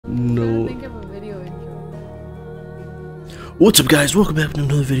a video intro. What's up, guys? Welcome back to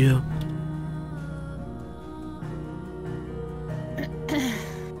another video.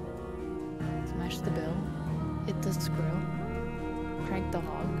 Smash the bell. Hit the squirrel. Crank the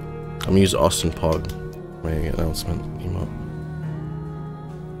hog. I'm gonna use Austin Pog. My announcement emote.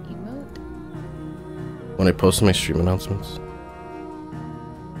 Emote? When I post my stream announcements.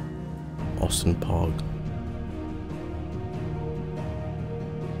 Austin Pog.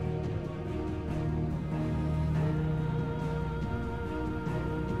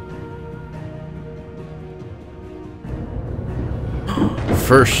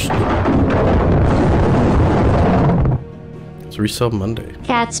 First. It's Resub Monday.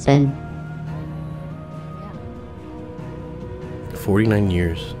 Catspin. Yeah. 49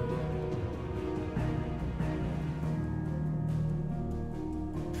 years.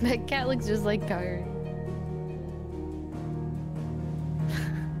 That cat looks just like tired.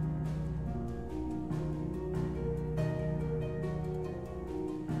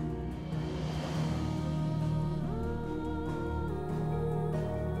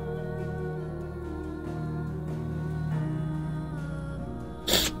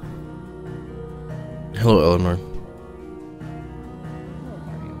 Hello, Eleanor.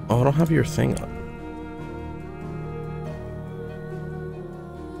 Oh, I don't have your thing up.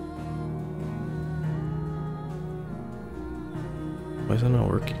 Why is that not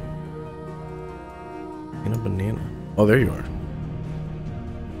working? In a banana. Oh, there you are.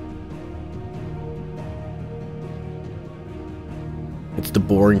 It's the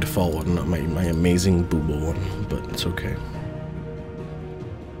boring default one, not my amazing booble one, but it's okay.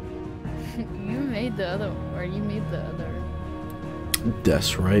 You made the other, or you made the other.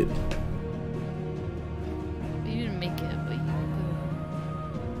 That's right. You didn't make it, but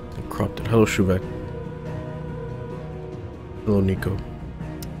you I cropped it. Hello, Shuvek. Hello, Nico.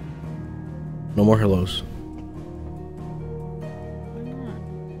 No more hellos. Why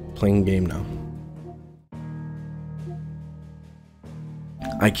not? Playing game now.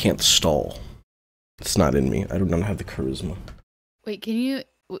 I can't stall. It's not in me. I do not have the charisma. Wait, can you?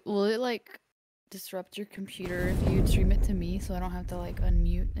 Will it like disrupt your computer if you stream it to me, so I don't have to like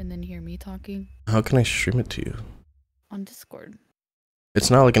unmute and then hear me talking How can I stream it to you? on Discord? It's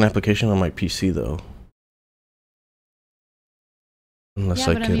not like an application on my PC though. Unless Yeah,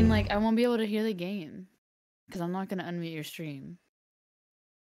 I but can. I mean, like, I won't be able to hear the game because I'm not gonna unmute your stream.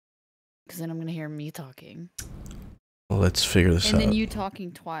 Because then I'm gonna hear me talking, Let's figure this and out. then you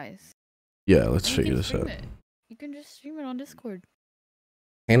talking twice. Yeah, let's And you figure can this stream out. it. You can just stream it on Discord.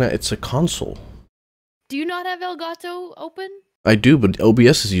 Hannah, it's a console. Do you not have Elgato open? I do, but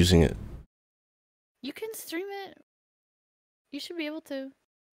OBS is using it. You can stream it. You should be able to.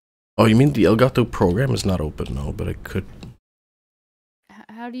 Oh, you mean the Elgato program is not open? No, but I could.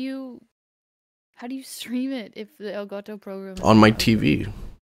 How do you stream it if the Elgato program is On my not open? TV.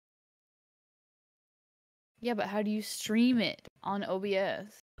 Yeah, but how do you stream it on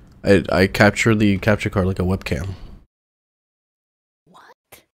OBS? I capture the capture card like a webcam.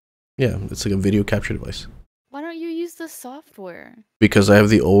 What? Yeah, it's like a video capture device. Why don't you use the software? Because I have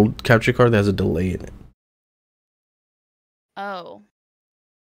the old capture card that has a delay in it. Oh.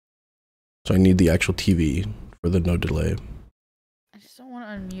 So I need the actual TV for the no delay. I just don't want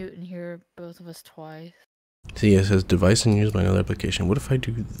to unmute and hear both of us twice. See, it says device and used by another application. What if I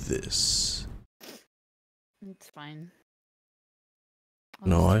do this? It's fine. I'll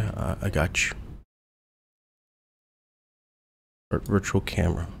No, just- I got you. Virtual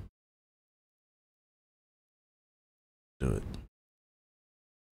camera. Do it.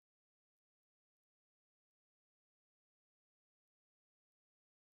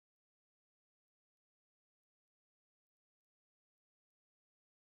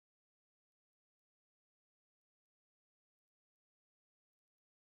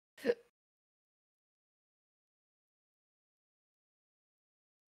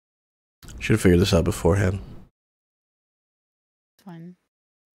 Should have figured this out beforehand. It's fine.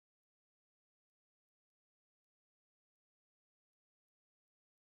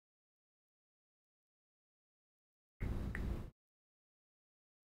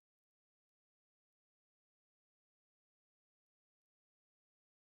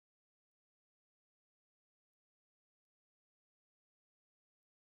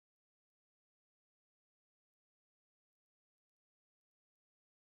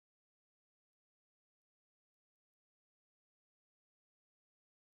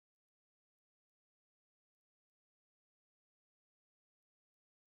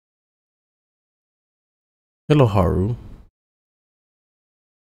 Hello, Haru.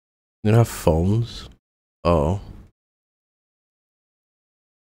 You don't have phones? Oh.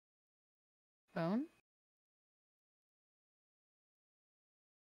 Phone?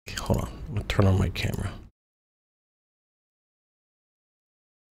 Okay, hold on. I'm gonna turn on my camera.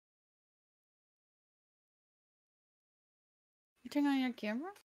 You turn on your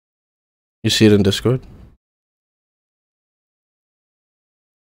camera? You see it in Discord?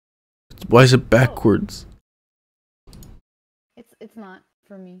 Why is it backwards? It's not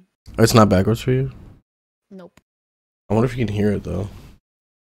for me. It's not backwards for you? Nope. I wonder if you can hear it though.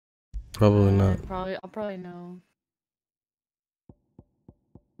 Probably not. I'll probably know.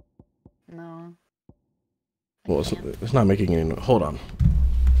 No. Well, it's not making any noise. Hold on.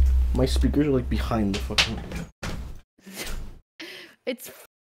 My speakers are like behind the fucking. It's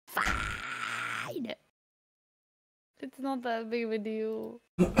fine. It's not that big of a deal.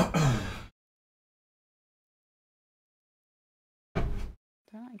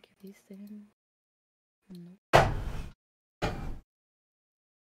 Turn on these things. Nope.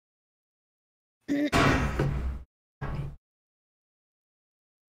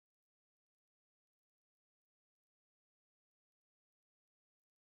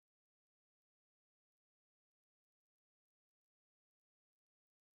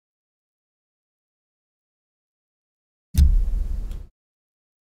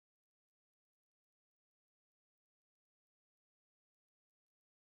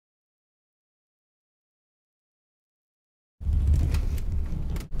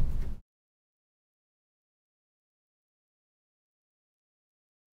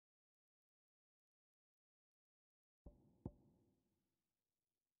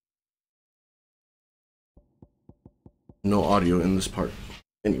 No audio in this part.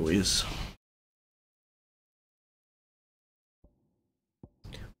 Anyways.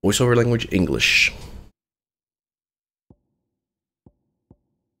 Voiceover language English.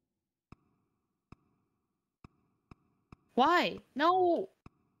 Why? No.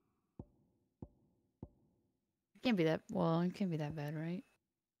 It can't be that. Well, it can't be that bad, right?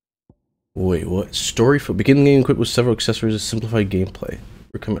 Wait, what? Story for beginning game equipped with several accessories to simplify gameplay.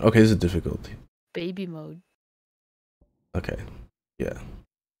 Okay, this is difficulty. Baby mode. Okay, yeah,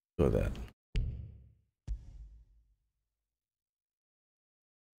 go with that.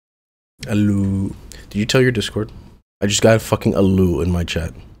 Aloo. Did you tell your Discord? I just got a fucking aloo in my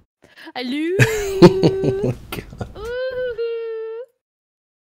chat. Aloo. Oh my God. Ooh.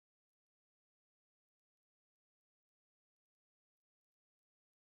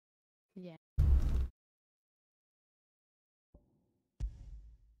 Yeah.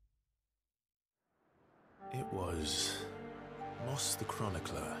 It was Moss the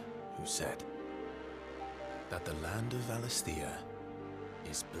Chronicler who said that the land of Valisthea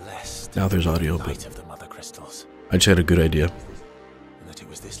is blessed. Now there's audio, with the light but of the Mother Crystals, I just had a good idea. and that it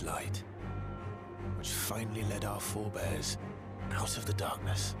was this light which finally led our forebears out of the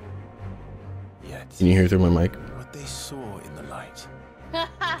darkness. Yet, Can you hear through my mic? what they saw in the light gave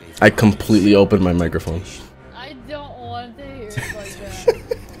I rise completely to opened my microphone. temptation. I don't want to hear it like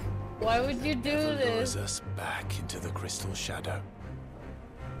that. Why would you do Ever this? lures us back into the crystal shadow,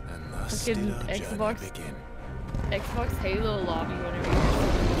 and thus Fucking did our Xbox. journey begin. Xbox Halo lobby whenever you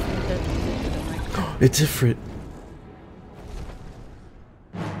listen to music with a microphone. It's different.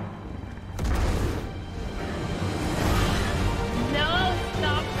 No,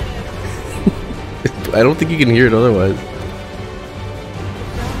 stop it. I don't think you can hear it otherwise. Stop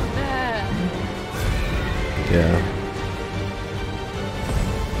that. Yeah.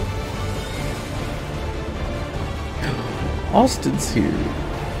 Austin's here.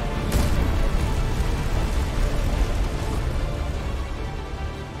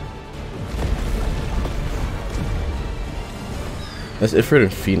 That's Ifrit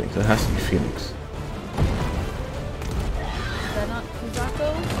and Phoenix. That has to be Phoenix. Is that not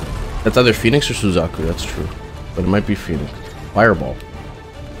Kuzako? That's either Phoenix or Suzaku, that's true. But it might be Phoenix. Fireball. Oh,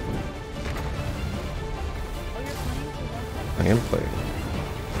 you're playing Kuzako? I am playing.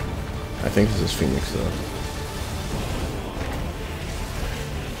 I think this is Phoenix though.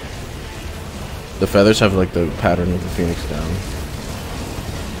 The feathers have like the pattern of the Phoenix down.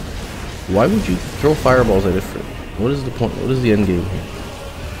 Why would you throw fireballs at Ifrit? What is the point? What is the end game here?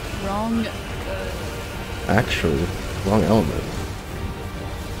 Wrong. Actually, wrong element.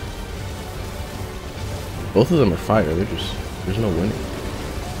 Both of them are fire. They're just there's no winning.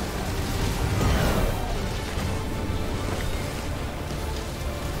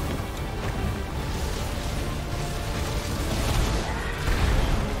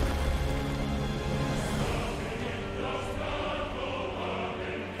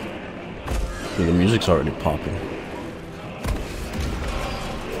 Dude, the music's already popping.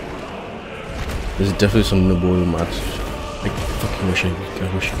 There's definitely some Noboru Matsu. I fucking wish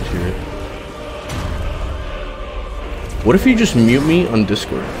I could hear it. What if you just mute me on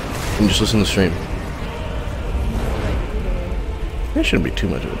Discord and just listen to stream? That shouldn't be too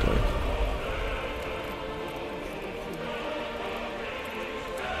much of a time.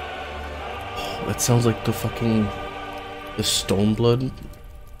 Oh, that sounds like the fucking Stoneblood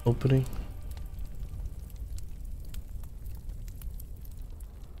opening.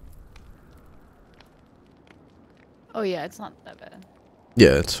 Oh yeah, it's not that bad.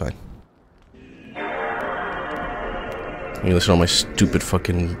 Yeah, it's fine. You listen to all my stupid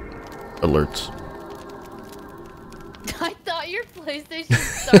fucking alerts. I thought your PlayStation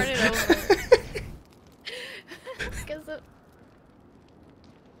started over. Because of...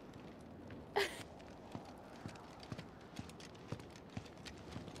 Oh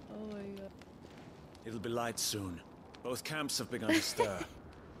my god. It'll be light soon. Both camps have begun to stir.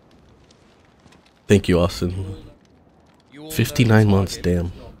 Thank you, Austin. 59 months,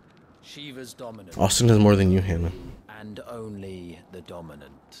 damn. Shiva's dominant. Austin has more than you, Hannah. And only the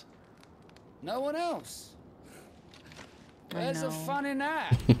dominant. No one else. Where's know. the fun in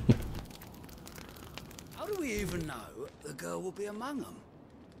that? How do we even know the girl will be among them?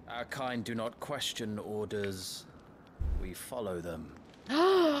 Our kind do not question orders. We follow them.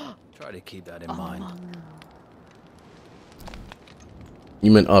 Try to keep that in mind. You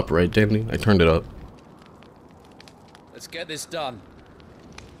meant up, right, Danny? I turned it up. Let's get this done.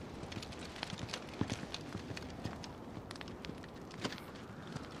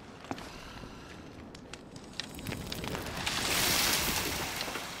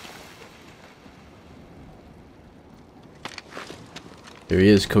 There he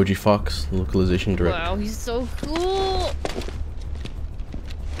is, Koji Fox, localization director. Wow, he's so cool.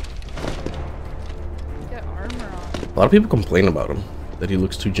 He's got armor on. A lot of people complain about him, that he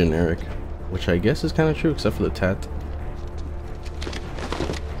looks too generic, which I guess is kind of true, except for the tat.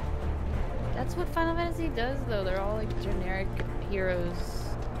 That's what Final Fantasy does, though. They're all like generic heroes.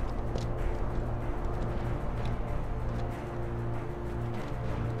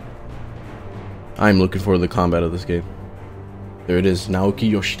 I'm looking forward to the combat of this game. There it is, Naoki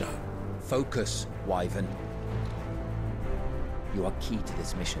Yoshida. Focus, Wyvern. You are key to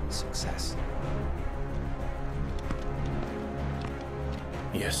this mission's success.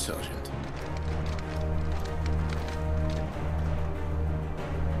 Yes, Sergeant.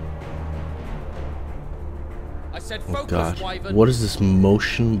 I said Oh focus, god, Wyvern. what is this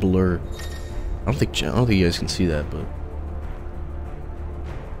motion blur? I don't think you guys can see that, but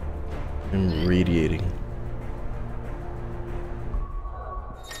I'm radiating.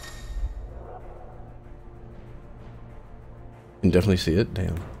 You can definitely see it.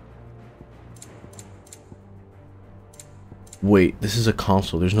 Damn. Wait, this is a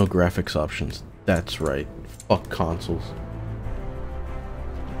console. There's no graphics options. That's right. Fuck consoles.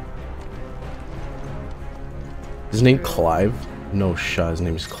 His name Clive? No shot. His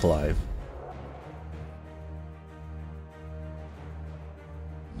name is Clive.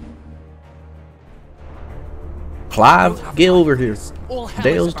 Clive, get over here.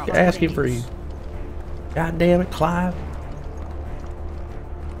 Dale's asking for you. God damn it, Clive.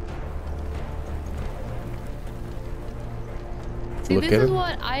 See, Look this at is him.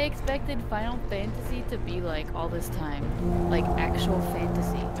 what I expected Final Fantasy to be like all this time. Like actual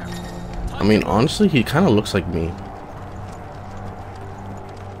fantasy. I mean, honestly, he kind of looks like me.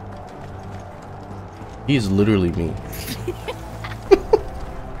 He's literally me.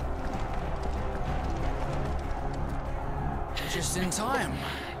 Just in time.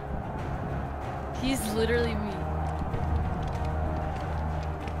 He's literally me.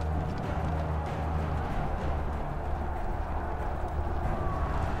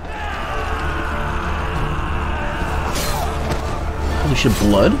 Holy shit,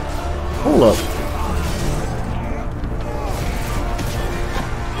 blood? Hold up.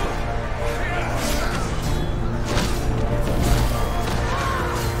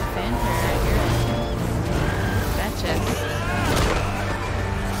 Fantasy, I hear it. That chest.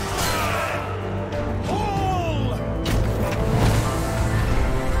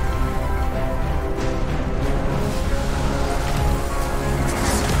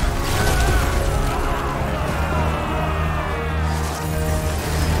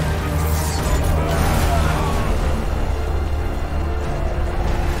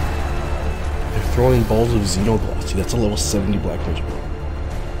 They're throwing balls of Xenoglossy. That's a level 70 Black Magic.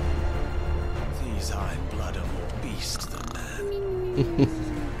 These iron-blood are more beasts than man.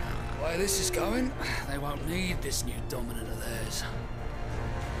 The way this is going, they won't need this new dominant of theirs.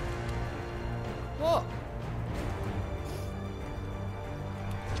 What?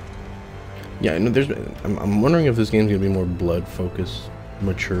 Yeah, I know there's. I'm wondering if this game's gonna be more blood focused,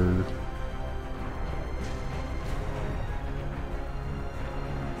 mature.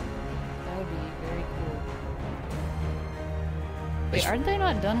 Wait, aren't they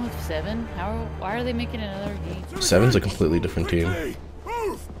not done with 7? Why are they making another game? 7's a completely different team.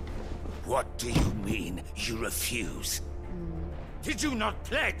 What do you mean you refuse? Did you not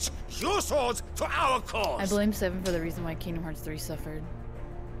pledge your swords to our cause? I blame 7 for the reason why Kingdom Hearts 3 suffered.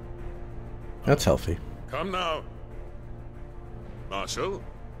 That's healthy. Come now. Marshal,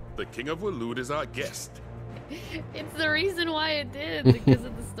 the King of Waloed is our guest. It's the reason why it did, because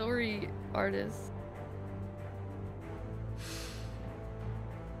of the story artist.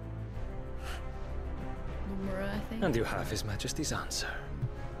 Nomura, I think. And you have His Majesty's answer.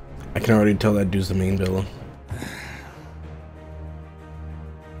 I can already tell that dude's the main villain.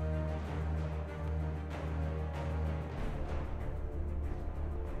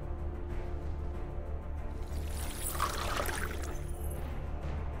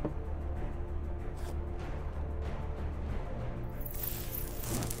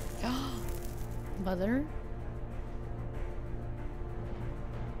 Mother?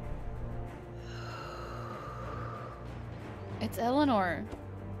 It's Eleanor.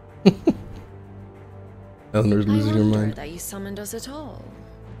 Eleanor's losing her mind. That you summoned us at all.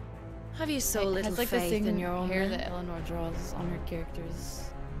 Have you so It little has like the faith same in your own hair men? that Eleanor draws on her characters.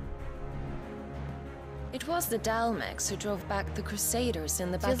 It was the Dalmex who drove back the Crusaders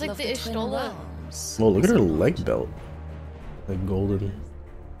in the She has, Battle like, of the the Twin Ishtola. Realms. Oh, look at her leg belt. Like golden.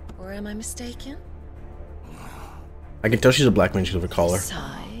 Or am I mistaken? I can tell she's a black man. She's of a collar.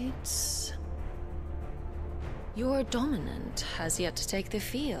 Besides, your dominant has yet to take the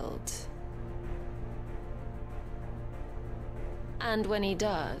field. And when he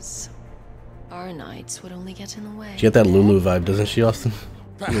does, our knights would only get in the way. She got that Lulu vibe, doesn't she, Austin?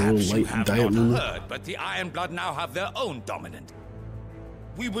 A Perhaps little you light have diet not Lulu. heard, but the Ironblood now have their own dominant.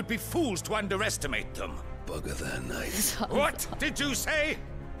 We would be fools to underestimate them. Bugger their knights. What did you say?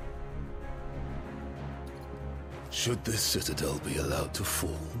 Should this citadel be allowed to fall,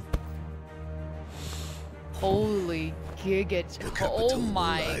 Holy giga! the Oh capital will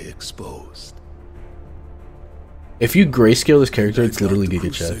my! lie exposed. If you grayscale this character, it's No doubt literally the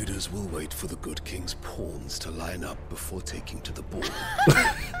Giga Chad. Crusaders will wait for the good king's pawns to line up before taking to the board.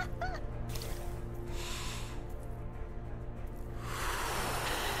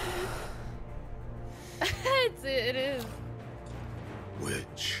 It is.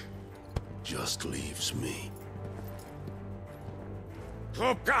 Which just leaves me.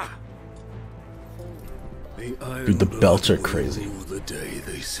 Hopka! Dude, the belts are crazy. The day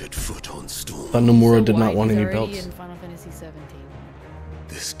they set foot on Storm. Thought Nomura So did not why want he's any already belts. in Final Fantasy 17.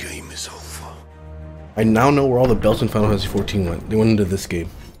 This game is over. I now know where all the belts in Final Fantasy 14 went. They went into this game.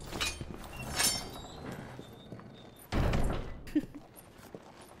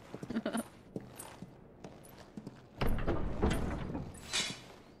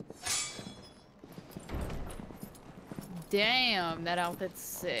 Damn, that outfit's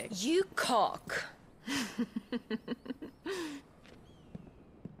sick. You cock.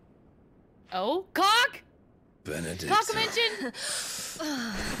 Oh, cock! Benedict. Cock mention!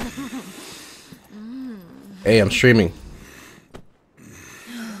 Hey, I'm streaming.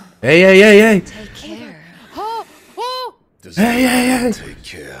 Hey. Take care. Oh, oh! Does Hey, anyone hey. take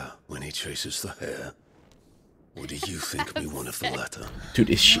care when he chases the hare? Or do you think me one of the latter? Dude,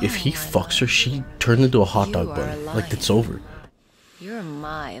 if he fucks her, she turns into a hot You dog are bun. lying. Like, it's over. You're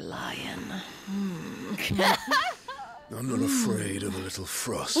my lion. I'm not afraid of a little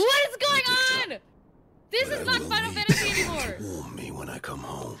frost. What is going Benedicta, on? This but is I not will Final need Fantasy someone anymore. to warm me when I come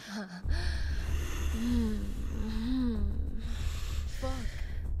home.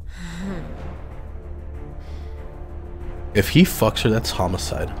 If he fucks her, that's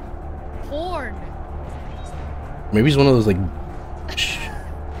homicide. Porn. Maybe he's one of those, like...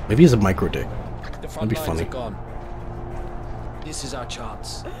 Maybe he's a micro dick. The That'd be front lines funny. are gone. This is our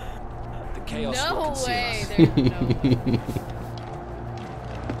chance. The chaos will No conceal way. us. There's no way.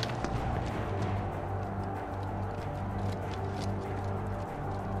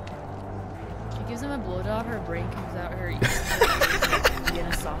 She gives him a blowjob, her brain comes out her ears in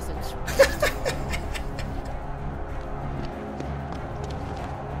a sausage.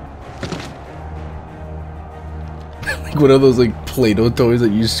 Like one of those, like, Play-Doh toys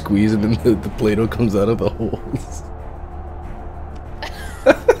that you squeeze and then the Play-Doh comes out of the holes.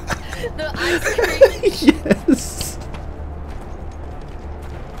 The ice cream. Yes.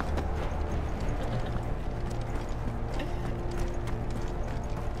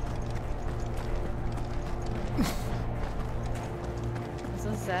 I'm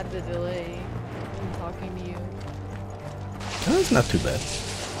so sad the delay in talking to you. That's not too bad.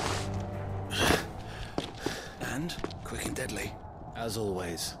 And quick and deadly. As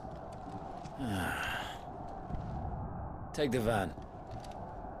always. Take the van.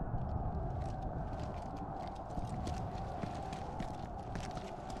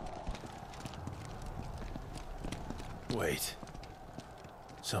 Wait.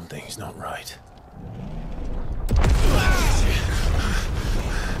 Something's not right.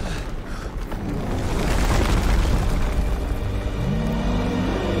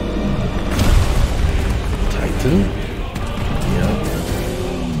 Titan? Yeah.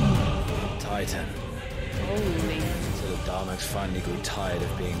 Titan. Holy. So the Darmaks finally grew tired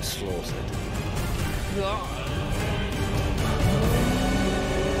of being slaughtered.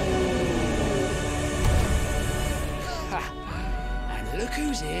 And look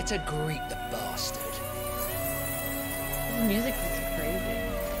who's here to greet the bastard. The music is crazy.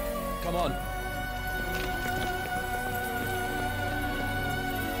 Come on.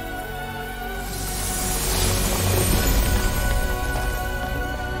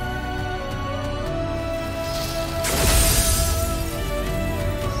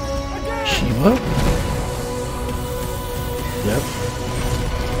 Shiva? Yep.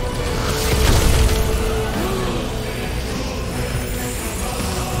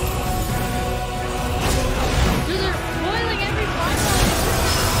 Dude, they're spoiling every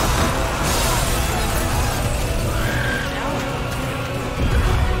final.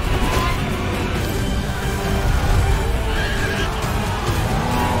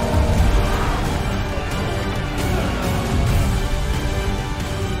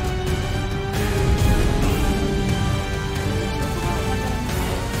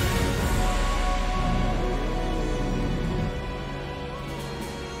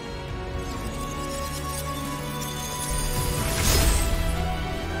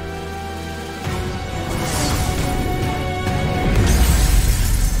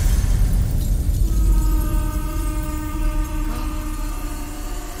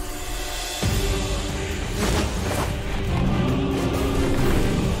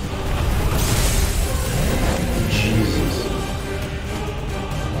 Jesus.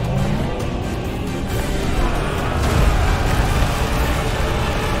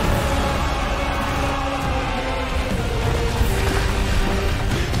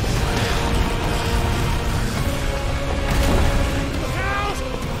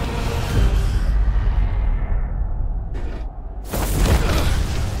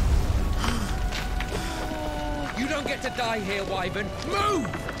 You don't get to die here, Wyvern. Move!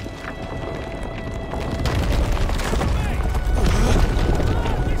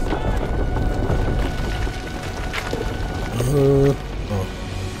 Oh.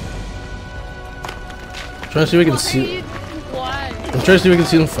 Trying to see if I can Why see. are you- Why? I'm trying to see if I can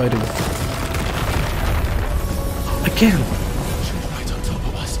see them fighting. I can. Right on top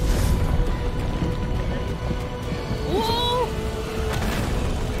of us. Whoa!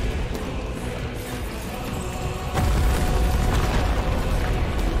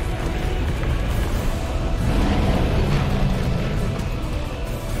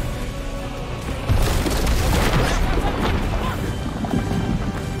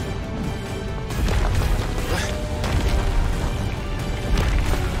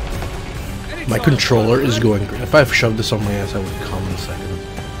 My controller is going great. If I shoved this on my ass, I would come in a second.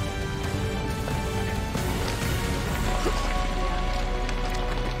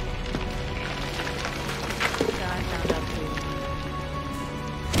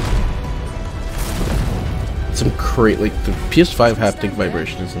 Some great, like the PS5 haptic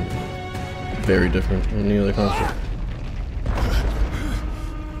vibration isn't very different than any other console.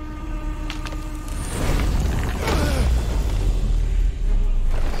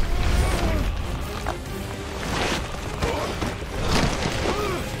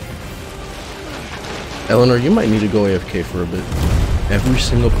 Eleanor, you might need to go AFK for a bit. Every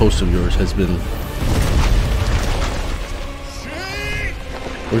single post of yours has been...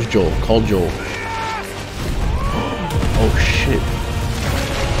 Where's Joel? Call Joel. Oh shit.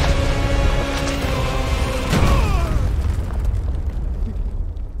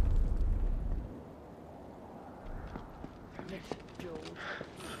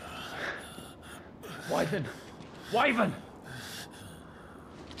 Wyvern! Wyvern!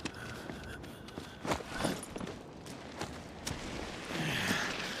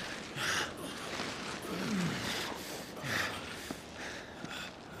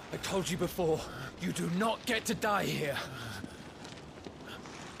 I told you before, you do not get to die here.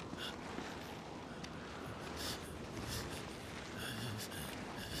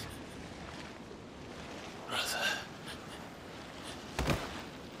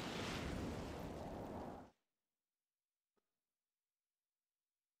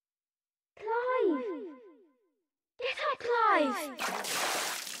 Clive! Get up, Clive!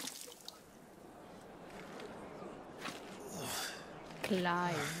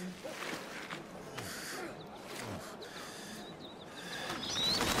 Clive.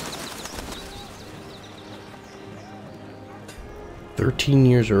 13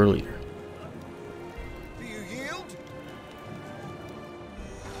 years earlier. Do you yield?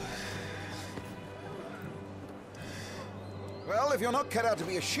 Well, if you're not cut out to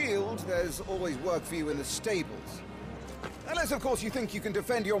be a shield, there's always work for you in the stables. Unless, of course, you think you can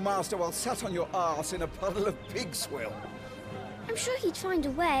defend your master while sat on your arse in a puddle of pig swill. I'm sure he'd find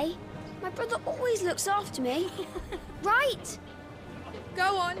a way. My brother always looks after me. Right?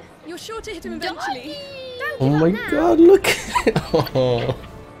 Go on. You're sure to hit him eventually. Don't Oh give my up now. god, look at it. Oh.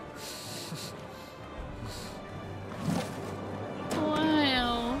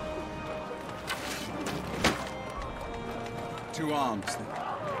 Wow. 2 arms, then.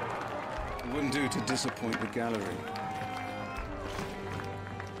 It wouldn't do to disappoint the gallery.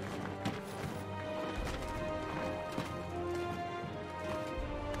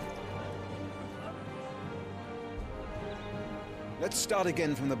 Let's start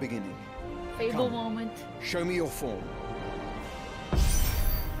again from the beginning. Fable Come. moment. Show me your form.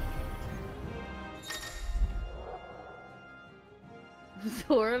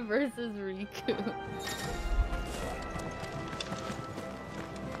 Sora versus Riku.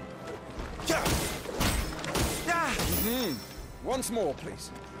 Once more,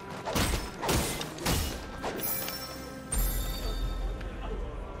 please.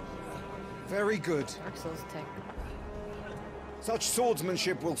 Very good. Dark Souls tech. Such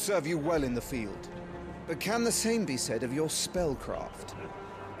swordsmanship will serve you well in the field. But can the same be said of your spellcraft?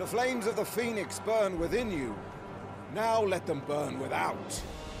 The flames of the Phoenix burn within you. Now let them burn without.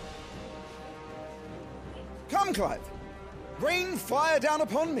 Come, Clive. Rain fire down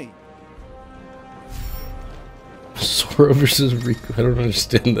upon me. Sora versus Riku. I don't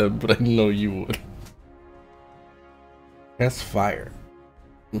understand that, but I know you would. That's fire.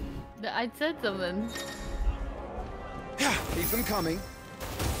 I said something. Keep them coming.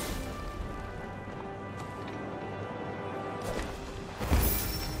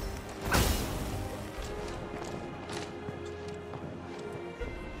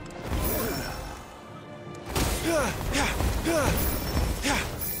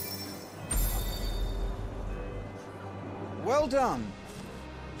 Well done.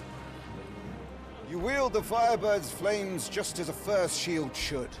 You wield the Firebird's flames just as a first shield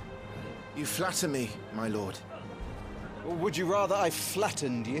should. You flatter me, my lord. Or would you rather I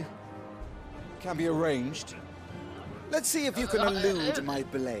flattened you? Can be arranged. Let's see if you can elude my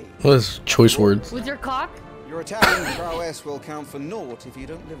blade. Well, that's choice words. With your cock? Your attacking prowess will count for naught if you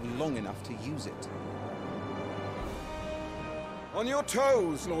don't live long enough to use it. On your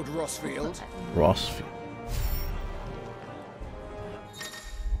toes, Lord Rossfield. Rossfield.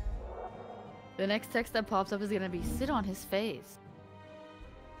 The next text that pops up is gonna be sit on his face.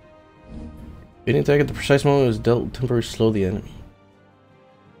 Any attack at the precise moment is dealt will temporarily slow the enemy.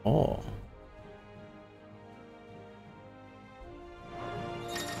 Oh.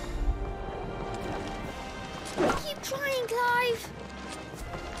 Keep trying, Clive.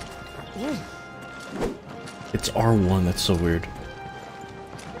 It's R1, that's so weird.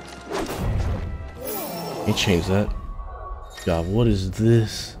 He changed that. God, what is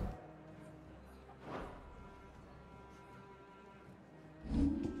this?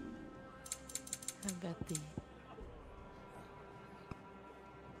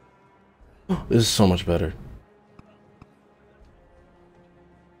 This is so much better.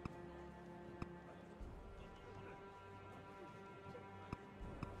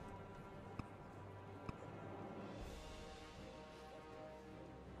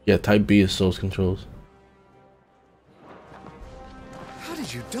 Yeah, type B is Souls controls. How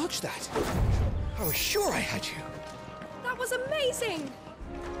did you dodge that? I was sure I had you. That was amazing!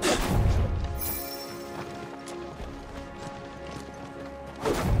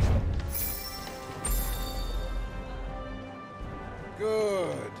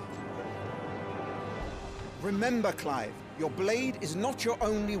 Good. Remember, Clive, your blade is not your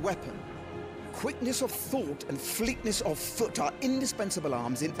only weapon. Quickness of thought and fleetness of foot are indispensable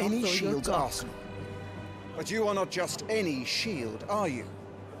arms in any Also your shield's cock. arsenal. But you are not just any shield, are you?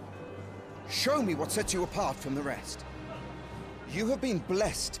 Show me what sets you apart from the rest. You have been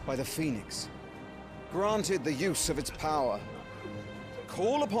blessed by the Phoenix, granted the use of its power.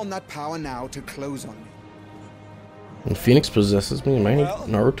 Call upon that power now to close on me. When Phoenix possesses me, am I Well,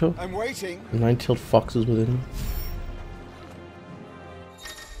 Naruto? I'm waiting. Nine-tailed fox is within me.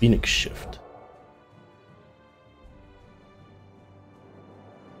 Phoenix shift.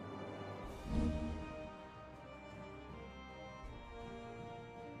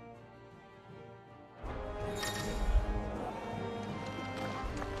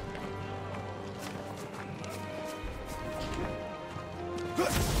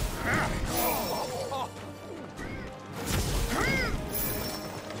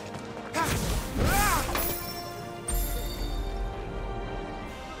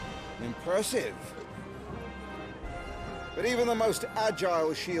 Impressive. But even the most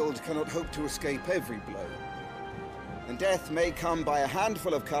agile shield cannot hope to escape every blow. And death may come by a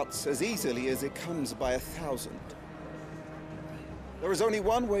handful of cuts as easily as it comes by 1,000. There is only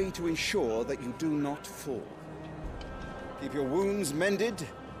one way to ensure that you do not fall. Keep your wounds mended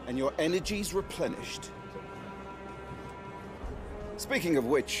and your energies replenished. Speaking of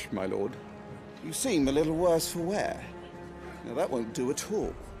which, my lord, you seem a little worse for wear. Now that won't do at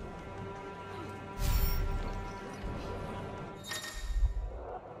all.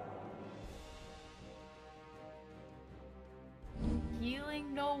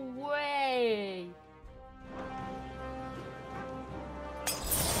 Healing? No way!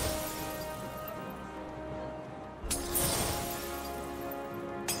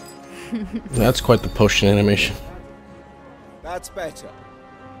 That's quite the potion animation. That's better.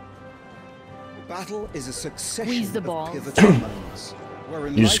 The battle is a succession Squeeze the of balls. pivotal moments,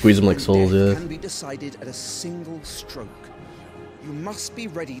 wherein You just life squeeze them like and souls, death yeah. can be decided at a single stroke. You must be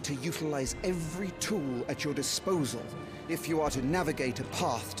ready to utilize every tool at your disposal if you are to navigate a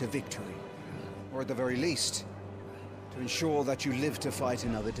path to victory, or at the very least, to ensure that you live to fight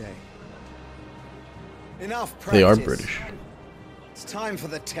another day. Enough practice. They are British. It's time for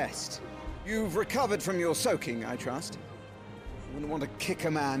the test. You've recovered from your soaking, I trust. You wouldn't want to kick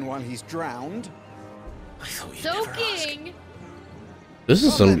a man while he's drowned. I thought you'd never ask. Soaking! This is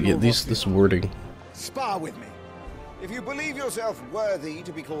Well, some then, this wording. Spar with me. If you believe yourself worthy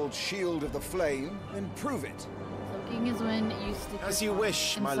to be called Shield of the Flame, then prove it. Soaking is when you stick As your you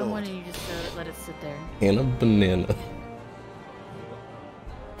wish, in my someone lord. and you just let it sit there. And a banana.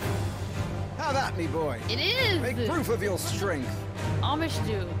 Have at me, boy. It is! Make proof of your strength. Amish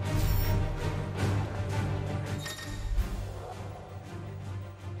do.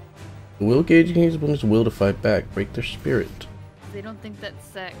 The will gauge can use opponent's will to fight back, break their spirit. They don't think that's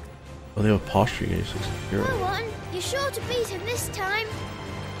sex. Oh, they have a posture gauge. Go on, you're sure to beat him this time.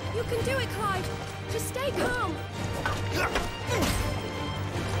 You can do it, Clyde. Just stay calm.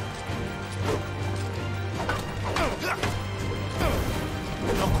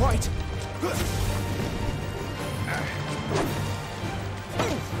 Not quite.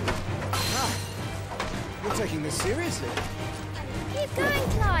 You're taking this seriously. Keep going,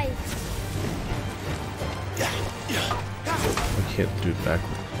 Clive. I can't do it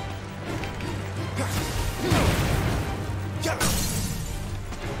backwards.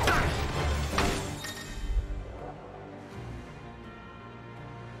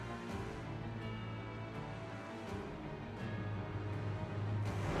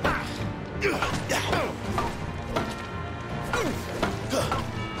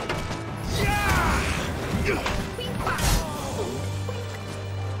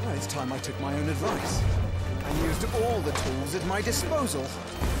 Well, it's time I took my own advice and used all the tools at my disposal.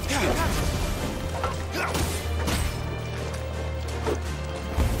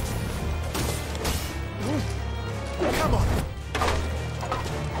 Come on.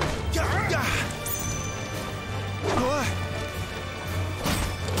 Go on,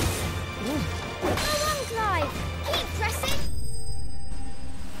 Clive. Keep pressing.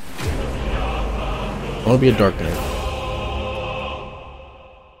 I want to be a dark knight.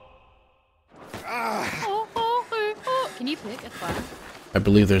 Can you pick a class? I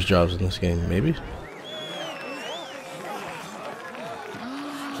believe there's jobs in this game. Maybe. He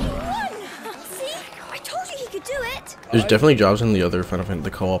won! See? I told you he could do it. There's definitely jobs in the other Final Fantasy,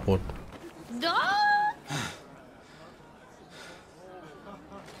 the co-op one.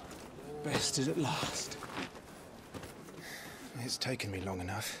 Bested at last. It's taken me long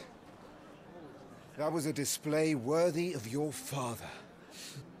enough. That was a display worthy of your father.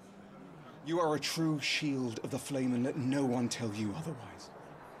 You are a true Shield of the Flame, and let no one tell you otherwise.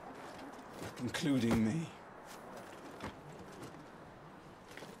 Including me.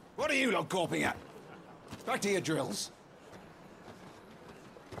 What are you lot gawping at? Back to your drills.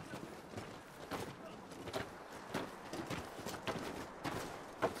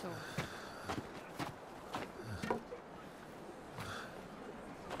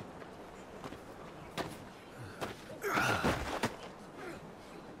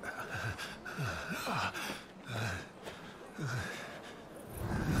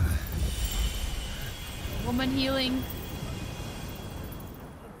 Woman healing.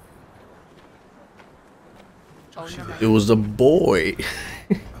 Oh, never mind. It was a boy.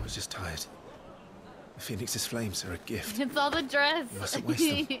 I was just tired. The Phoenix's flames are a gift. It's all the dress. You mustn't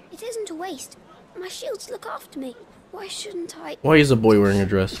waste them. It isn't a waste. My shields look after me. Why shouldn't I? Why is a boy wearing a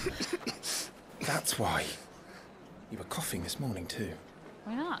dress? That's why. You were coughing this morning too.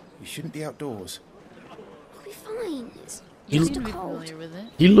 Why not? You shouldn't be outdoors. I'll be fine. Just a You'd be cold. familiar with it.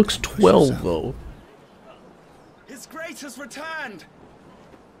 He looks 12 though. His Grace has returned.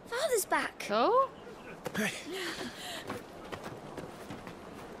 Father's back. Oh? Hey,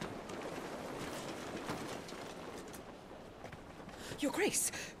 Your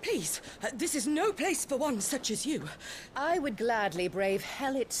Grace, please, this is no place for one such as you. I would gladly brave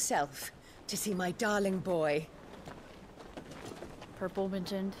hell itself to see my darling boy. Purple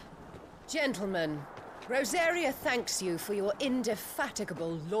mentioned. Gentlemen, Rosaria thanks you for your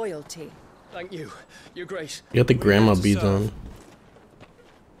indefatigable loyalty. Thank you, Your Grace. You got the grandma to beads serve. on.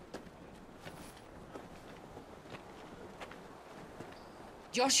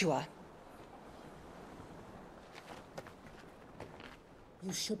 Joshua.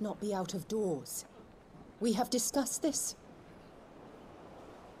 You should not be out of doors. We have discussed this.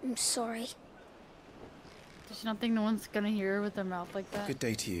 I'm sorry. Does she not think no one's gonna hear her with her mouth like that? Good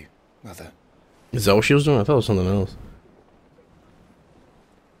day to you, Mother. Is that what she was doing? I thought it was something else.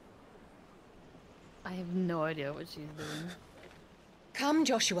 I have no idea what she's doing. Come,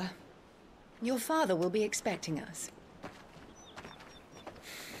 Joshua. Your father will be expecting us.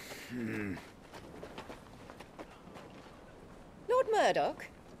 Lord Murdoch?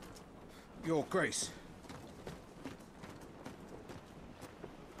 Your Grace.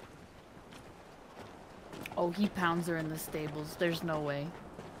 Oh, he pounds her in the stables. There's no way.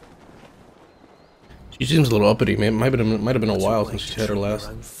 She seems a little uppity. Might have been a What while way since to she had her treat your last.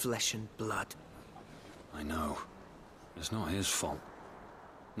 own flesh and blood. I know. It's not his fault.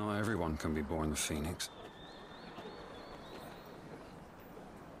 Not everyone can be born the Phoenix.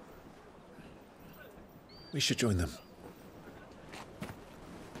 We should join them.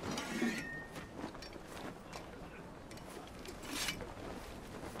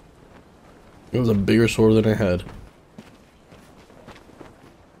 It was a bigger sword than I had.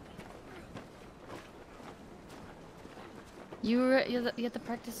 You had the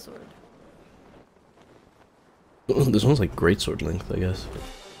practice sword. This one's like great sword length, I guess.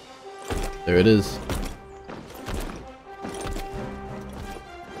 There it is.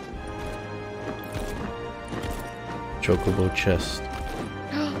 Chocobo chest.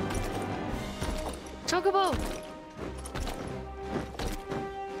 Chocobo!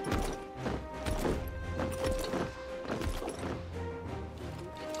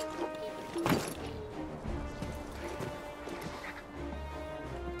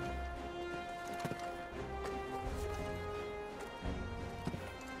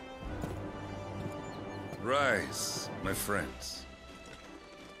 Rise, my friends.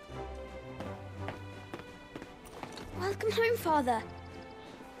 Welcome home, Father.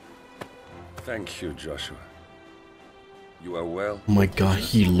 Thank you, Joshua. You are well. Oh my god,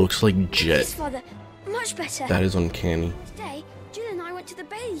 he looks like Yes, Jet. Father. Much better. That is uncanny. Today, Jill and I went to the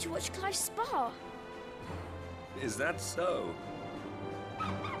Bailey to watch Clive's spa. Is that so?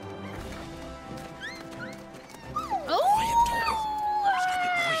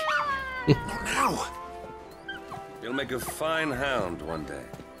 Not now! You'll make a fine hound one day.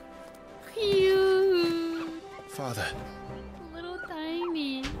 Cute! Father, Little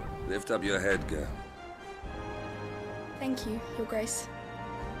tiny. Lift up your head, girl. Thank you, Your Grace.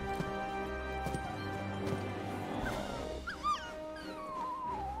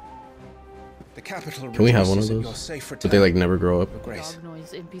 The capital Can we have one of rejoices at your those? safe But they return, like never grow up. Your Grace. Dog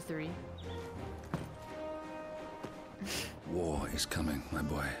noise MP3. War is coming, my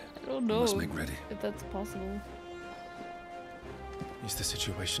boy. I don't You know must make ready. if that's possible. is the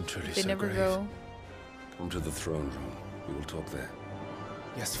situation truly They so never grave? grow. Come to the throne room. We will talk there.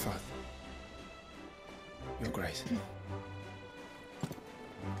 Yes, Father. Your Grace.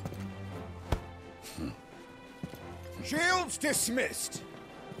 Shields dismissed.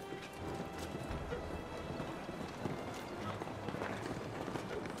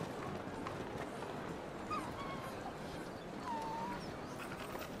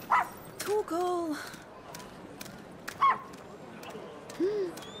 Torgal.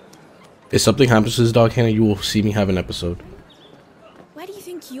 If something happens to this dog, Hannah, you will see me have an episode. Where do you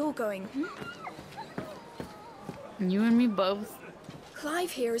think you're going? You and me both.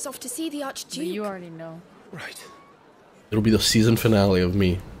 Clive here is off to see the But Archduke. you already know. Right. It'll be the season finale of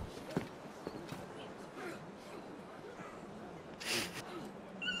me.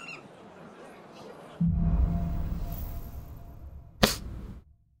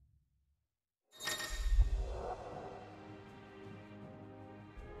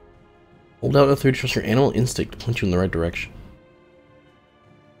 Hold out F3 to trust your animal instinct to point you in the right direction.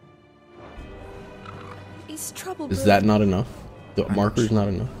 Is trouble Is that not enough? The marker is not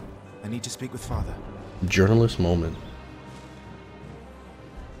enough. I need to speak with Father. Journalist moment.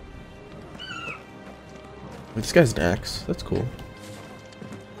 This guy's an axe. That's cool.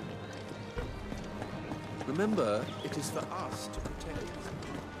 Remember, it is for us to protect.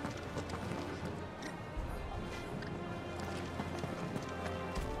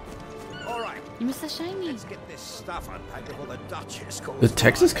 Alright. You missed the shiny. Let's get this stuff unpacked before the Duchess calls. The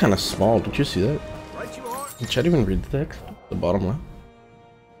text is kind of small. Did you see that? Right you are. Did Chad even read the text? The bottom left?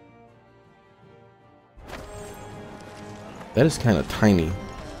 That is kind of tiny.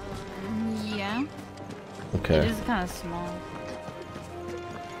 Yeah. Okay. It is kind of small.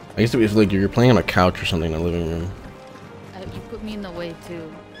 I guess if like you're playing on a couch or something in the living room. You put me in the way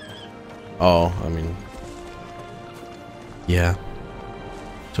too. Oh, I mean, yeah.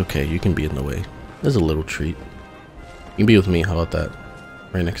 It's okay. You can be in the way. There's a little treat. You can be with me. How about that?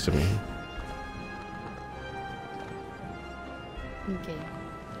 Right next to me. Okay.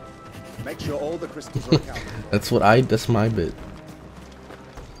 Make sure all the crystals are accounted for. That's my bit.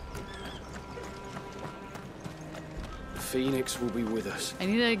 Phoenix will be with us. I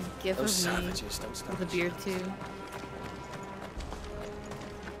need a gift Those of me savages don't stand with a a beer chance. too.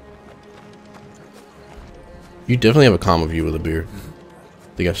 You definitely have a calm view with a beer.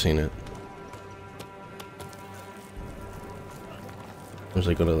 I think I've seen it. There's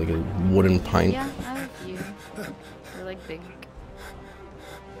like a wooden pint. Yeah, I have a few. They're like big.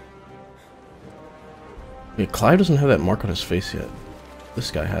 Yeah, Clive doesn't have that mark on his face yet.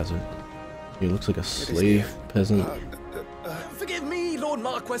 This guy has it. He looks like a slave peasant. Forgive me, Lord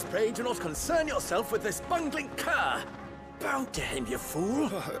Marquess, pray do not concern yourself with this bungling cur. Bow to him, you fool.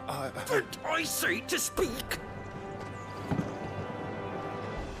 Don't I say to speak?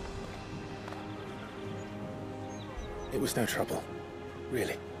 It was no trouble,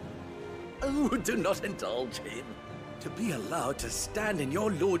 really. Oh, do not indulge him. To be allowed to stand in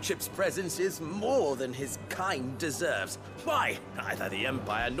your lordship's presence is more than his kind deserves. Why, neither the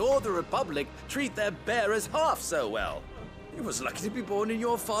Empire nor the Republic treat their bearers half so well. He was lucky to be born in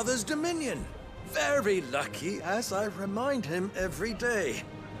your father's dominion. Very lucky, as I remind him every day.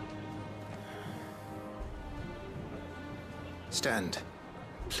 Stand,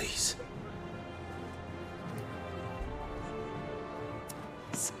 please.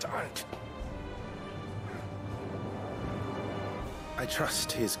 Stand. I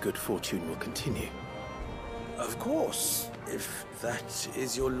trust his good fortune will continue. Of course, if that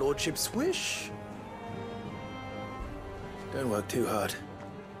is your lordship's wish. Don't work too hard.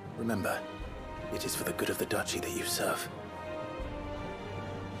 Remember, it is for the good of the duchy that you serve.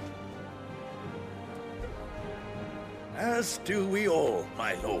 As do we all,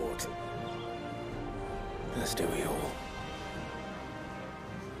 my lord. As do we all.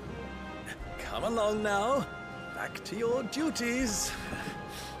 Come along now. Back to your duties.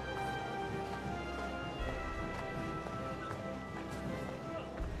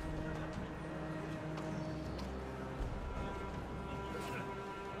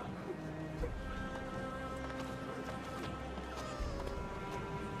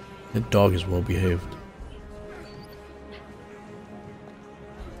 That dog is well behaved.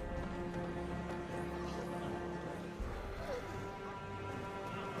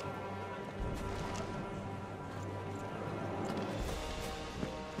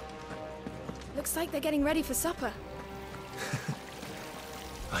 Looks like they're getting ready for supper.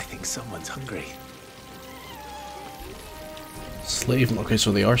 I think someone's hungry. Slave. Okay,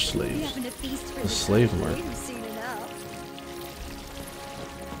 so they are We slaves. having a feast for The slave mark. soon enough.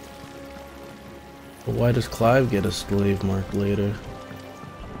 But why does Clive get a slave mark later?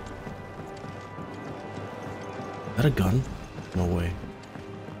 Is that a gun? No way.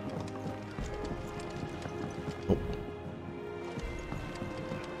 Oh.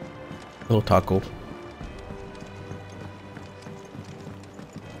 Little taco.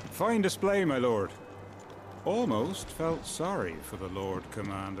 Fine display, my lord. Almost felt sorry for the Lord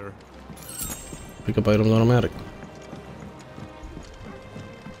Commander. Pick up items automatic.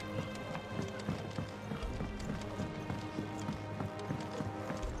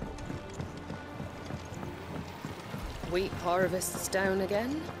 Wheat harvest's down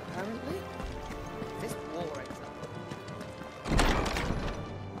again, apparently. This war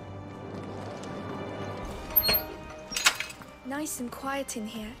Nice and quiet in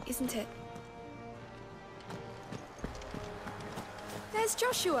here, isn't it? There's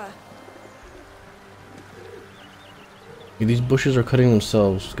Joshua. Hey, these bushes are cutting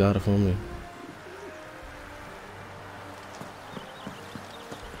themselves. God, if only.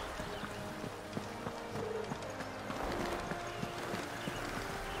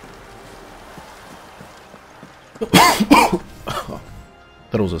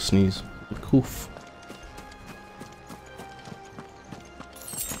 That was a sneeze. Coof.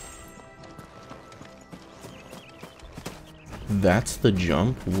 That's the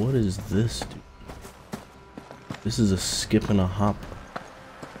jump? What is this, dude? This is a skip and a hop.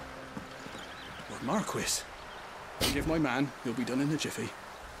 Lord Marquis, forgive my man. He'll be done in a jiffy.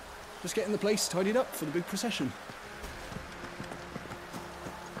 Just getting the place tidied up for the big procession.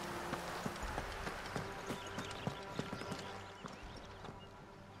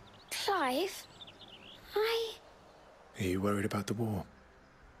 Clive, Are you worried about the war?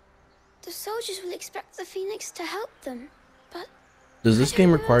 the soldiers will expect the Phoenix to help them, but Does this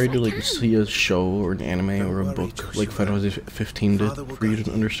game require you to like see a show or an anime or a book like Final Fantasy 15 did for you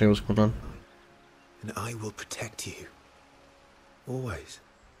to understand what's going on? And I will protect you. Always.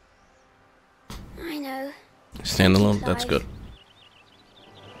 I know. Standalone? That's good.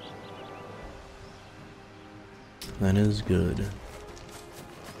 That is good.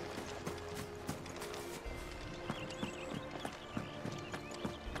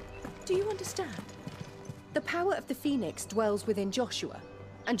 Do you understand? The power of the Phoenix dwells within Joshua,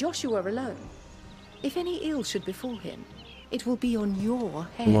 and Joshua alone. If any ill should befall him, it will be on your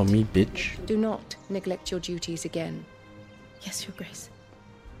head. You want me, bitch? Do not neglect your duties again. Yes, Your Grace.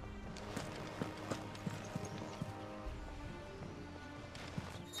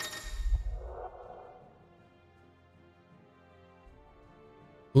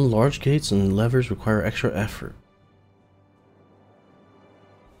 Large gates and levers require extra effort.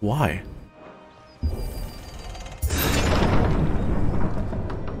 Why?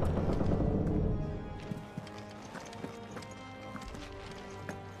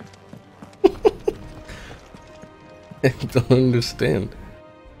 I don't understand.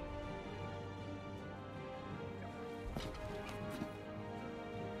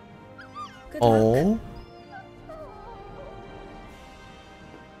 Oh.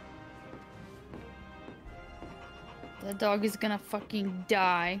 That dog is gonna fucking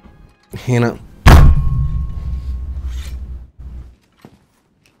die. Hannah.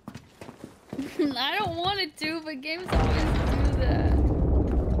 I don't want it to, but games always do that.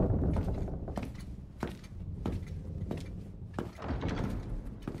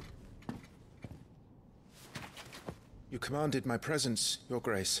 You commanded my presence, Your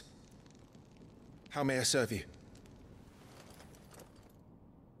Grace. How may I serve you?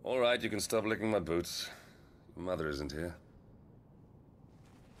 All right, you can stop licking my boots. Your mother isn't here.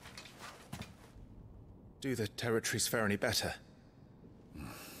 Do the territories fare any better?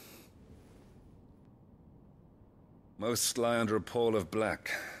 Most lie under a pall of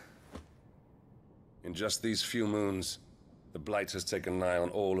black. In just these few moons, the Blight has taken nigh on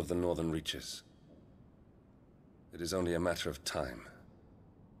all of the northern reaches. It is only a matter of time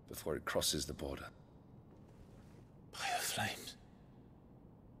before it crosses the border. Fire flames.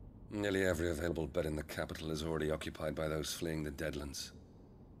 Nearly every available bed in the capital is already occupied by those fleeing the Deadlands.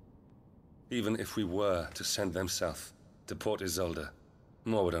 Even if we were to send them south, to Port Isolde,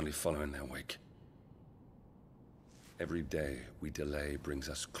 more would only follow in their wake. Every day we delay brings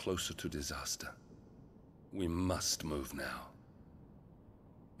us closer to disaster. We must move now.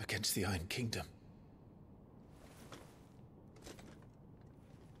 Against the Iron Kingdom.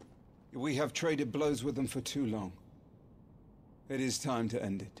 We have traded blows with them for too long. It is time to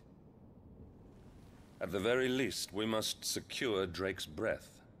end it. At the very least, we must secure Drake's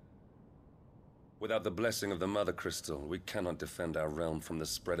breath. Without the blessing of the Mother Crystal, we cannot defend our realm from the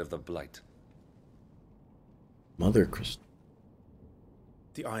spread of the Blight. Mother Crystal.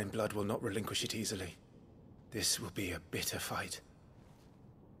 The Iron Blood will not relinquish it easily. This will be a bitter fight.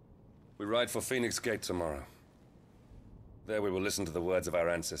 We ride for Phoenix Gate tomorrow. There we will listen to the words of our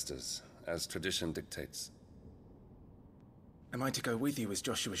ancestors, as tradition dictates. Am I to go with you as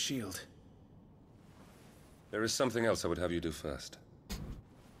Joshua's shield? There is something else I would have you do first.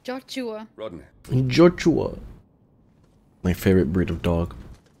 Joshua. Rodney. Joshua. My favorite breed of dog.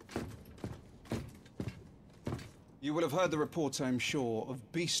 You will have heard the reports, I am sure,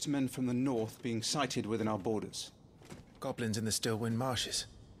 of beastmen from the north being sighted within our borders. Goblins in the Stillwind Marshes.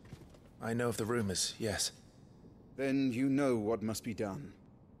 I know of the rumors, yes. Then you know what must be done.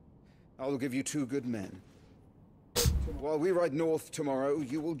 I will give you 2 good men. While we ride north tomorrow,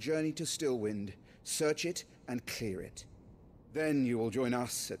 you will journey to Stillwind, search it, and clear it. Then you will join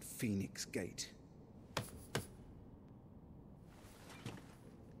us at Phoenix Gate.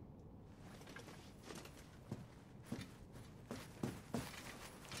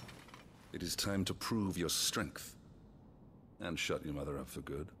 It is time to prove your strength. And shut your mother up for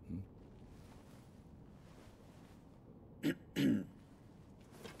good.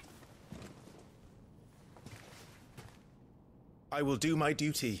 I will do my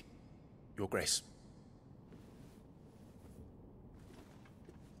duty, Your Grace.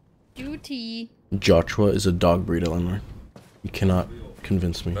 Duty. Joshua is a dog breed, Eleanor. You cannot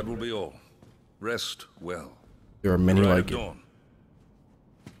convince me. That will be all. Rest well. There are many Bride like of it. Dawn.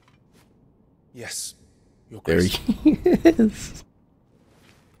 Yes, Your There Grace. he is.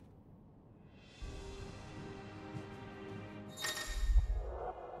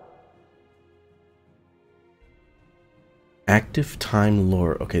 Active time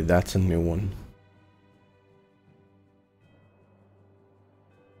lore. Okay, that's a new one.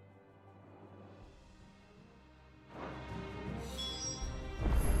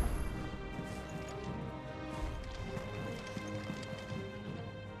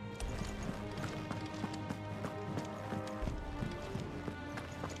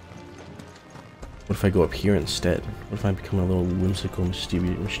 What if I go up here instead? What if I become a little whimsical,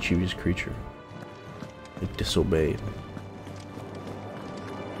 mischievous creature? I disobey.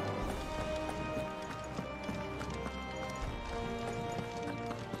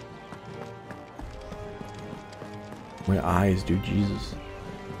 My eyes, dude, Jesus.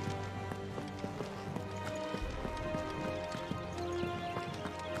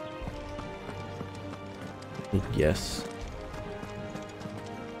 Yes.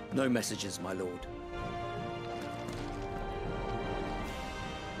 No messages, my lord.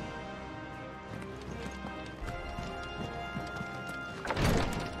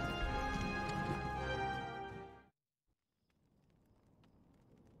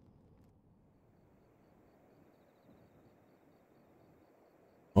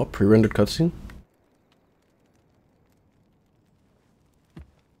 Oh, pre-rendered cutscene?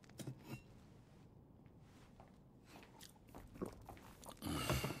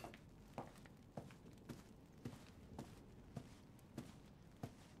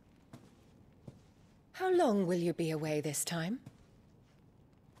 How long will you be away this time?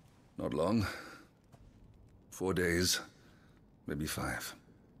 Not long. 4 days, maybe 5.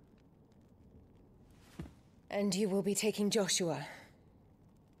 And you will be taking Joshua?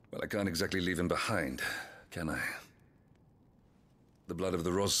 Well, I can't exactly leave him behind, can I? The blood of the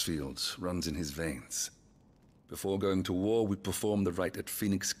Rosfields runs in his veins. Before going to war, we perform the rite at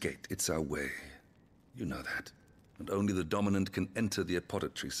Phoenix Gate. It's our way. You know that. And only the dominant can enter the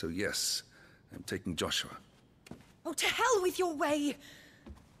apothecary, so yes, I'm taking Joshua. Oh, to hell with your way!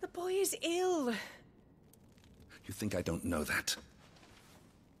 The boy is ill. You think I don't know that?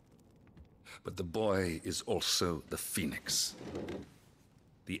 But the boy is also the Phoenix.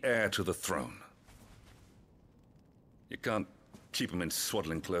 The heir to the throne. You can't keep him in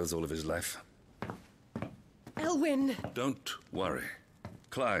swaddling clothes all of his life. Elwyn! Don't worry.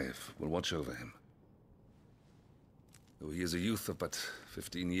 Clive will watch over him. Though he is a youth of but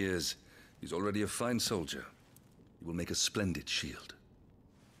 15 years, he's already a fine soldier. He will make a splendid shield.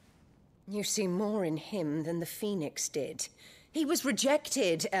 You see more in him than the Phoenix did. He was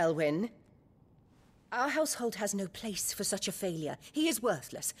rejected, Elwyn. Our household has no place for such a failure. He is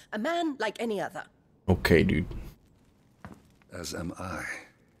worthless. A man like any other. Okay, dude. As am I,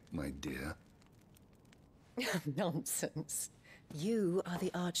 my dear. Nonsense. You are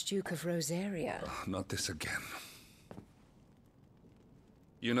the Archduke of Rosaria. Oh, not this again.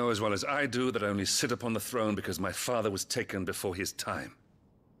 You know as well as I do that I only sit upon the throne because my father was taken before his time.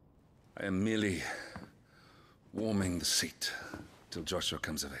 I am merely warming the seat till Joshua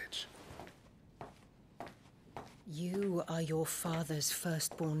comes of age. You are your father's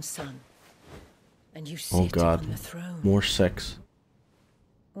firstborn son. And you sit God. on the throne. More sex.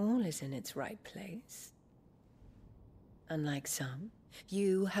 All is in its right place. Unlike some,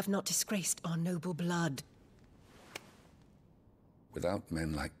 you have not disgraced our noble blood. Without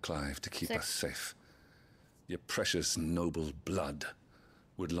men like Clive to keep us safe, your precious noble blood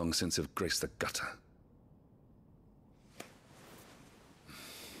would long since have graced the gutter.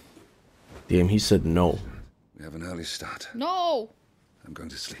 Damn, he said no. We have an early start. No! I'm going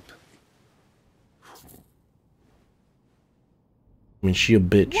to sleep. I mean, she a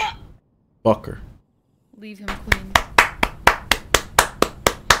bitch. What? Fuck her. Leave him clean.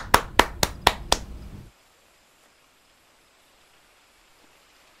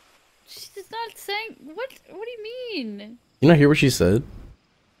 She's not saying... What do you mean? You not hear what she said?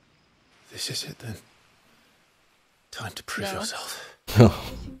 This is it then. Time to prove No. yourself.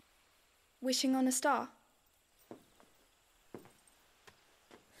 Wishing on a star?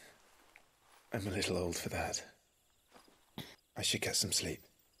 I'm a little old for that. I should get some sleep.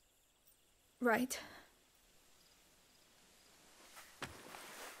 Right.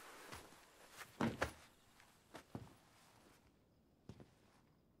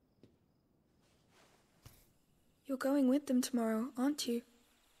 You're going with them tomorrow, aren't you?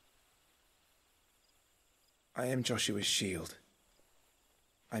 I am Joshua's shield.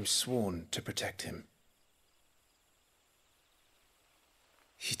 I'm sworn to protect him.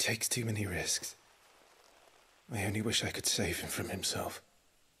 He takes too many risks. I only wish I could save him from himself.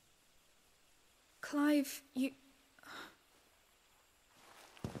 Clive, you...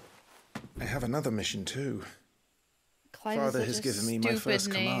 I have another mission too. Clive Father is has such a given me my first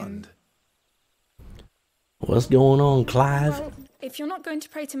stupid name. command. What's going on, Clive? Well, if you're not going to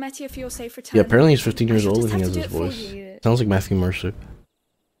pray to Metia for your safe return... Yeah, apparently he's 15 years I shall old just and he have has to this do it for voice. you. Sounds like Matthew Mercer.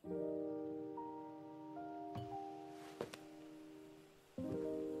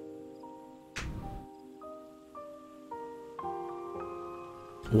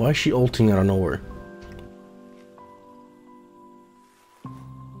 Why is she ulting out of nowhere?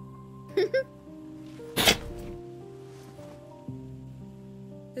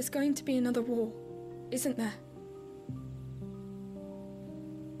 There's going to be another war, isn't there?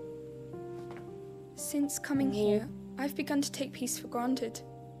 Since coming here, I've begun to take peace for granted.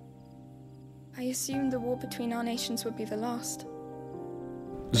 I assumed the war between our nations would be the last.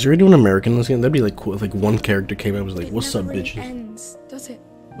 Is there anyone American in this game? That'd be like cool if like one character came out and was like, It "What's up, never really bitches?" ends, does it?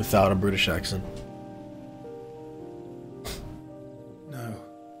 Without a British accent. No.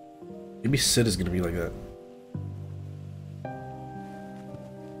 Maybe Sid is gonna be like that.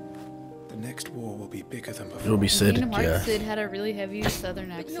 The next war will be bigger than before. It'll be Sid, Kingdom Hearts yeah. Sid had a really heavy southern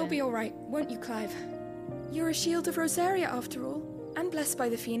But accent. you'll be alright, won't you, Clive? You're a shield of Rosaria after all, and blessed by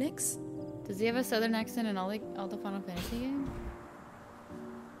the Phoenix. Does he have a southern accent in all the Final Fantasy games?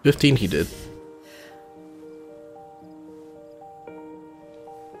 15 he did.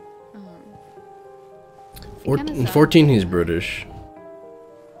 In 14 he's British.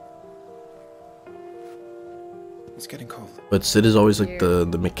 It's getting cold. But Sid is always like the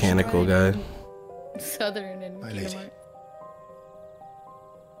mechanical guy. Southern and Kingdom Hearts.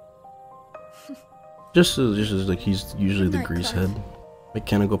 Just as like he's usually the grease head.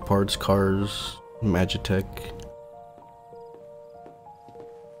 Mechanical parts, cars, Magitech.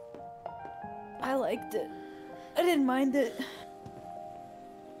 I liked it. I didn't mind it.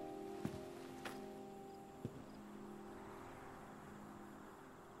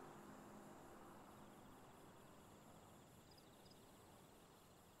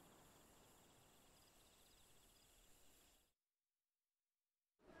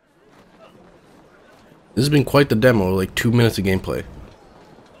 This has been quite the demo, like 2 minutes of gameplay.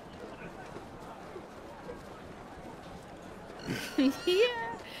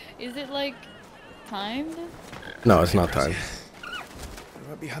 Yeah. Is it like timed? No, it's not time. We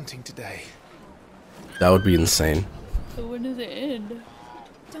won't be hunting today. That would be insane. So when does it end?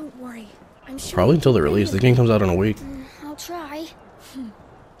 Don't worry. I'm sure Probably until the release. The game comes out in a week. I'll try.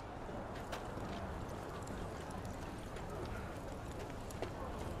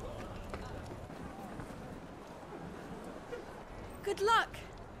 Good luck!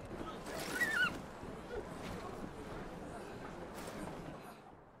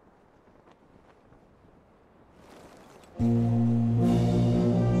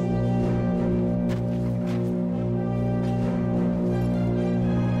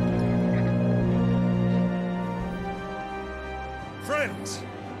 Friends,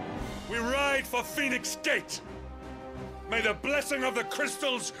 we ride for Phoenix Gate. May the blessing of the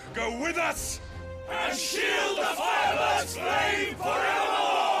crystals go with us and shield the Firebird's flame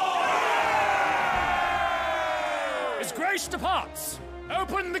forevermore! As grace departs,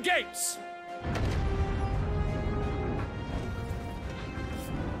 open the gates!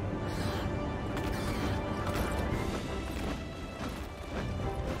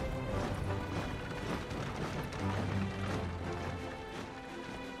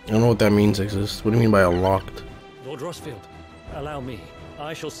 I don't know what that means, Exist. What do you mean by unlocked? Lord Rossfield, allow me.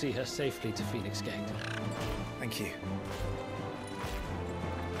 I shall see her safely to Phoenix Gate. Thank you.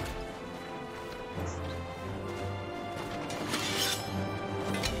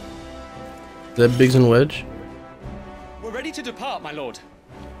 Is that Biggs and Wedge? We're ready to depart, my lord.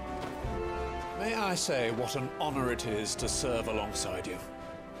 May I say what an honor it is to serve alongside you?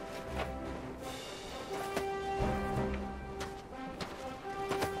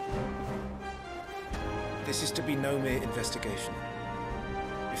 This is to be no mere investigation.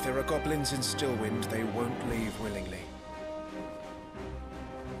 If there are goblins in Stillwind, they won't leave willingly.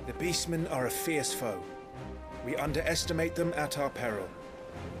 The Beastmen are a fierce foe. We underestimate them at our peril.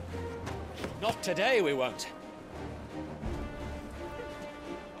 Not today, we won't.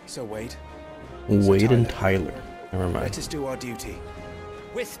 So Wade? Wade and Tyler. Never mind. Let us do our duty.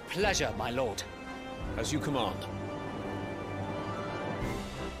 With pleasure, my lord. As you command.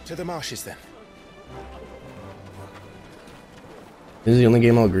 To the marshes, then. This is the only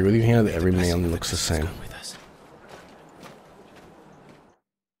game I'll agree with you, Hannah, that every man looks the same.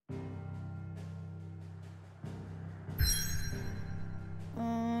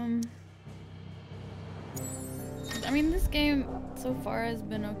 otherwise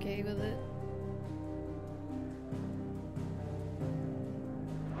been okay with it.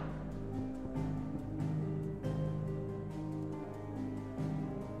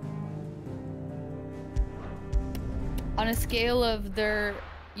 On a scale of they're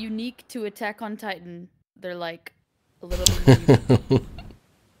unique to Attack on Titan, they're like a little bit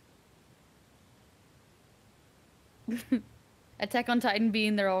unique. Attack on Titan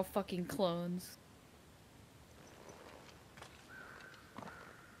being they're all fucking clones.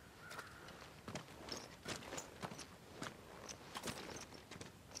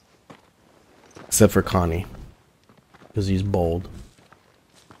 Except for Connie. Because he's bold.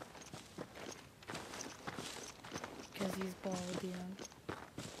 Because he's bald, yeah.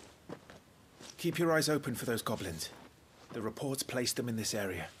 Keep your eyes open for those goblins. The reports placed them in this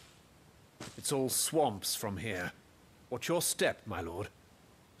area. It's all swamps from here. Watch your step, my lord.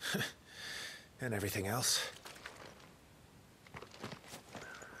 And everything else.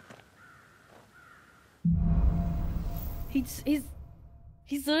 He's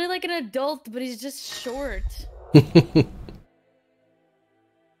literally like an adult, but he's just short.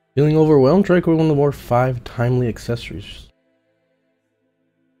 Feeling overwhelmed? Try one of the more 5 timely accessories.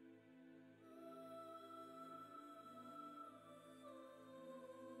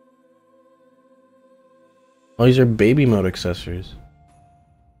 Oh, these are baby mode accessories.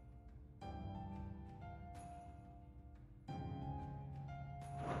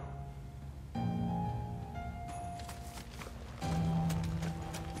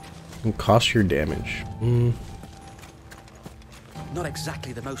 And cost your damage. Not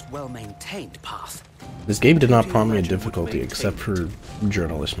exactly the most well-maintained path. This game did not prompt me a difficulty except for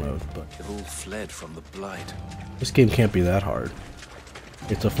journalist mode, but They've all fled from the Blight. this game can't be that hard.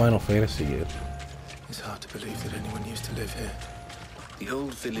 It's a Final Fantasy game. It's hard to believe that anyone used to live here. The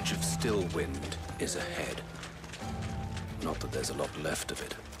old village of Stillwind is ahead. Not that there's a lot left of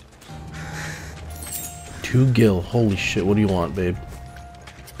it. 2 gil. Holy shit, what do you want, babe?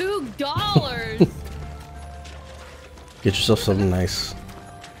 $2. Get yourself something nice.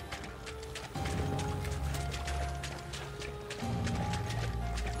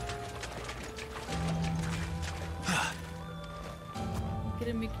 Get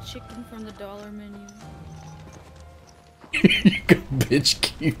a McChicken from the dollar menu. You can bitch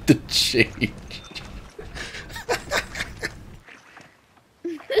keep the change.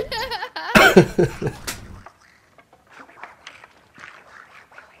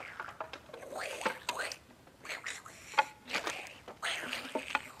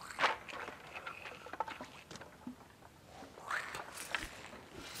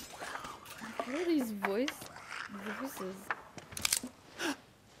 What are these voices?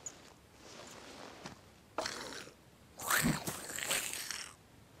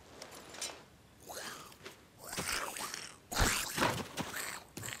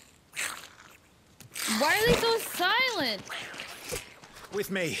 Why are they so silent? With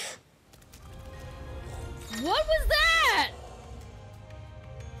me. What was that?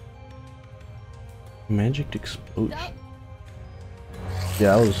 Magic explosion. Yeah,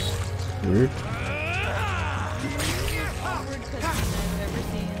 that was weird.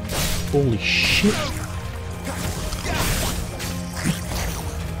 Holy shit.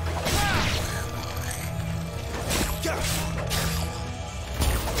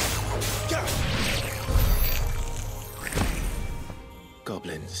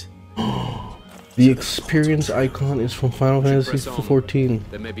 Goblins. The experience icon is from Final Fantasy XIV.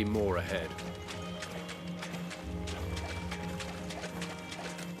 There may be more ahead.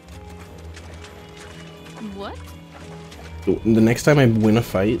 What? The next time I win a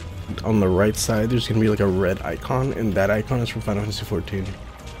fight, on the right side there's gonna be like a red icon, and that icon is from Final Fantasy XIV.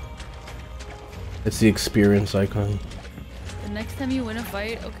 It's the experience icon. The next time you win a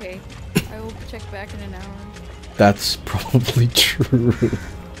fight, okay. I will check back in an hour. That's probably true.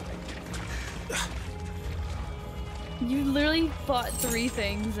 You literally fought 3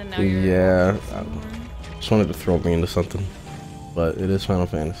 things and now you're... Yeah, I just wanted to throw me into something, but it is Final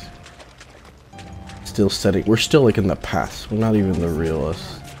Fantasy. Still setting. We're still like in the past. We're not even the real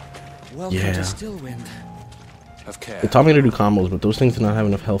us. Welcome Yeah. to Stillwind. Have care. They taught me to do combos, but those things did not have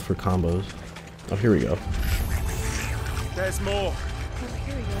enough health for combos. Oh, here we go. There's more.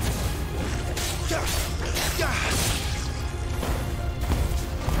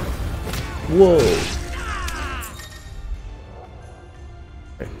 Whoa.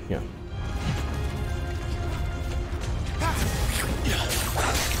 Okay, yeah.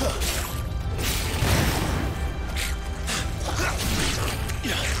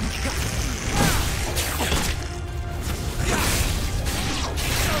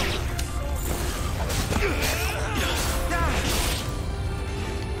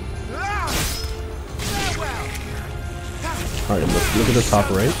 Alright, look at the top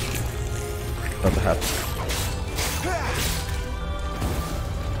right. About to happen.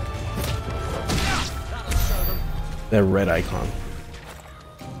 That red icon.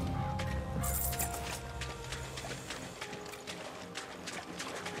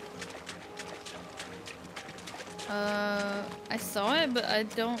 I saw it, but I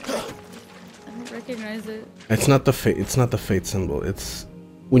don't recognize it. It's not the fate. It's not the fate symbol. It's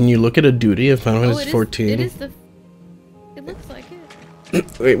when you look at a duty of Final Fantasy 14. It is the. It looks like it.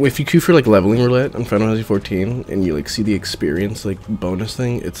 If you queue for like leveling roulette on Final Fantasy 14 and you like see the experience like bonus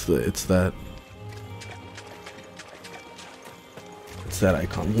thing, it's that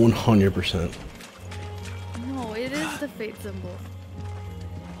icon 100%. No, it is the fate symbol.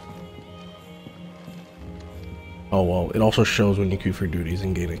 Oh well, it also shows when you queue for duties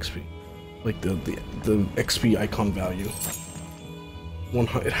and gain XP, like the XP icon value.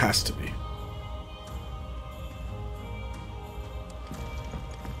 It has to be.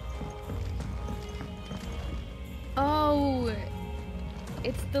 Oh,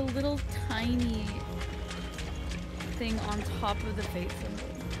 it's the little tiny thing on top of the fate symbol.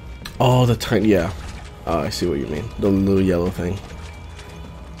 Oh, the tiny, yeah. I see what you mean. The little yellow thing.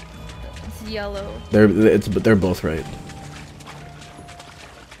 It's yellow. They're both right.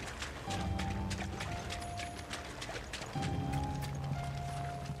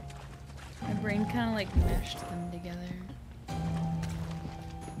 My brain kind of like meshed them together.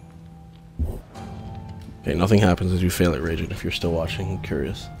 Okay, nothing happens as you fail at Raging if you're still watching. I'm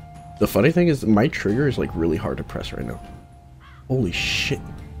curious. The funny thing is my trigger is like really hard to press right now. Holy shit.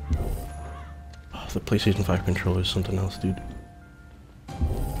 Oh, the PlayStation 5 controller is something else, dude. I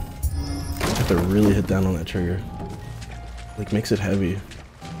have to really hit down on that trigger. Like, makes it heavy.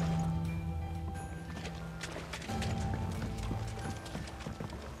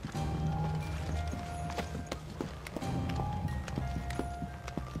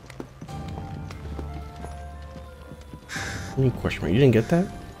 Let me question mark. You didn't get that?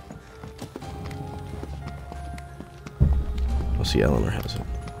 I'll see Eleanor has it.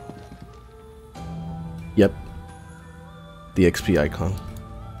 Yep. The XP icon.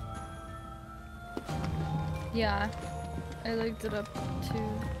 Yeah, I looked it up too.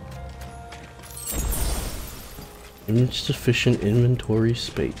 Insufficient inventory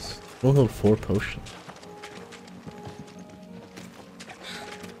space. I don't have 4 potions.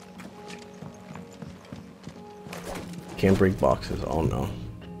 Can't break boxes. Oh no.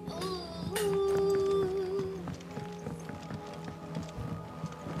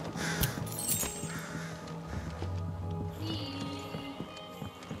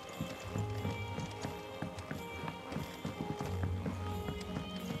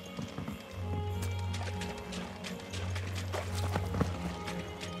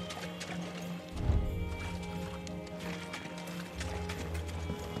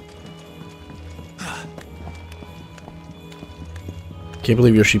 Can't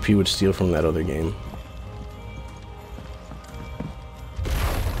believe Yoshi P would steal from that other game.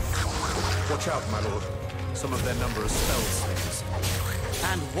 Watch out, my lord. Some of their number are spell slings.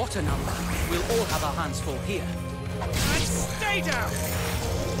 And what a number. We'll all have our hands full here. And stay down!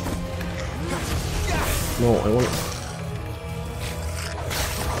 No, I want to...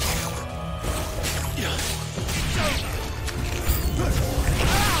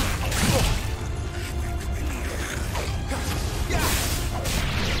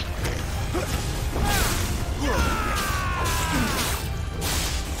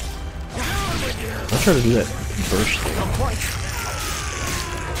 I'll try to do that burst thing.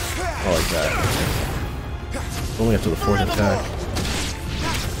 Oh, like that. Only after the 4th attack.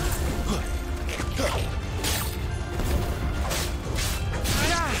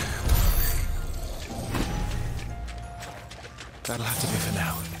 That'll have to be for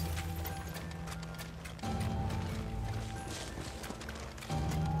now.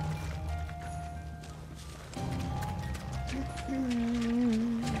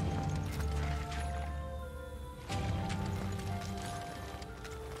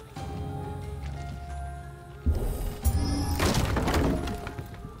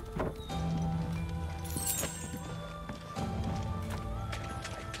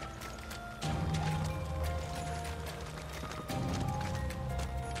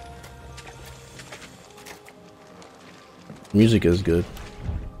 Music is good.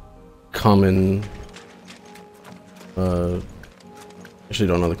 Common. Actually,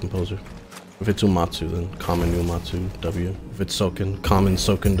 don't know the composer. If it's Umatsu, then Common Umatsu W. If it's Soken, Common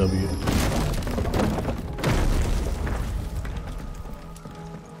Soken W.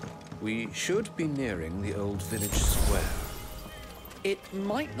 We should be nearing the old village square. It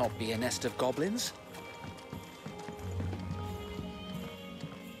might not be a nest of goblins.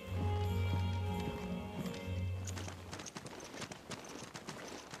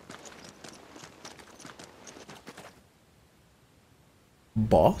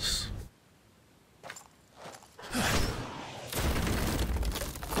 boss?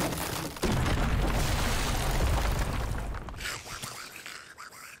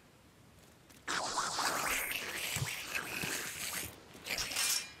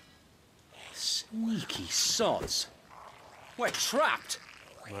 Sneaky sods. We're trapped.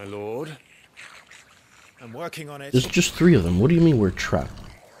 My lord. I'm working on it. There's just 3 of them. What do you mean we're trapped?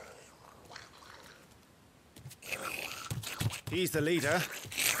 He's the leader.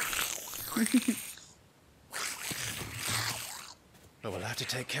 But we'll have to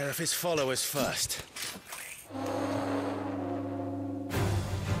take care of his followers first.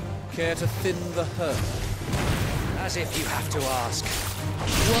 Care to thin the herd? As if you have to ask.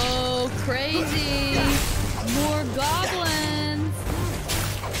 Whoa, crazy! More goblins!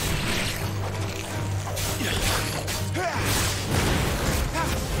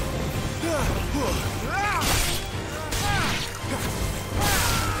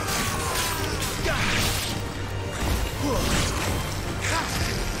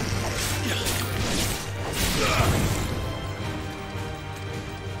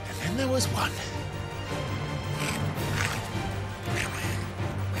 And then there was one.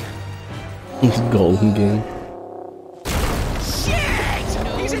 Golden game. Shit!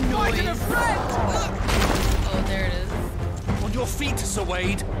 He's invited a friend! Oh, there it is. On your feet, Sir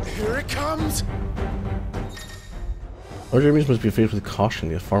Wade. Here it comes! Large enemies must be faced with caution.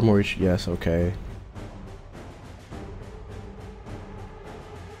 They have far more reach. Yes, okay.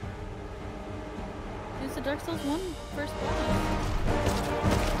 Use the Dark Souls 1 first boss.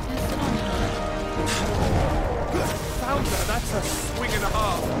 Yeah, sit on Found her! That's a swing and a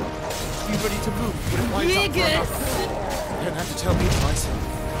half! You ready to move? When it winds up for enough. You don't have to tell me twice.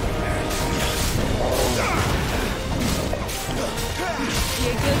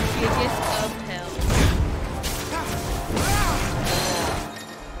 Gigas of hell.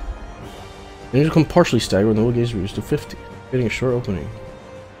 Enemies become partially staggered when the will gauge is reduced to 50, getting a short opening.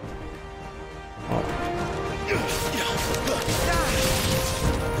 Oh.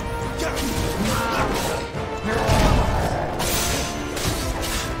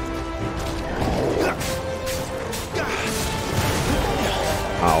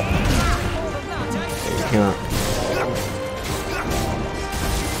 Ow. You cannot.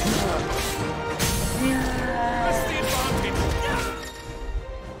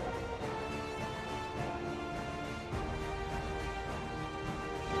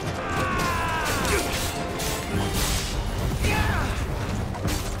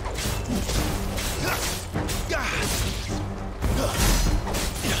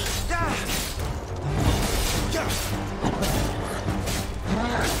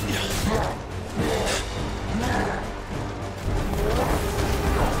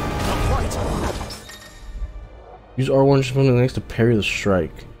 Use R1 just moving next to parry the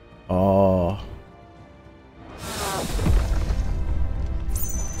strike. Oh.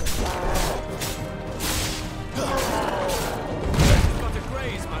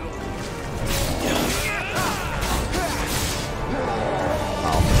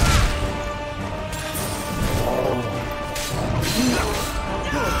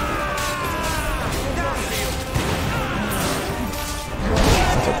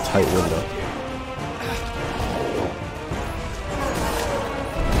 That's a tight window.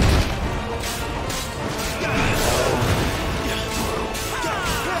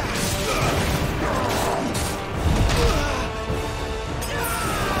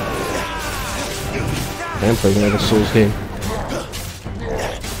 I'm playing like a Souls game.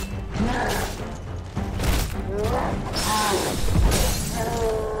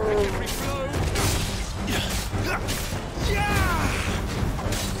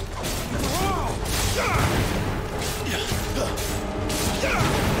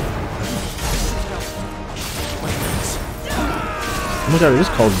 Oh my god, it is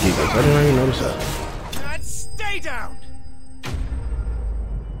called Gigas. I didn't even notice that. And stay down!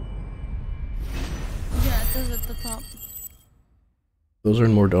 Yeah, it says at the top. Those are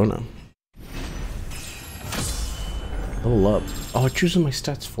in Mordona. Level up. Oh, it chooses my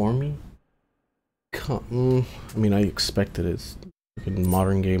stats for me? I mean, I expected it. It's fucking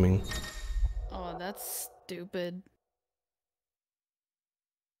modern gaming. Oh, that's stupid.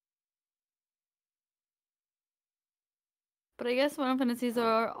 But I guess Final Fantasies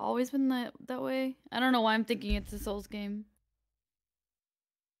are always been that way. I don't know why I'm thinking it's a Souls game.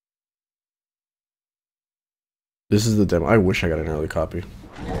 This is the demo. I wish I got an early copy.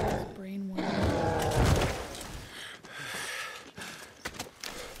 Brain worm.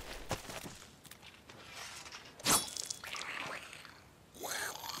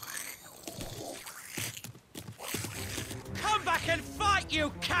 Come back and fight,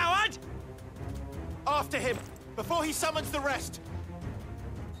 you coward! After him, before he summons the rest.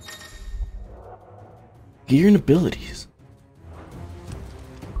 Gear and abilities.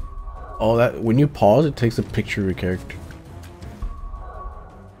 Oh, that when you pause, it takes a picture of your character.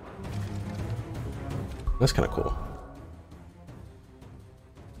 That's kind of cool.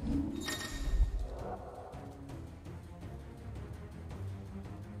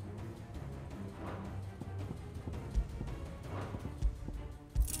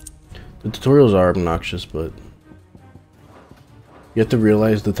 The tutorials are obnoxious, but you have to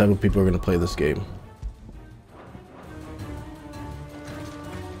realize the type of people who are going to play this game.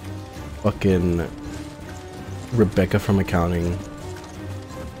 Fucking Rebecca from accounting.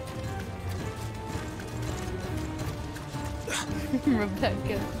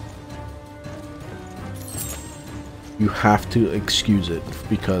 Rebecca. You have to excuse it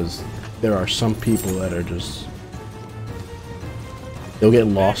because there are some people that are just, they'll get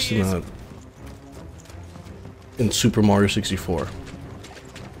lost in Super Mario 64.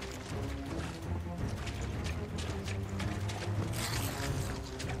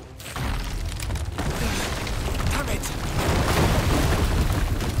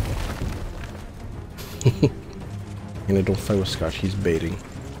 And I don't fight with Scotch, he's baiting.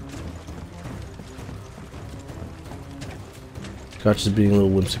 Scotch is being a little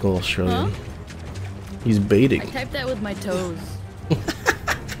whimsical Australian. Huh? He's baiting. I typed that with my toes.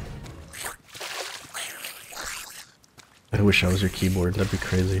 I wish I was your keyboard, that'd be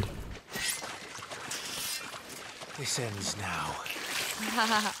crazy. This ends now.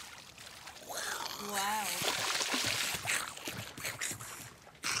 Wow.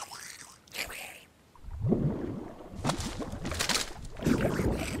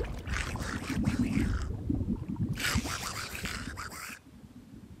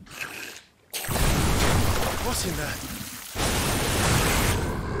 What's in there?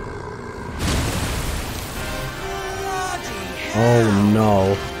 Oh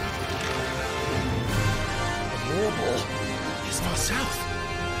no. A warble. It's far south.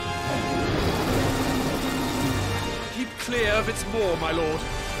 Keep clear of its maw, my lord.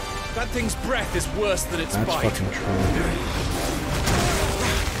 That thing's breath is worse than its That's bite. fucking true.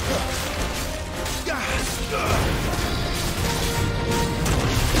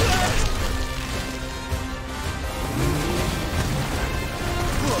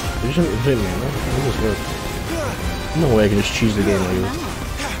 You shouldn't hit me, no? How does this work? No way I can just choose the game like this.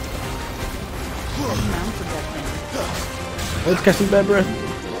 Oh, it's casting bad breath.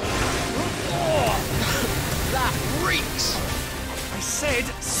 That reeks! I said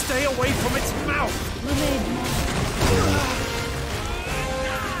stay away from its mouth!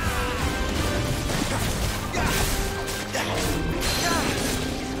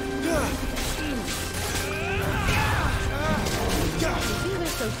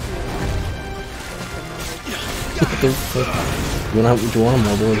 Do you want a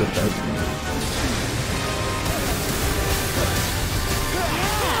mobile or a pet?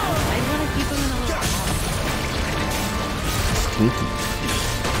 I want to keep him in a little Sneaky.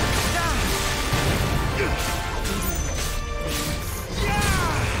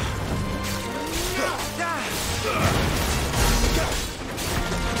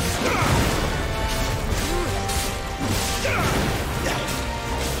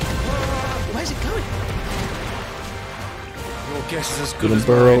 Where's it going? Your guess is as good as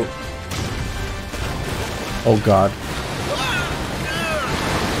burrow. mine. Oh god.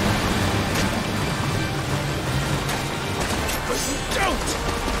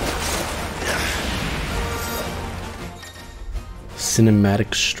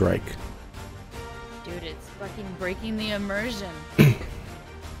 Cinematic strike. Dude, it's fucking breaking the immersion.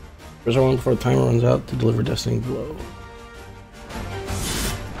 Press R1 before the timer runs out to deliver Destiny Blow.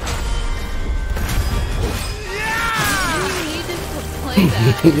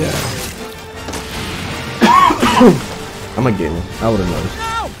 Yeah. I'm a gamer. I would have noticed.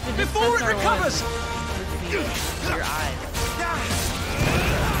 No! Before it recovers! Your eyes.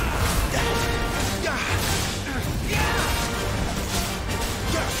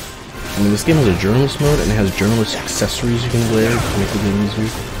 I mean, this game has a journalist mode and it has journalist accessories you can wear to make the game easier.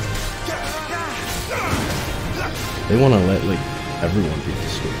 They want to let like everyone beat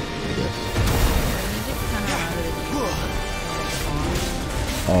this game, I guess.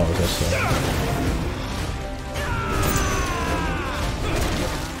 Oh, I guess so.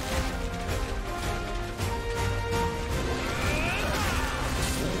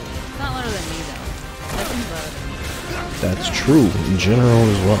 Not louder than me though. Nothing's louder than me. That's true in general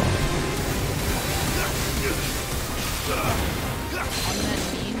as well. On that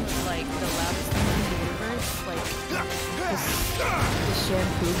meme with like the loudest thing in the universe, like the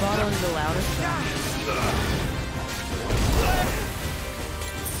shared shampoo bottle is the loudest sound.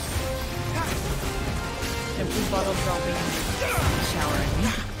 Shampoo bottle dropping in the shower, I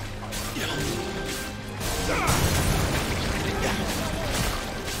mean.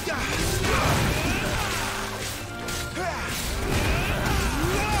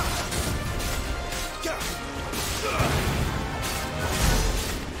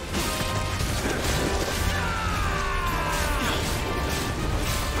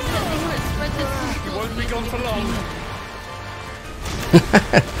 You won't be gone for long.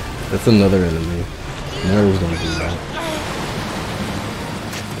 That's another enemy. Never gonna do that.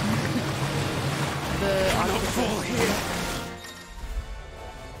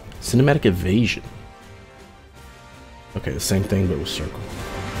 Cinematic evasion. Okay, the same thing but with circle.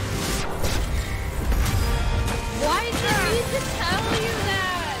 Why did I need to tell you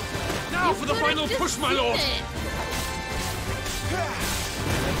that? Now You for the could've final just push, my seen lord. it.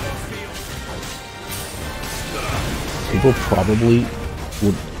 People probably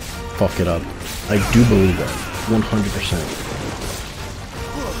would fuck it up. I do believe that. 100%.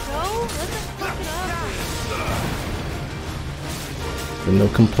 And they'll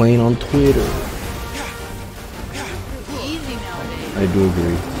complain on Twitter. Easy nowadays. I do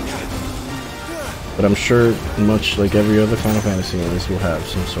agree. But I'm sure, much like every other Final Fantasy, this will have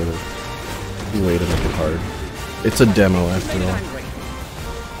some sort of way to make it hard. It's a demo after all.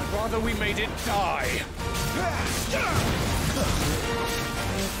 I'd rather we made it die.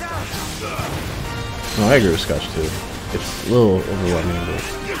 No, I agree with Scotch too. It's a little overwhelming, but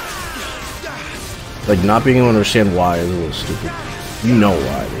like not being able to understand why is a little stupid. You know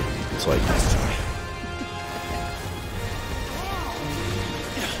why. It's like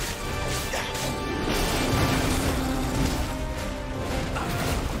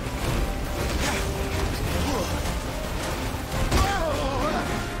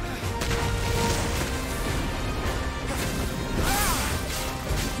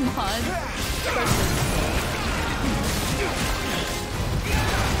Come on.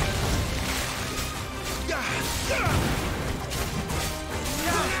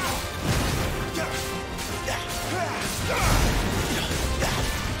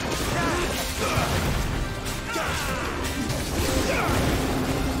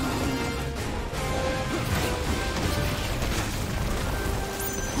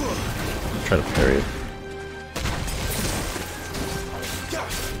 try to parry it.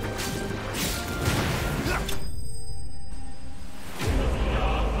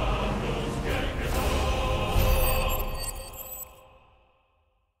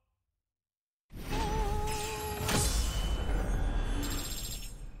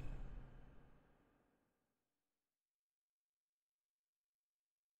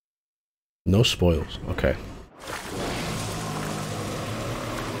 No spoils. Okay.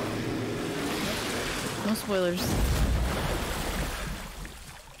 No spoilers.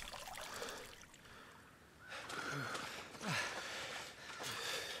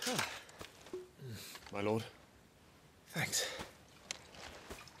 My lord. Thanks.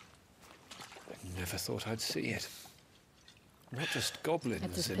 I never thought I'd see it. Not just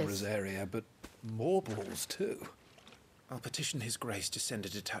goblins in Rosaria, but morbles too. I'll petition his grace to send a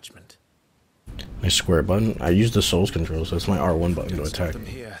detachment. My square button. I use the Souls control, so it's my R1 button to Don't stop attack. them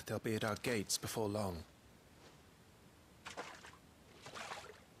here. They'll be at our gates before long.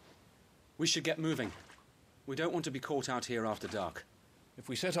 We should get moving. We don't want to be caught out here after dark. If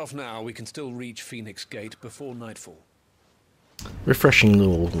we set off now, we can still reach Phoenix Gate before nightfall. Refreshing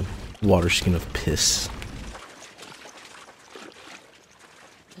little water skin of piss.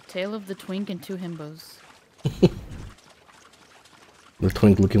 The tale of the twink and two himbos. The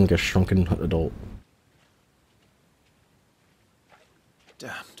twink looking like a shrunken adult.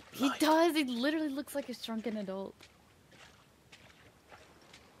 Damned He does. He literally looks like a shrunken adult.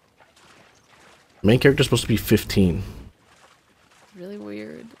 Main character's supposed to be 15. Really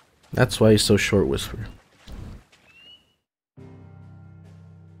weird. That's why he's so short, Whisper.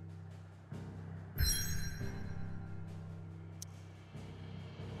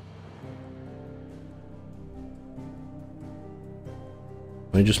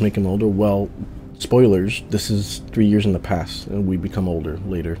 I just make him older? Well, spoilers, this is 3 years in the past, and we become older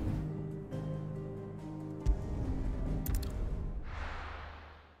later.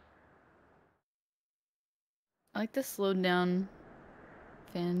 I like the slowed down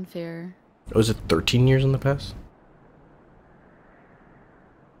fanfare. Oh, is it 13 years in the past?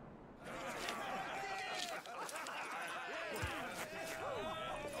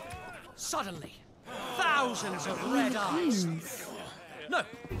 Suddenly, thousands of red eyes. No,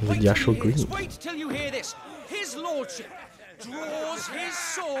 Is it Yashua Green? wait till you hear this. His lordship, draws his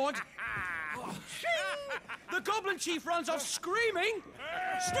sword. The Goblin Chief runs off screaming,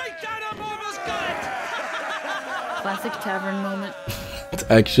 straight down a Mormor's gullet! Classic tavern moment. It's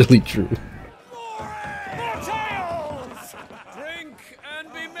actually true. More tales! Drink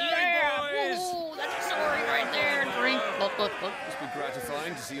and be merry, boys! Ooh, that's a story right there. Drink. Look, look, look. Must be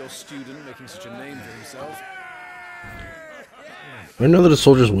gratifying to see your student making such a name for himself. I know that the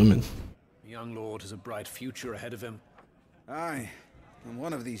soldier's women. The young lord has a bright future ahead of him. Aye, and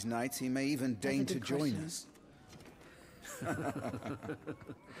one of these nights he may even deign to join us.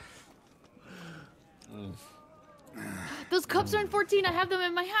 Those cups are in 14. I have them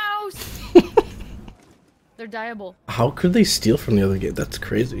in my house. They're dyeable. How could they steal from the other game? That's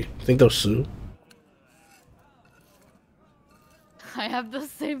crazy. Think they'll sue? I have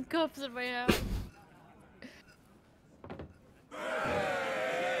those same cups in my house.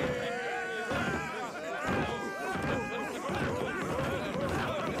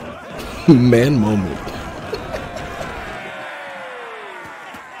 Man moment.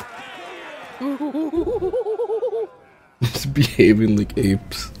 Just behaving like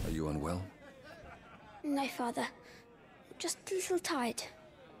apes. Are you unwell? No, Father. Just a little tired.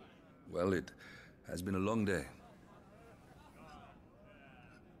 Well, it has been a long day.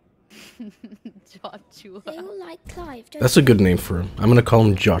 Joshua. They all like Clive, don't That's a good name for him. I'm gonna call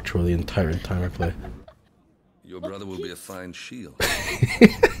him Joshua the entire time I play. Your brother will be a fine shield.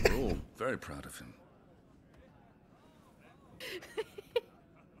 We're all very proud of him.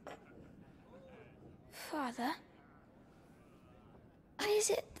 Father? Why is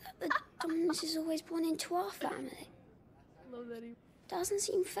it that the dominance is always born into our family? Love that he... Doesn't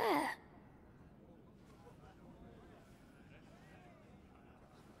seem fair.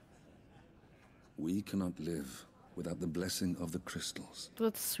 We cannot live without the blessing of the crystals.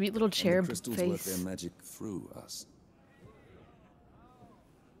 With sweet little And cherub the crystals work face. their magic through us.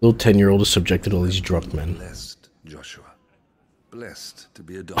 Little 10-year-old is subjected to all these drunk men. Blessed, Joshua. Blessed to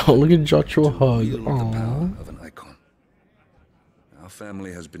be Oh, adopted. look at Joshua to hug. wield the power Aww. of an icon. Our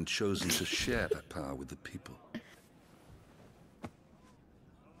family has been chosen to share that power with the people.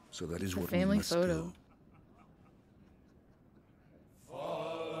 So that is The what family we must photo. do.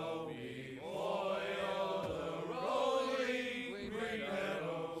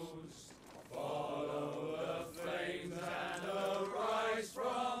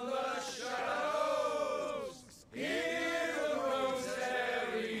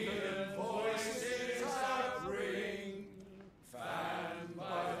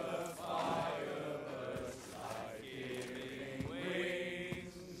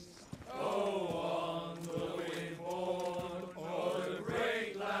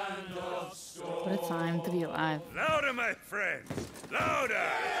 What a time to be alive. Louder, my friends! Louder!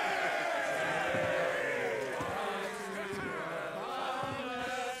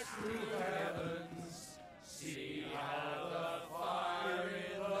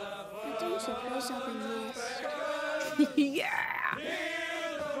 I don't suppose I'll be missed. Yeah!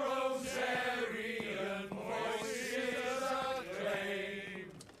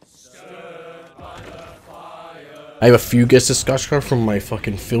 I have a few guesses to Scotch Card from my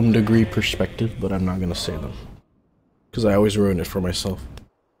fucking film degree perspective, but I'm not gonna say them. Because I always ruin it for myself.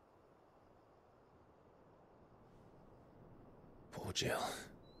 Poor Jill.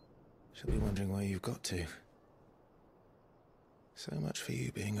 She'll be wondering where you've got to. So much for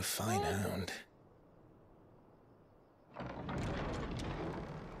you being a fine hound.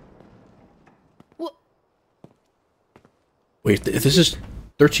 Wait, if this is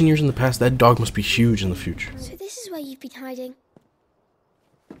 13 years in the past, that dog must be huge in the future. So this is where you've been hiding.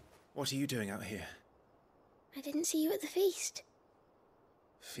 What are you doing out here? I didn't see you at the feast.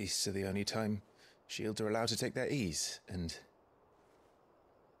 Feasts are the only time shields are allowed to take their ease, and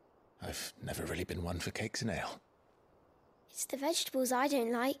I've never really been one for cakes and ale. It's the vegetables I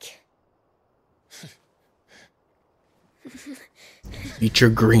don't like. Eat your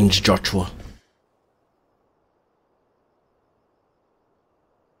greens, Joshua.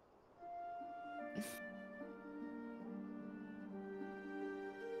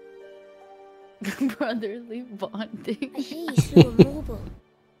 Brotherly bonding. I hear you threw a marble.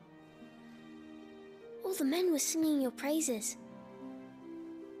 All the men were singing your praises.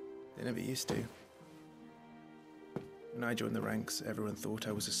 They never used to. When I joined the ranks, everyone thought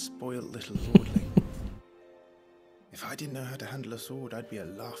I was a spoiled little lordling. If I didn't know how to handle a sword, I'd be a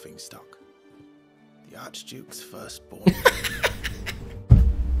laughingstock. The Archduke's firstborn.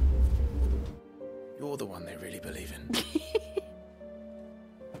 You're the one they really believe in.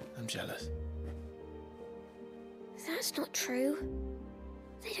 I'm jealous. That's not true.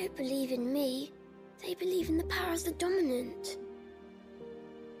 They don't believe in me. They believe in the power of the dominant.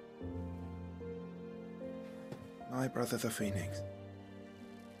 My brother the Phoenix,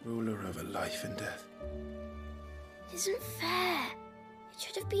 ruler over life and death. Isn't fair. It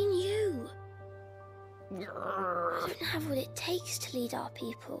should have been you. I don't have what it takes to lead our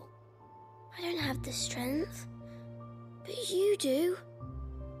people. I don't have the strength. But you do.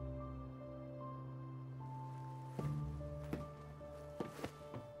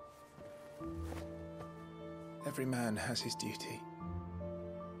 Every man has his duty.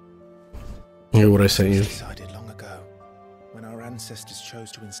 Hear what I sent you? Decided long ago, when our ancestors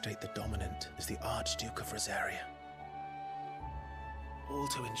chose to instate the dominant as the Archduke of Rosaria. All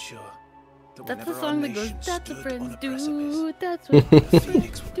to ensure that That's the whenever song our that goes, nation that's what stood friends on a do, precipice, that's what the friends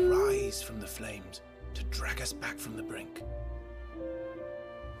Phoenix would do. rise from the flames to drag us back from the brink.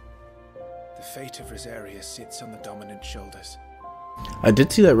 The fate of Rosaria sits on the dominant shoulders. I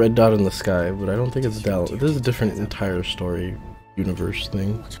did see that red dot in the sky, but I don't think it's Dal. This is a different entire story universe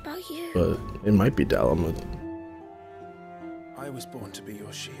thing. What about you? But it might be Dalamud. I was born to be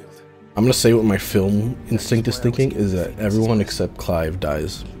your shield. I'm gonna say what my film instinct is thinking is that everyone except Clive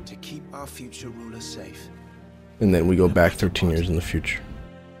dies. To keep our future rulers safe. And then we go back 13 years in the future.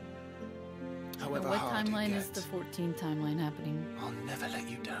 However What hard it timeline is gets, the 14 timeline happening? I'll never let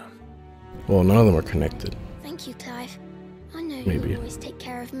you down. Well, none of them are connected. Thank you, Clive. I know Maybe. you'll always take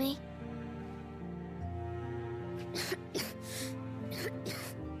care of me.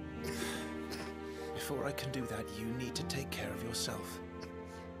 Before I can do that, you need to take care of yourself.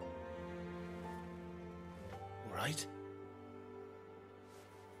 All right?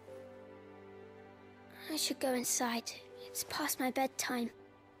 I should go inside. It's past my bedtime.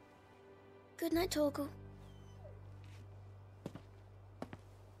 Good night, Torgal.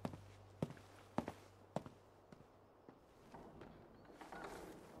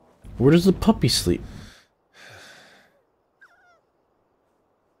 Where does the puppy sleep?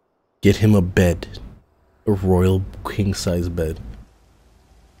 Get him a bed. A royal king-size bed.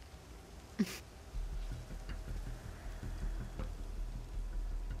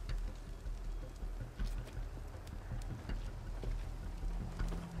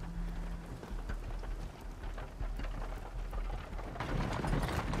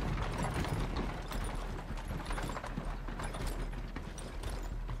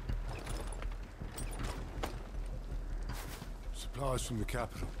 Supplies from the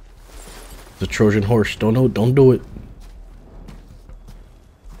capital. The Trojan horse. Don't do it.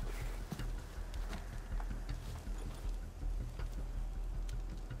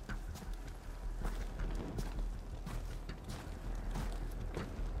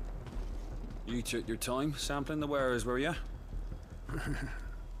 You took your time sampling the wares, were you?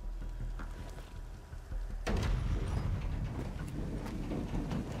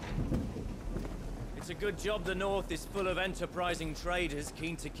 It's a good job the North is full of enterprising traders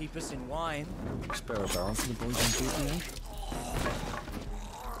keen to keep us in wine. Spare a barrel for the boys on duty, eh?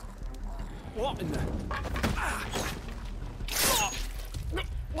 What in the...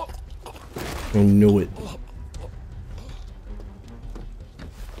 I knew it.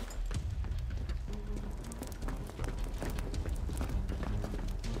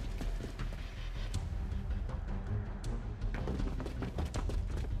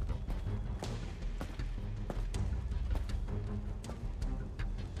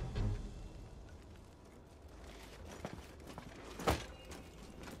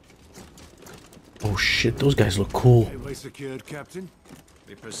 Oh shit, those guys look cool. Gateway secured, Captain.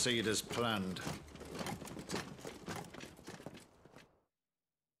 We proceed as planned.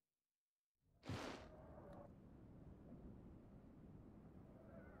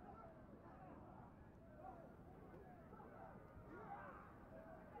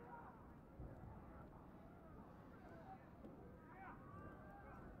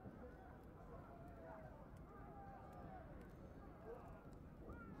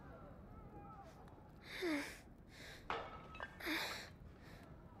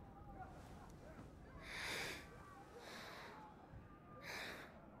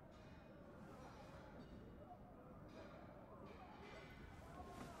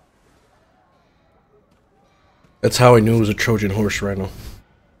 That's how I knew it was a Trojan horse rhino.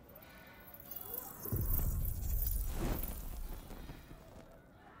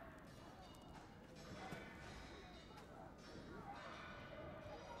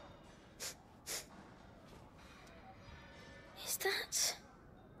 Is that...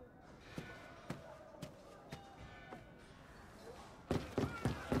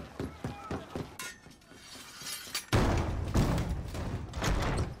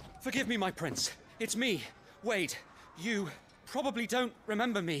 Forgive me, my prince. It's me, Wade. You probably don't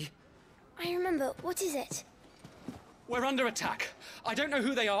remember me. I remember. What is it? We're under attack. I don't know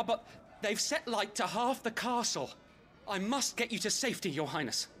who they are, but they've set light to half the castle. I must get you to safety, Your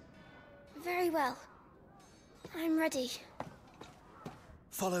Highness. Very well. I'm ready.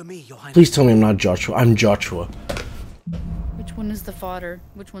 Follow me, Your Highness. Please tell me I'm not Joshua. I'm Joshua. Which one is the fodder?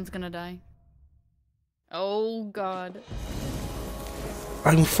 Which one's gonna die? Oh god.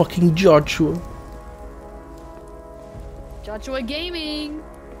 I'm fucking Joshua. Joshua Gaming!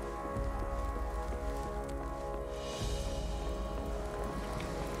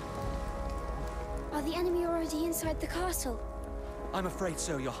 Are the enemy already inside the castle? I'm afraid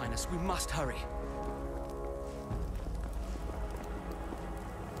so, Your Highness. We must hurry.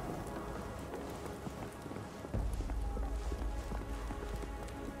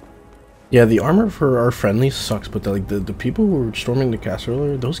 Yeah, the armor for our friendlies sucks, but the people who were storming the castle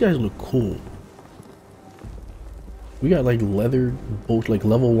earlier, those guys look cool. We got like leather, both like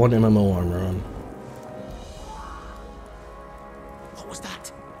level 1 MMO armor on. What was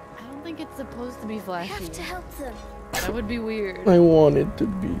that? I don't think it's supposed to be flashy. I have to help them. That would be weird. I want it to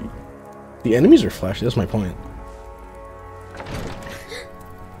be. The enemies are flashy, that's my point.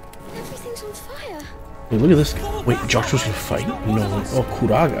 Everything's on fire. Hey, look at this guy. Wait, Joshua's gonna fight? No. Oh,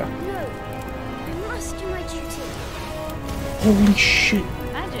 Kuraga. No. I must do my duty. Holy shit.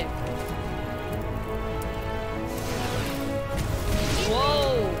 Magic.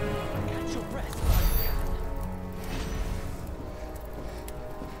 Whoa. Catch your breath.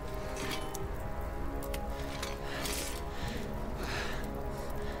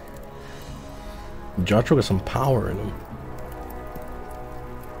 Joshua got some power in him.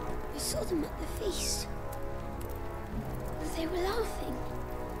 I saw them at the feast. They were laughing.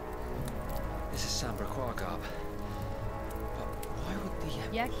 This is Sambra Quargarb. But why would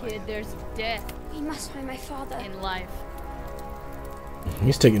the Yeah, kid, there's death We must find my father. in life.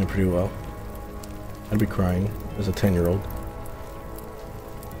 He's taking it pretty well. I'd be crying as a 10-year-old.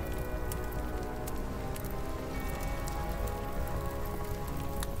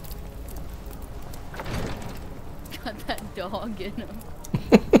 Got that dog in him.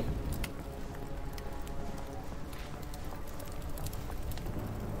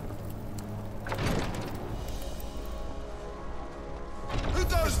 Who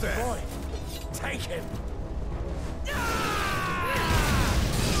does that? boy? Take him.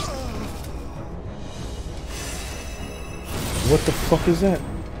 What the fuck is that?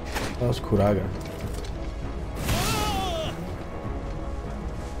 That was Kuraga.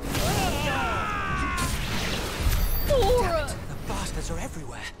 The bastards are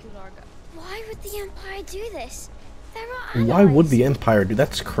everywhere. Why would the Empire do this? There are Why would the Empire do?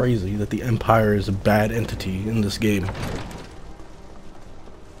 That's crazy that the Empire is a bad entity in this game.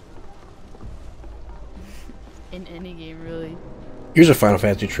 In any game, really. Here's a Final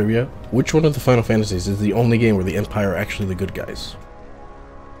Fantasy trivia. Which one of the Final Fantasies is the only game where the Empire are actually the good guys?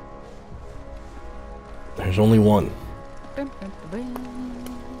 There's only one.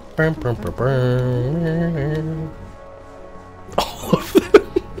 All of them.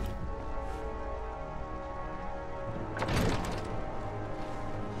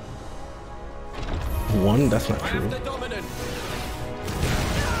 One? That's not true.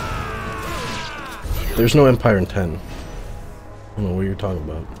 There's no Empire in 10. I don't know what you're talking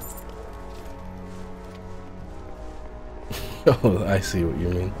about. Oh, I see what you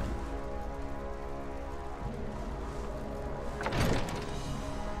mean.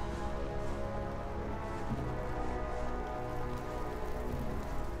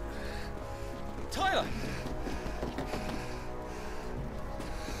 Tyler!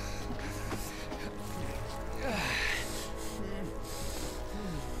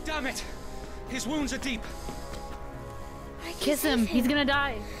 Damn it! His wounds are deep. Kiss him. He's gonna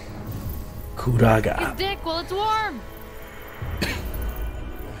die. Kuraga. His dick while it's warm.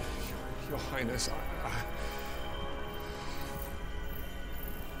 Your Highness,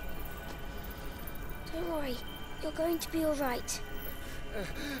 Don't worry. You're going to be all right.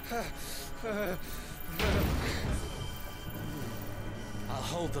 I'll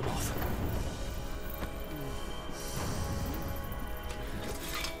hold them off.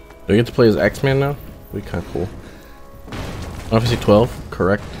 Do I get to play as X-Man now? Would be kind of cool. Obviously 12,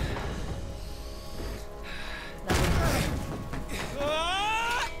 correct.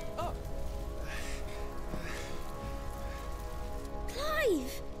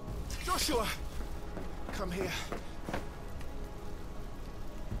 Clive! Joshua! Come here.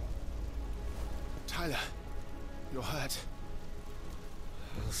 Tyler, you're hurt.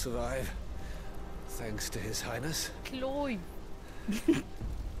 I'll survive. Thanks to His Highness. Chloe.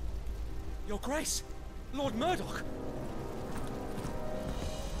 Your Grace! Lord Murdoch!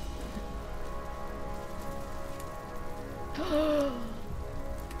 You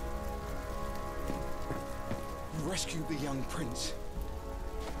rescued the young prince.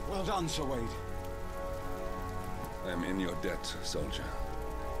 Well done, Sir Wade. I am in your debt, soldier.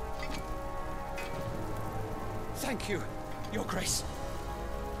 Thank you, Your Grace.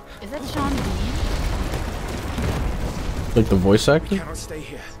 Is that Sean Bean? Like the voice actor? We cannot stay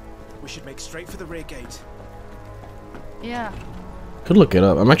here. We should make straight for the rear gate. Yeah. Could look it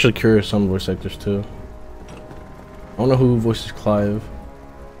up. I'm actually curious some voice actors too. I don't know who voices Clive.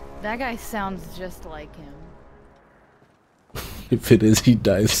 That guy sounds just like him. If it is, he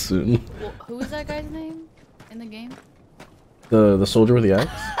dies soon. Well, who is that guy's name in the game? The soldier with the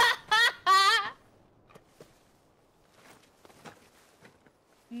axe?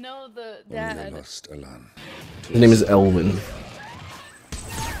 No, the dad. Lost Alan. His name is Elwin.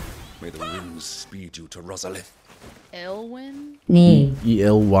 May the winds speed you to Rosalind. Elwin?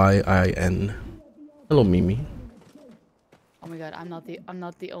 Elwin. Hello, Mimi. Oh my god, I'm not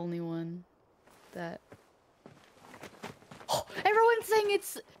the only one that. Oh, everyone's saying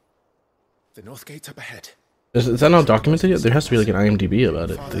it's. The north gate's up ahead. Is that not documented yet? There has to be like an IMDb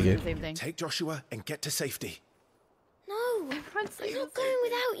about it. The game. Same thing. Take Joshua and get to safety. No, I'm not going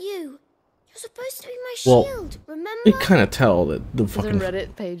without you. You're supposed to be my Well, shield, remember? you kind of tell that the There's a fucking.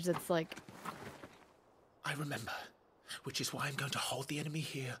 Reddit page that's like. I remember, which is why I'm going to hold the enemy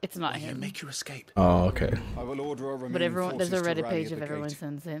here. It's not while you him. make your escape. Oh, okay. I will order our But remaining everyone, there's a forces to Reddit rally page at of the everyone gate.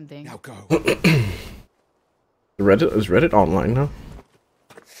 saying the same thing. Now go. Reddit is Reddit online now?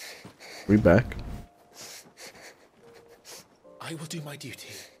 We back? I will do my duty.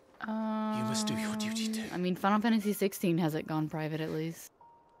 You must do your duty too. I mean, Final Fantasy XVI hasn't gone private at least.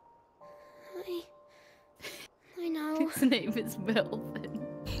 I know. His name is Melvin.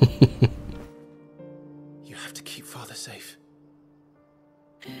 You have to keep father safe.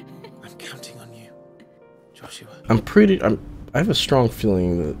 I'm counting on you, Joshua. I have a strong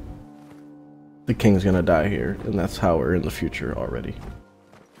feeling that the king's gonna die here, and that's how we're in the future already.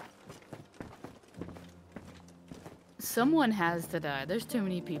 Someone has to die. There's too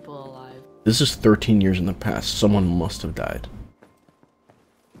many people alive. This is 13 years in the past. Someone must have died.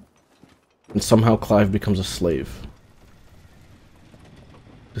 And somehow Clive becomes a slave.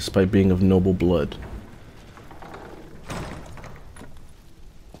 Despite being of noble blood.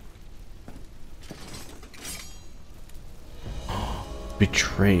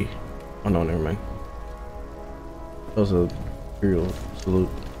 Betray. Oh no, never mind. That was a imperial salute.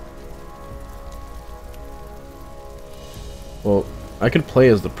 Well, I could play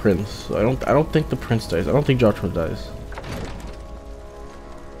as the prince. So I don't think the prince dies. I don't think Joshua dies.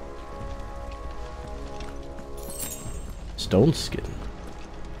 Stone skin.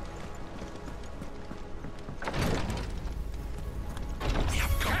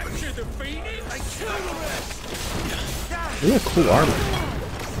 Look at cool armor.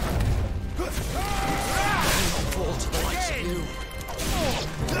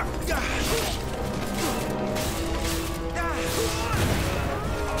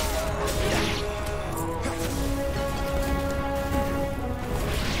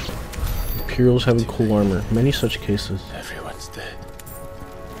 Imperials having cool armor. Many such cases. Everyone's dead.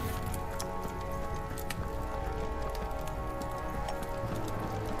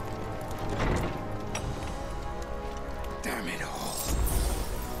 Damn it all.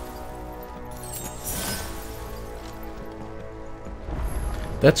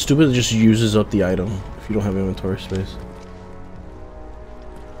 That's stupid. It just uses up the item if you don't have inventory space.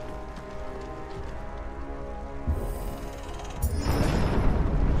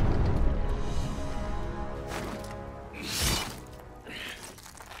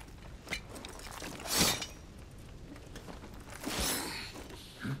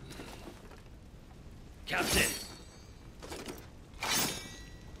 Captain!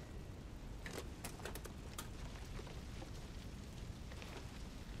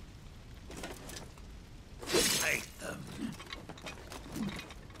 Take them.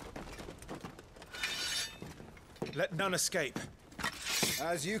 Let none escape.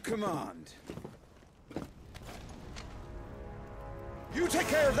 As you command. You take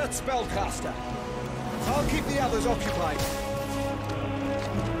care of that spellcaster. I'll keep the others occupied.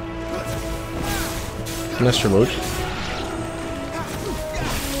 Mr. Loach.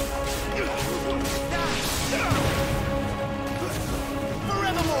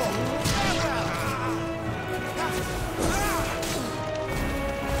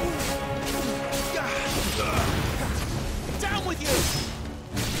 Down with you!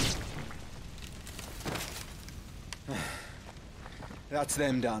 That's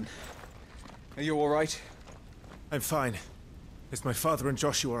them done. Are you all right? I'm fine. It's my father and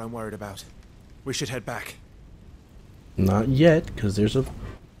Joshua I'm worried about. We should head back. Not yet, because there's a...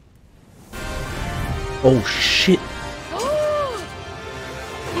 Oh, shit.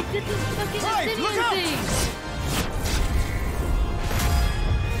 He did this fucking Obsidian thing!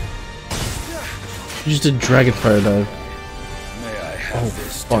 You just did Dragon Fire Dive. May I have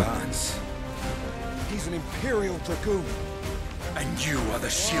this fuck. dance? He's an Imperial Dragoon. And you are the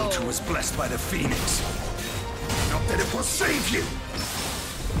shield who was blessed by the Phoenix. Not that it will save you.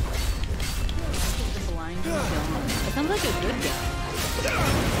 That sounds like a good guy.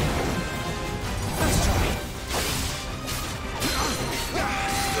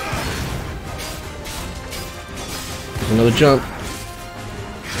 There's another jump.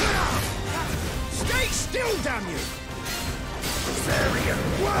 Stay still, damn you! Varian,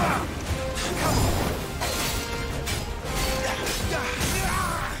 wow! Come on!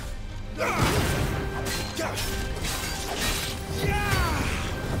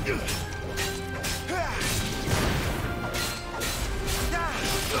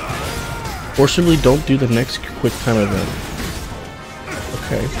 Forcibly don't do the next quick time event.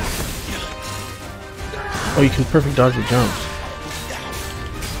 Okay. Oh, you can perfect dodge the jumps.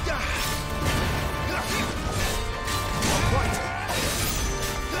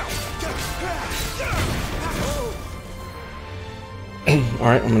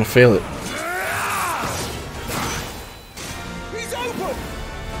 Alright, I'm gonna fail it. He's open!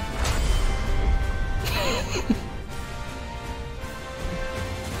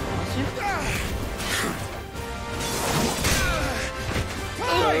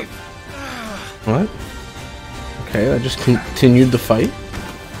 What? Okay, I just continued the fight.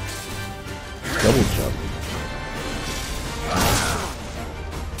 Double jump.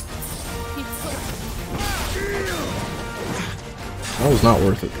 That was not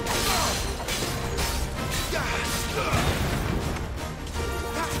worth it.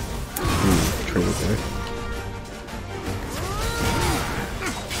 Trade it there.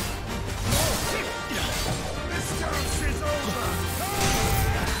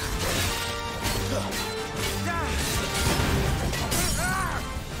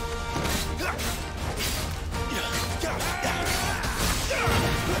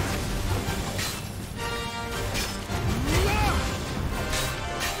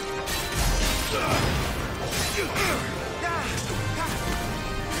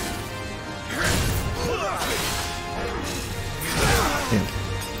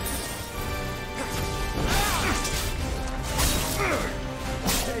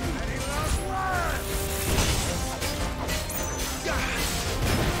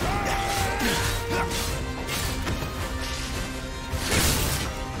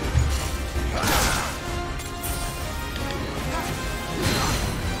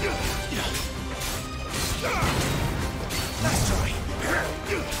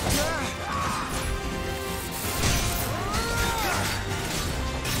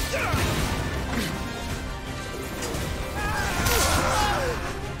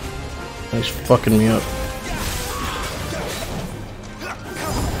 He's fucking me up.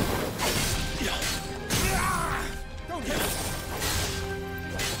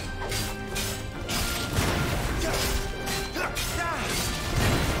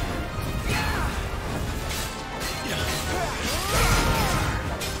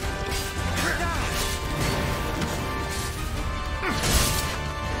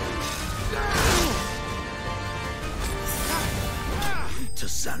 To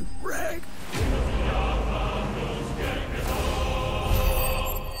Sunrag.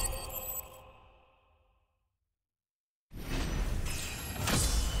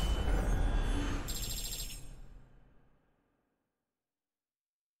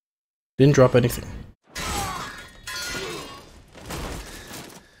 Didn't drop anything.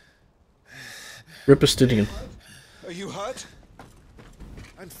 Rip a Stygian. Are you hurt?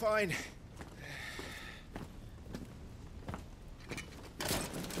 I'm fine.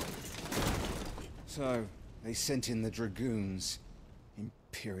 So, they sent in the Dragoons.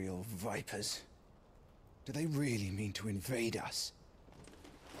 Imperial Vipers. Do they really mean to invade us?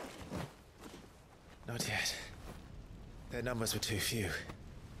 Not yet. Their numbers were too few.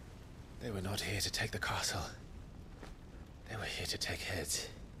 They were not here to take the castle. They were here to take heads.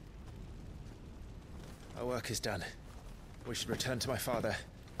 Our work is done. We should return to my father.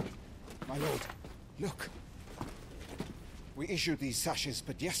 My lord, look. We issued these sashes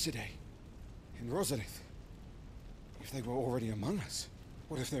but yesterday. In Rosalith. If they were already among us,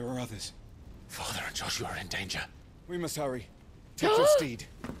 what if there were others? Father and Joshua are in danger. We must hurry. Take your steed.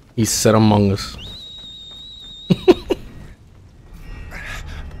 He's set among us.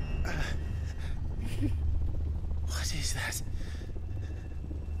 What is that?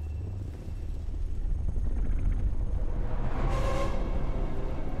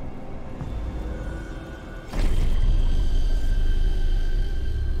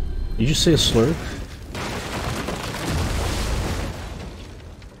 Did you say a slur?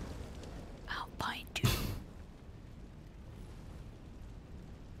 I'll bite you.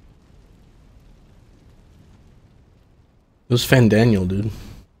 It was Fandaniel, dude.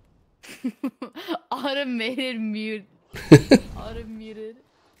 Automated mute. Automuted.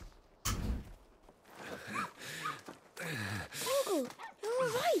 Oh, you're all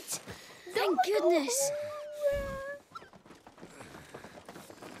right. Thank goodness.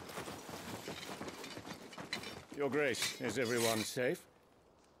 Your Grace, is everyone safe?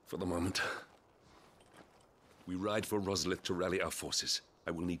 For the moment. We ride for Roslith to rally our forces.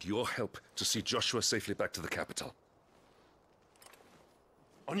 I will need your help to see Joshua safely back to the capital.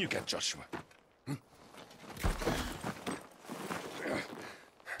 On you get, Joshua.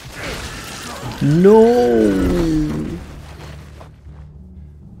 No.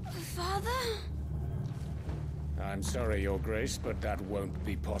 Father? I'm sorry, Your Grace, but that won't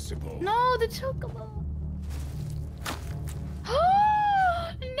be possible. No, the chocobo.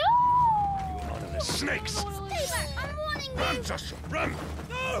 No! You honorless snakes! Stay back! I'm warning you! Run, Joshua, run!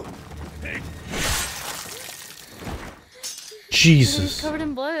 No! Pig! Jesus. He's covered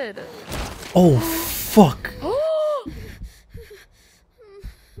in blood. Oh, fuck.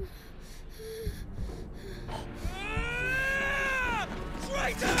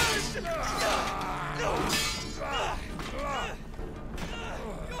 Traitors! Your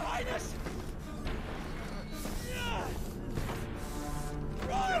Highness!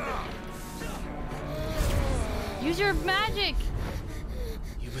 Use your magic.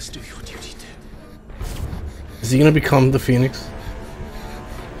 You must do your duty too. Is he gonna become the Phoenix?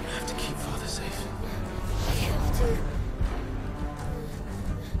 You have to keep Father safe. I have to.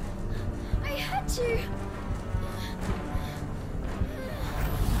 I had to.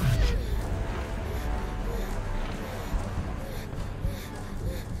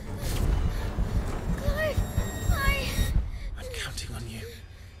 Clive, I'm counting on you,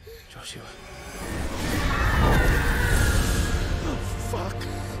 Joshua. Oh, fuck.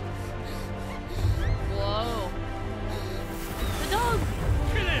 Whoa. The dog.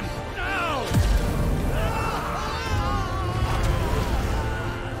 Kill him! Now!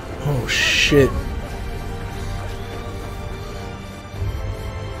 Oh, shit.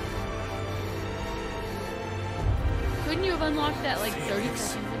 Couldn't you have unlocked that like 30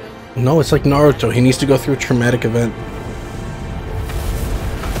 seconds ago? No, it's like Naruto. He needs to go through a traumatic event.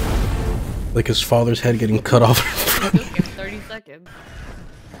 Like his father's head getting cut off. Just give him 30 seconds.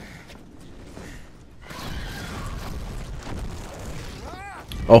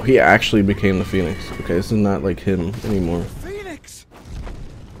 Oh, he actually became the Phoenix. Okay, this is not like him anymore. Phoenix!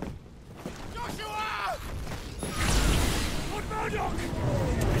 Joshua! Lord Murdoch!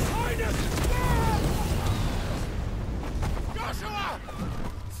 His Highness! Joshua!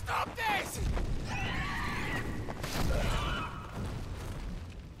 Stop this!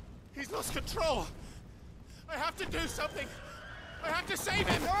 He's lost control. I have to do something. I have to save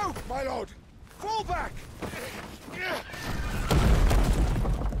him. No, my lord. Fall back.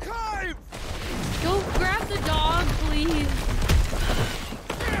 Clive! Go grab the dog, please.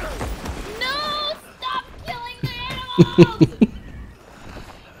 No! Stop killing the animals!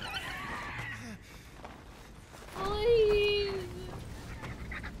 Please.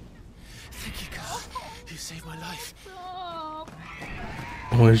 Thank you, God. You saved my life. Stop.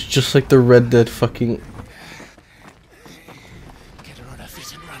 Oh, it's just like the Red Dead fucking... Get her on her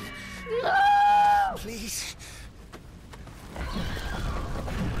feet and run. No! Please.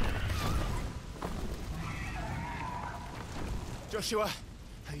 Joshua,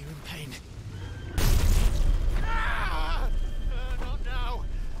 are you in pain? Not now.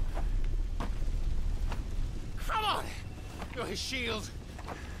 Come on! You're his shield.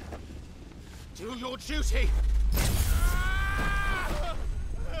 Do your duty.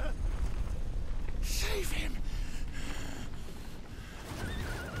 Save him.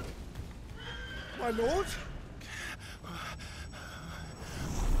 My lord?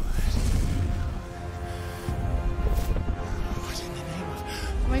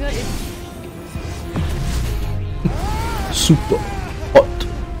 Oh my god, Super hot.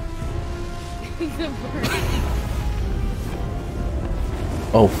 it's a bird.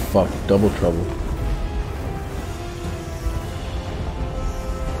 Oh fuck, double trouble.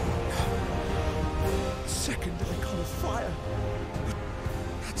 Second icon of fire.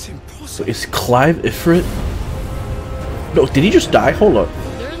 That's So impossible. is Clive Ifrit? No, did he just die? Hold up.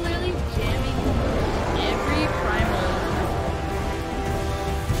 They're literally jamming every primal.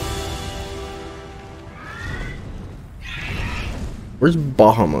 Where's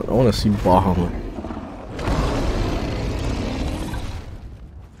Bahamut? I want to see Bahamut.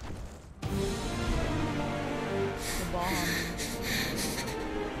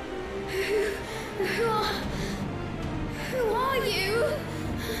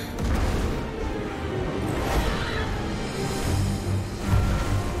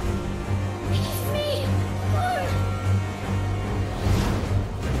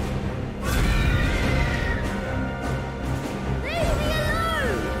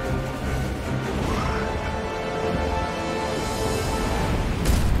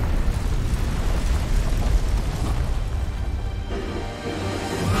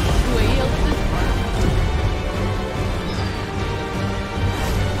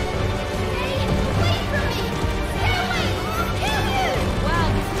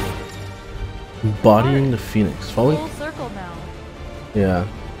 Embodying the Phoenix. Following. Full circle now. Yeah.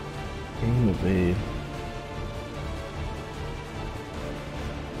 Aim evade.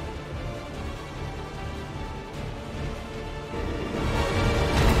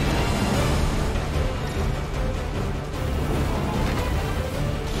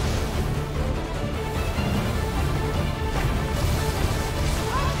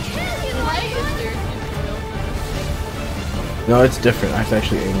 No, it's different. I have to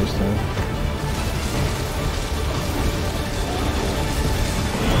actually aim this time.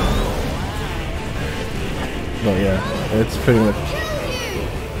 But yeah, it's pretty much. I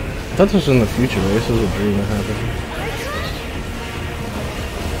thought this was in the future, but this was a dream that happened.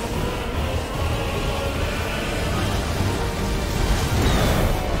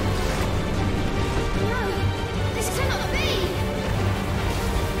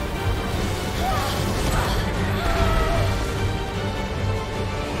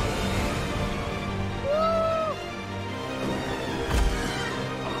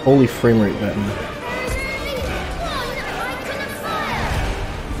 Holy frame rate, Batman.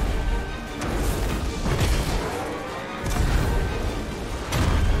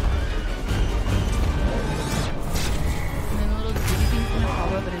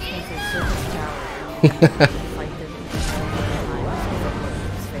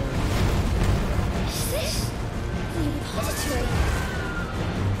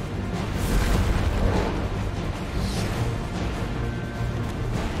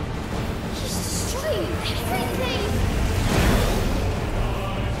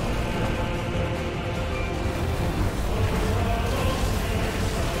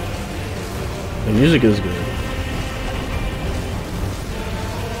 The music is good.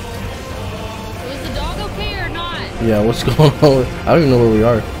 Was the dog okay or not? Yeah, what's going on? I don't even know where we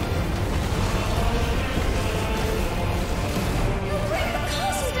are.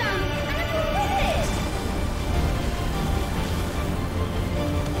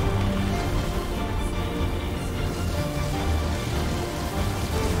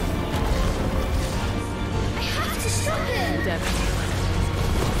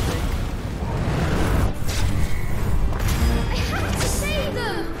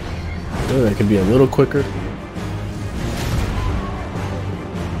 Oh, that could be a little quicker.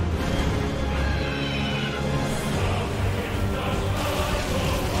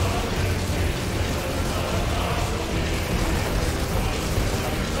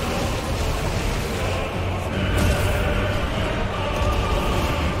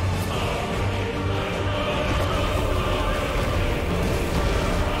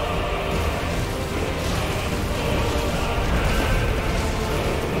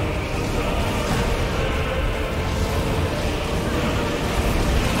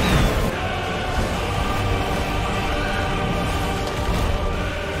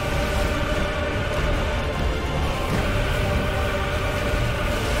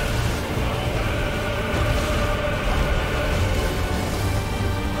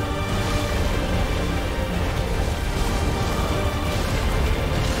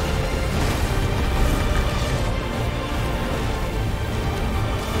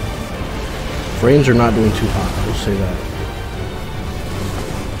 Frames are not doing too hot, I will say that.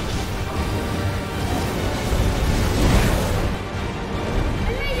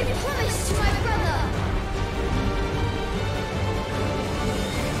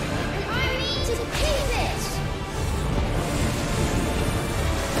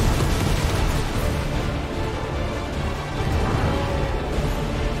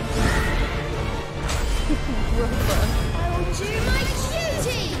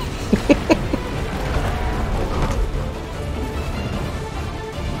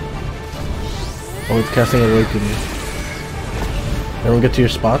 Oh, it's casting Awakening. Everyone get to your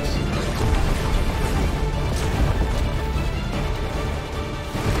spots.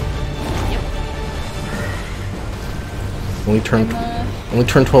 Yep. Only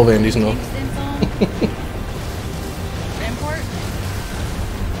turn 12 Andes, no.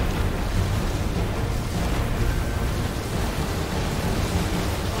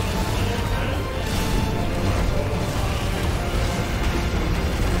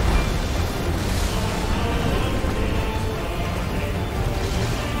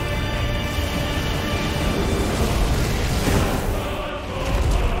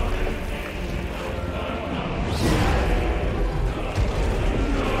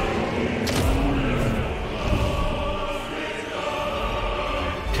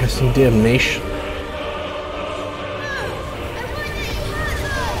 Casting Damnation.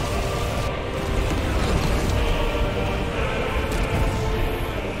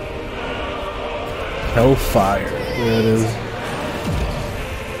 Hellfire. There it is.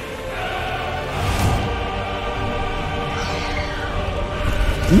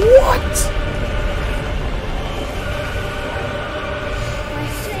 What?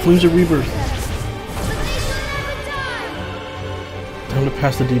 Flames of Rebirth. Time to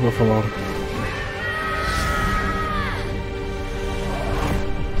pass the debuff along.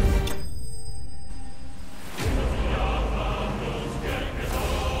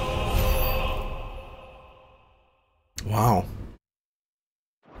 Wow.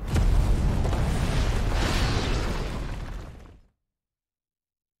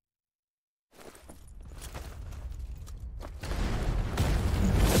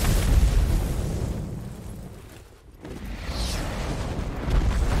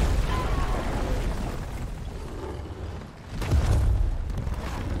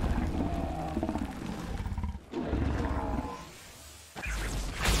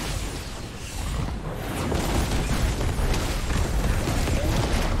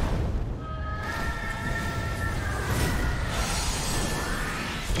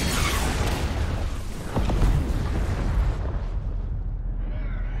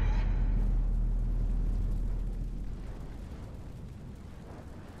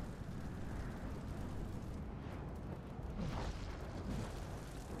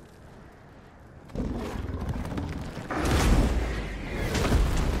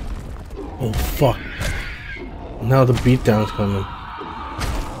 Oh fuck. Now the beatdown's coming.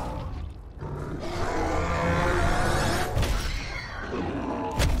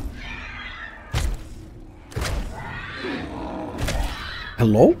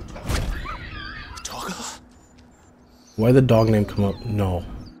 Hello? Dogger? Why the dog name come up? No.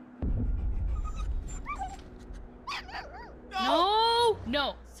 No!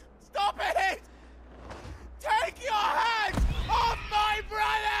 No! Stop it! Take your hands off my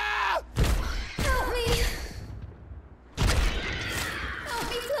brother! Help me! Help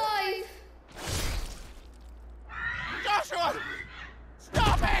me, Clive! Joshua!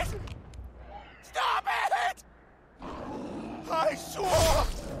 Stop it! Stop it! I swore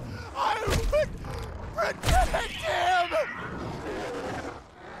I would protect him!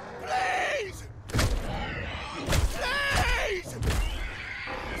 Please! Please!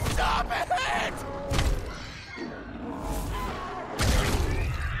 Stop it!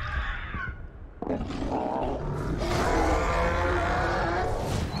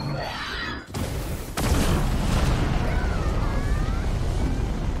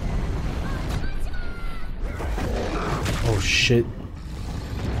 Oh shit.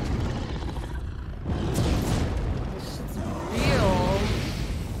 Real.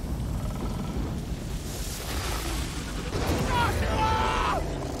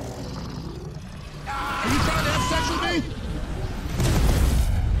 Are you trying to have sex with me?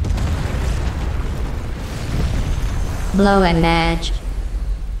 Blow and Madge.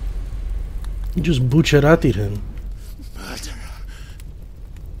 You just butcheratied him.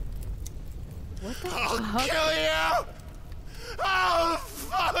 I'll kill you! I'll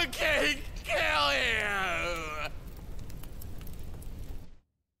fucking kill you!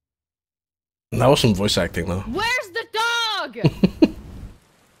 That was some voice acting though. Where's the dog?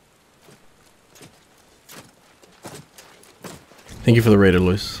 Thank you for the raider,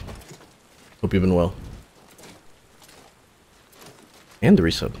 Luis. Hope you've been well. And the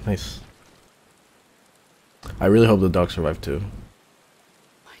resub. Nice. I really hope the dog survived too.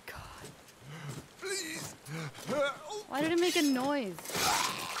 Why did it make a noise?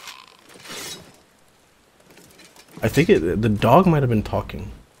 I think the dog might have been talking.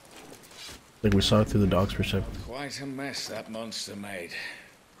 Like we saw it through the dog's perspective. Quite a mess that monster made.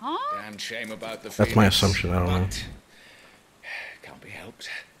 Huh? Damn shame about the That's my Phoenix, assumption, I don't know. but can't be helped.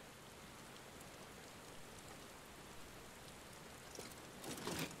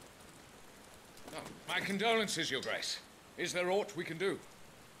 Oh, my condolences, Your Grace. Is there aught we can do?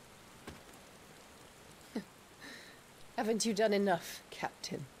 Haven't you done enough,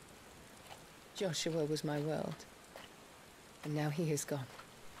 Captain? Joshua was my world, and now he is gone.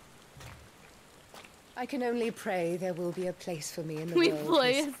 I can only pray there will be a place for me in the We world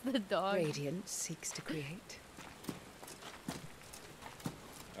play his as the dog. Radiance seeks to create.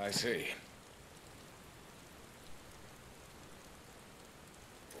 I see.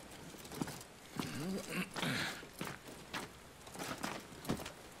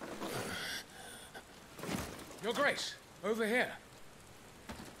 Your Grace, over here.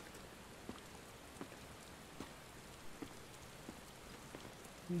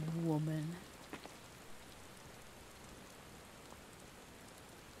 Woman.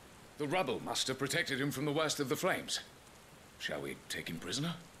 The rubble must have protected him from the worst of the flames. Shall we take him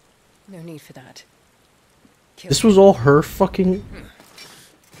prisoner? No need for that. Kill This him. was all her fucking...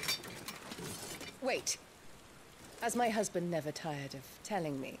 Wait. As my husband never tired of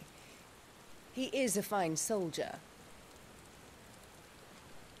telling me. He is a fine soldier.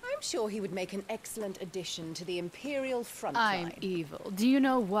 I'm sure he would make an excellent addition to the Imperial front line. I'm evil. Do you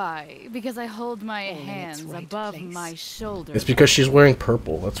know why? Because I hold my All in its hands right above place. my shoulders. It's because she's wearing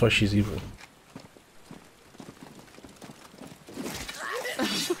purple. That's why she's evil.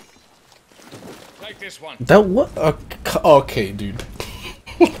 Take this one. That what? Okay, dude.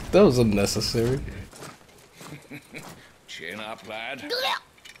 That was unnecessary. Chin up, lad.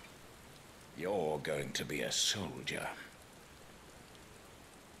 You're going to be a soldier.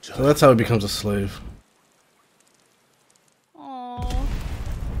 So that's how he becomes a slave. Aww.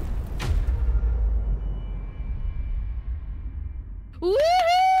 Woohoo!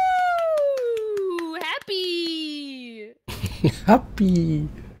 Happy! Happy.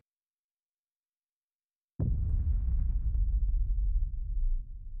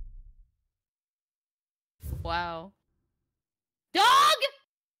 Wow. Dog!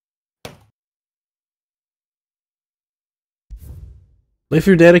 Live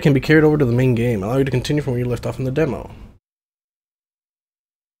through data can be carried over to the main game. Allow you to continue from where you left off in the demo.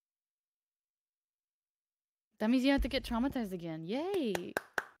 That means you have to get traumatized again. Yay!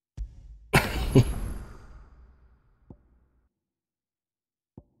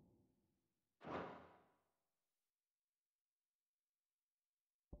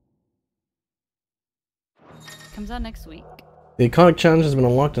 Comes out next week. The iconic challenge has been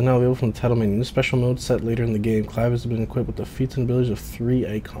unlocked and now available from the title menu. New special mode set later in the game. Clive has been equipped with the feats and abilities of 3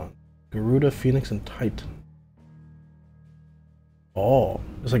 icons: Garuda, Phoenix, and Titan. Oh,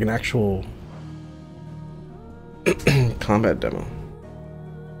 it's like an actual combat demo.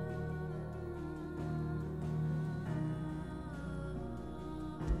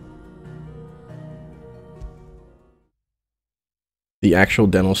 The actual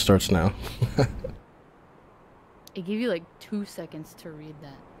demo starts now. It gave you like 2 seconds to read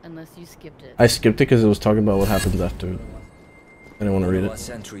that, unless you skipped it. I skipped it because it was talking about what happens after. I didn't want to read One of our it.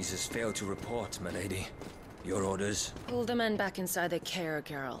 sentries has failed to report, milady. Your orders? Pull the men back inside the care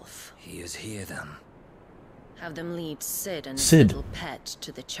girls. He is here, then. Have them lead Sid and his Sid. little pet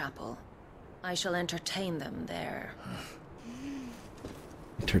to the chapel. I shall entertain them there.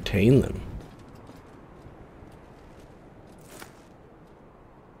 Entertain them.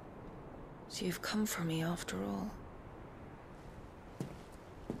 So you've come for me after all.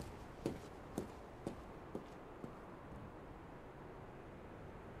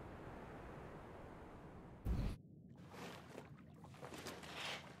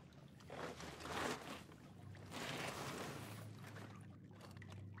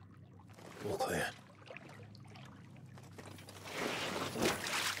 All clear.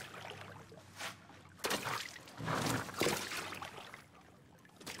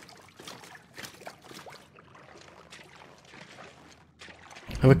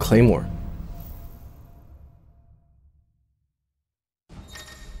 I have a claymore.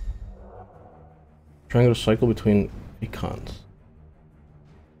 Trying to cycle between icons.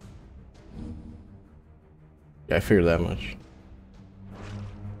 Yeah, I figured that much.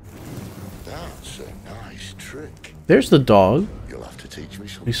 That's a nice trick. There's the dog. You'll have to teach me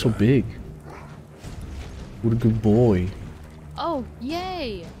sometime. He's so big. What a good boy. Oh,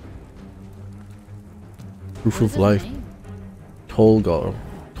 yay! Proof of life. Torgal.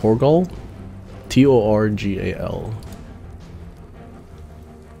 Torgal? Torgal.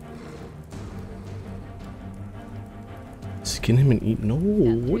 Skin him and eat. No.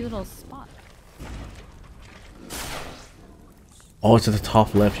 Three little spots. Oh, it's at the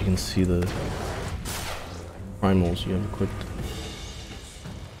top left. You can see the primals you have equipped.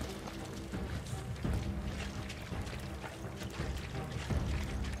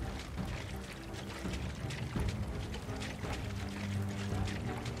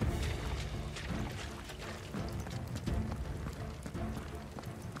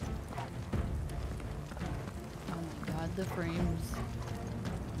 The frames.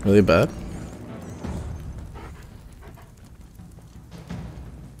 Are they bad?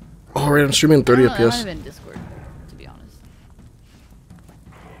 Oh, right, I'm streaming 30 I might FPS. have been Discord, to be honest.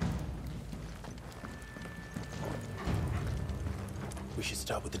 We should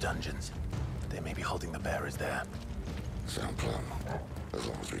start with the dungeons. They may be holding the bearers there. Sound plan. As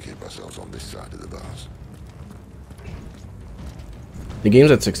long as we keep ourselves on this side of the bars. The game's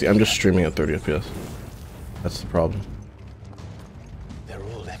at 60. I'm just streaming at 30 FPS. That's the problem. They're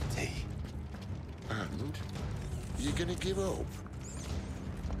all empty. And? You gonna give up?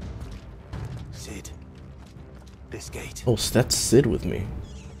 Sid. This gate. Oh, so that's Sid with me.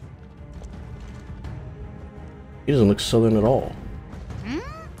 He doesn't look southern at all.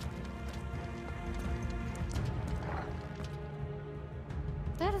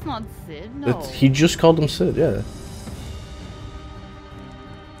 called Sid? No. He just called him Sid, yeah.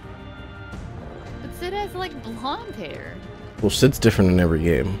 But Sid has like blonde hair. Well, Sid's different in every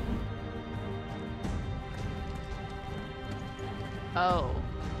game. Oh.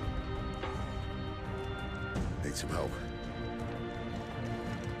 Need some help.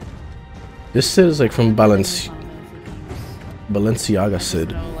 This Sid is like from Balenciaga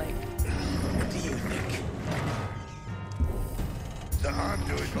Sid. What do you think? So I'm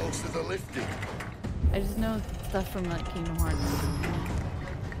doing most of the lifting. I just know stuff from like Kingdom Hearts.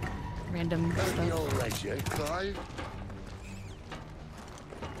 Random stuff. Your ledge, eh, Clive?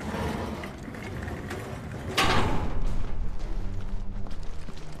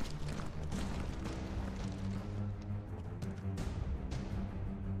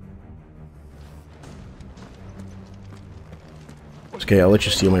 Okay, I'll let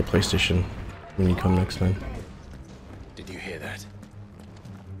you steal my PlayStation when you come next time. Did you hear that?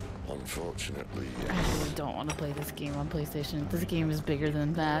 Unfortunately, I really don't want to play this game on PlayStation. This game is bigger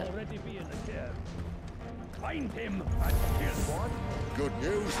than that. Find him. Good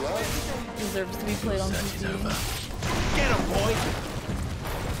news, lad. Deserves to be played on PC. Get him, boy!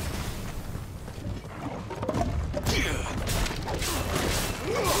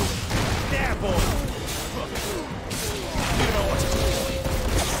 There, boy! You know what to do.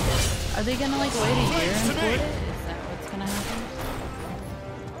 Are they gonna like wait a year and port it? Is that what's gonna happen?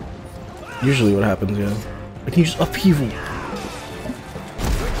 Usually what happens, yeah. I can use upheaval.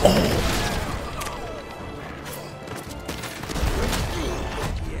 Oh.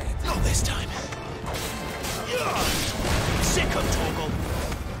 Not this time. Sick of Torgal.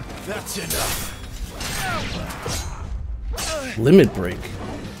 That's enough. Limit break.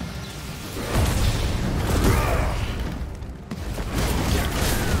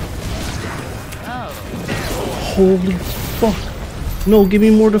 Holy fuck. No, give me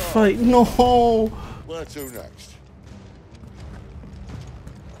more to fight. No. Where to next?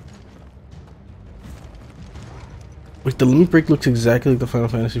 Wait, the limit break looks exactly like the Final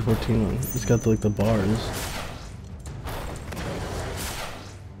Fantasy XIV one. It's got like the bars.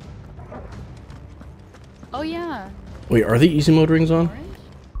 Oh yeah. Wait, are the easy mode rings on? Orange?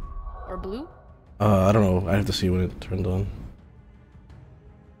 Or blue? I don't know. I have to see when it turned on.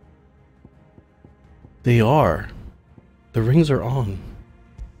 They are. The rings are on.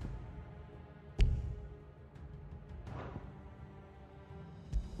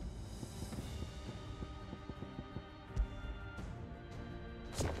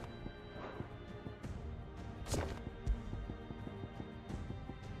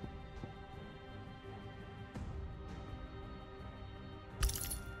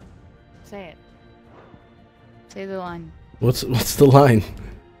 Say it. Say the line. What's the line?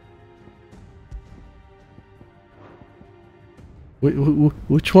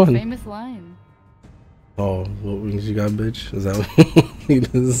 Which one? Famous line. Oh, what wings you got, bitch? Is that what he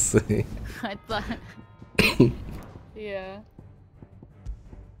doesn't say? I thought. Yeah.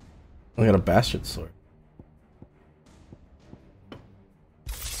 I got a bastard sword.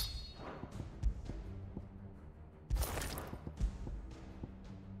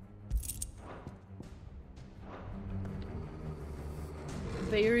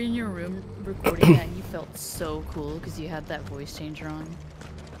 But you're in your room recording that and you felt so cool because you had that voice changer on.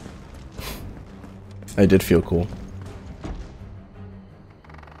 I did feel cool.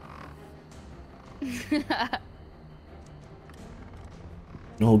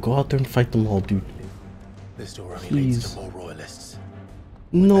 No, go out there and fight them all, dude. This door only Please. leads to more royalists.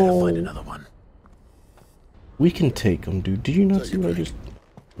 We better find No. another one. We can take them, dude. Did you not see what I just...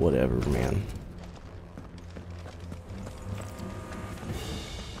 Whatever, man.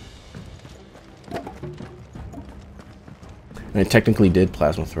 I technically did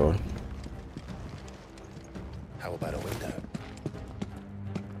plasma thrower. How about a window?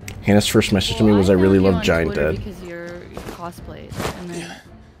 Hannah's first message to me was, "I really love Giant Dad." Because you're cosplayed, and then.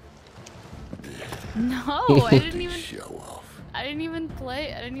 No, I didn't even. Show off. I didn't even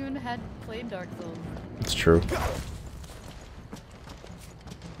play. I didn't even had played Dark Souls. It's true.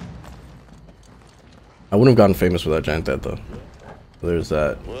 I wouldn't have gotten famous without Giant Dad, though. There's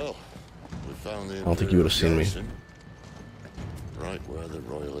that. Well, we found the I don't think you would have seen me. garrison, right where the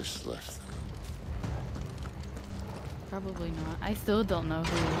royalists left them. Probably not. I still don't know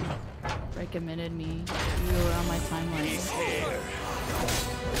who recommended me. You were on my timeline.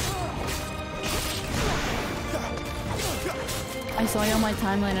 I saw you on my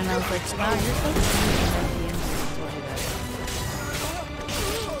timeline and I was like, wow, you're so cute. And then the end told you that.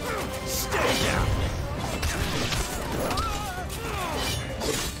 Stay down!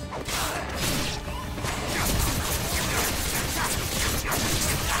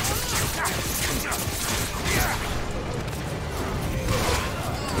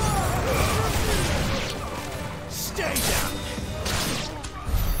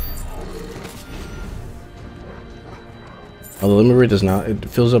 Oh, the limit rate does not. It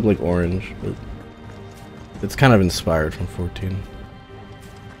fills up like orange, but it's kind of inspired from 14.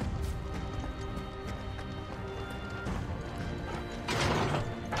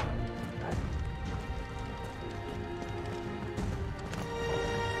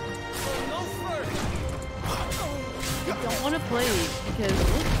 I don't want to play because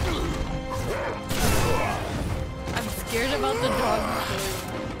I'm scared about the dog.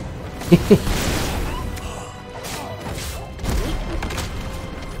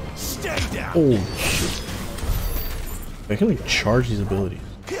 Stay down. Oh shit! I can like charge these abilities.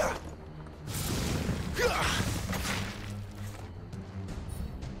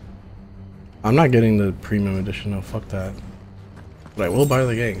 I'm not getting the premium edition. No, fuck that. But I will buy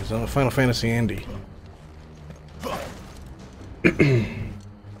the game because I'm a Final Fantasy Andy.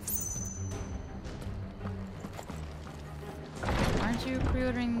 Aren't you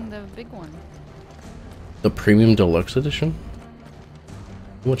pre-ordering the big one? The premium deluxe edition?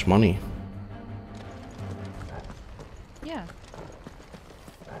 How much money? Yeah.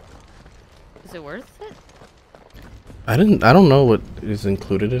 Is it worth it? I don't know what is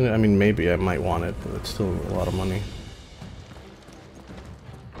included in it. I mean, maybe I might want it, but it's still a lot of money.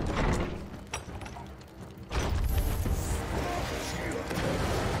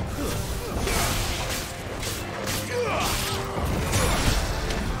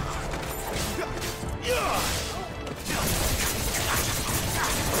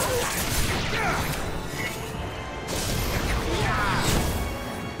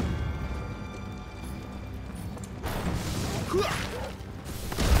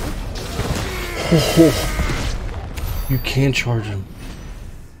 Oh, you can charge him.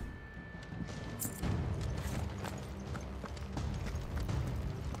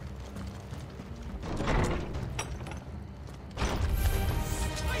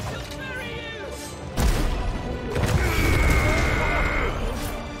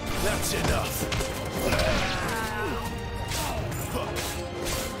 That's enough.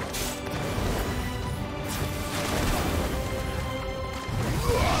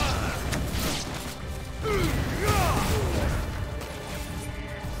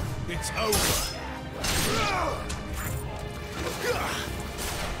 It's over.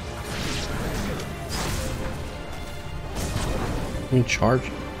 You can charge.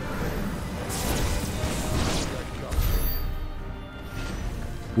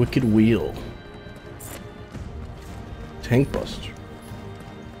 Wicked Wheel. Tank Buster.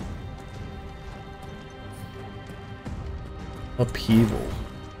 Upheaval.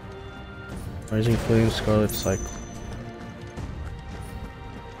 Rising Flame, Scarlet Cycle.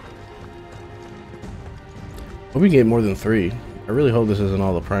 Hope we get more than 3. I really hope this isn't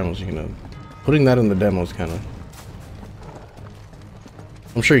all the primals you can have. Putting that in the demo is kind of...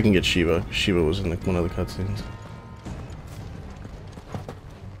 I'm sure you can get Shiva. Shiva was in one of the cutscenes.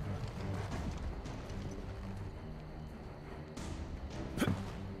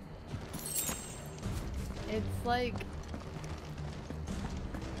 It's like...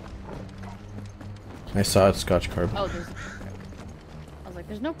 I saw it, Scotch Carbon. Oh, there's a picture. I was like,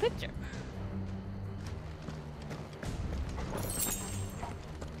 there's no picture.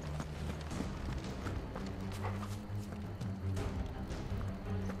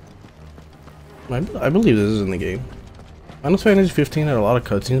 I believe this is in the game. Final Fantasy 15 had a lot of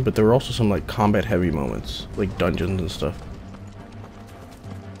cutscenes, but there were also some like combat heavy moments, like dungeons and stuff.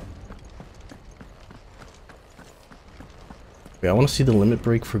 Yeah, I want to see the limit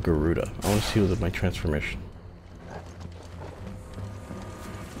break for Garuda. I want to see my transformation.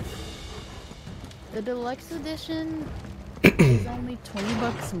 The deluxe edition is only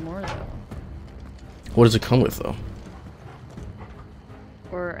 $20 more though. What does it come with though?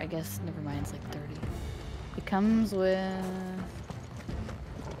 Or I guess, never mind, it's like 30. It comes with...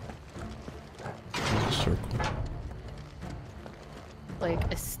 Circle.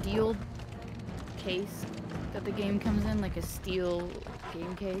 like a steel case that the game comes in, like a steel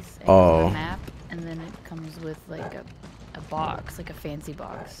game case. And Oh. a map, and then it comes with like a box, like a fancy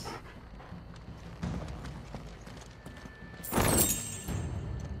box.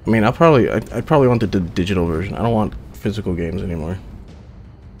 I mean, I'd probably want the digital version. I don't want physical games anymore.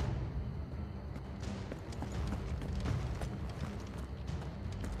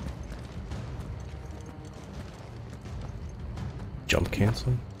 Jump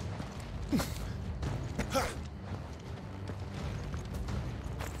cancel.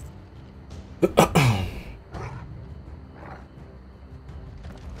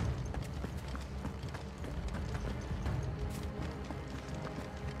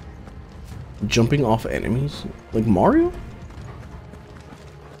 Jumping off enemies? Like Mario?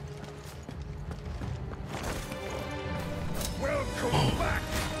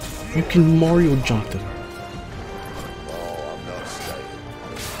 You can Mario jump them.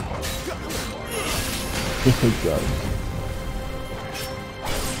 Oh my god.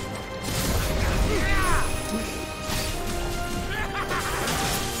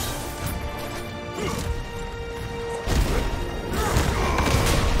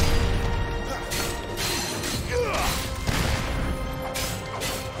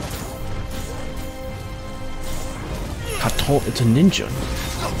 Kato, it's a ninja.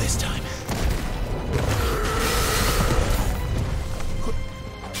 Not this time.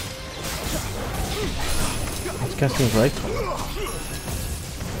 It's casting right.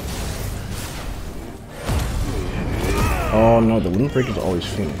 Oh no, the Windbreaker is always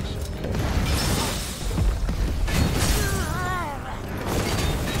Phoenix.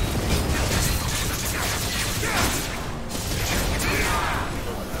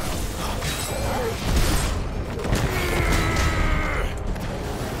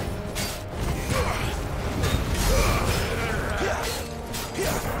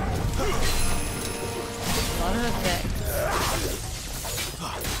 Okay.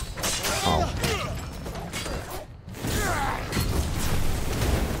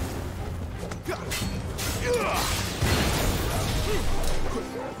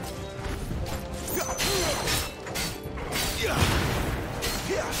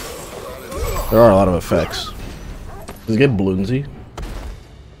 There are a lot of effects. Does it get balloonsy?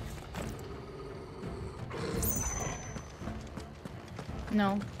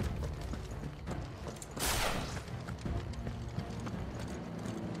 No.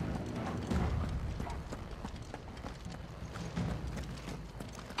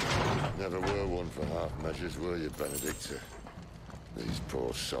 Never were one for half measures, were you, Benedicta? These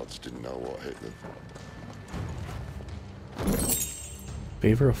poor sods didn't know what hit them.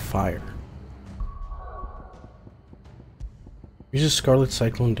 Favor of fire. Uses Scarlet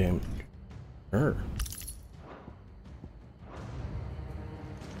Cyclone damage. Sure.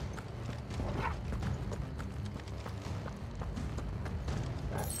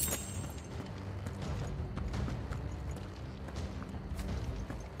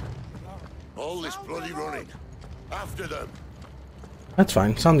 All this bloody running. After them. That's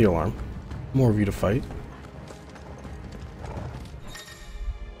fine. Sound the alarm. More of you to fight.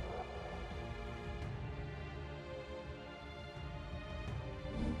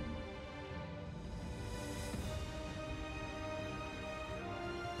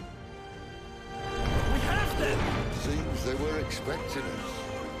 Seems they were expecting us.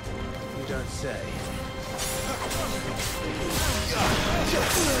 You don't say.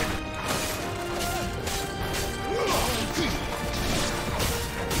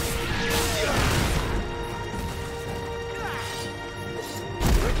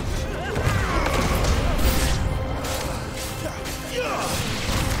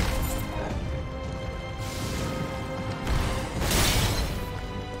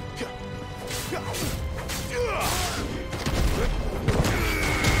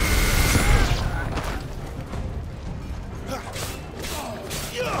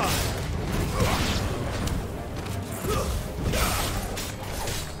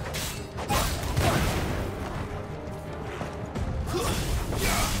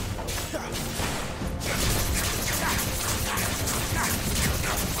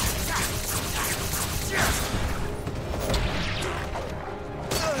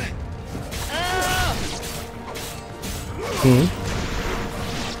 Hmm.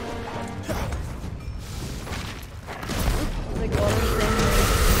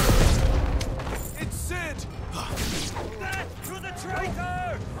 It's Sid! Death to the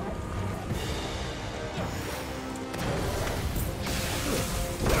traitor!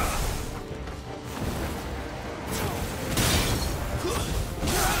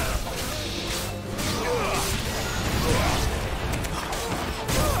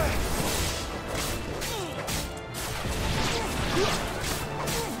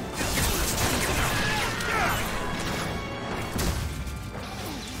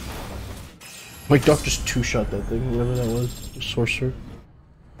 My duck just two-shot that thing, whatever that was. The sorcerer.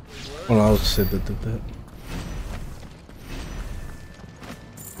 Oh no, I was Sid that did that.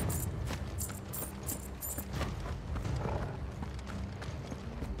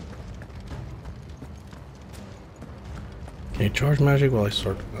 Can you charge magic while I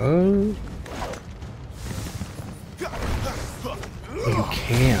start? Oh, you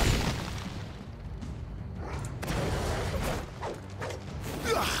can.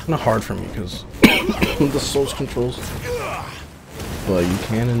 Not hard for me because the source controls, but you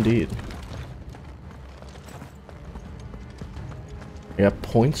can indeed. You have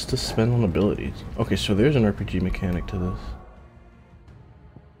points to spend on abilities. Okay, so there's an RPG mechanic to this.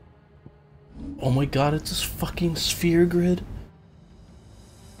 Oh my god, it's this fucking sphere grid.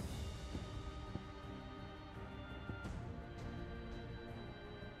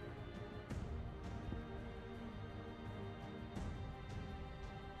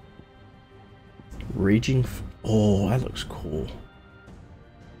 Raging. Oh, that looks cool.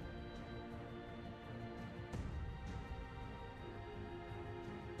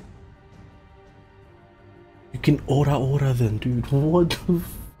 You can aura then, dude. What the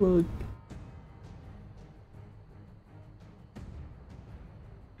fuck?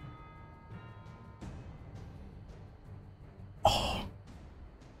 Oh.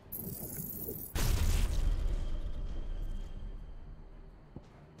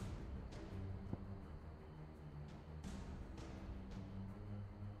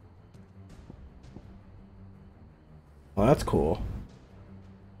 Well, that's cool.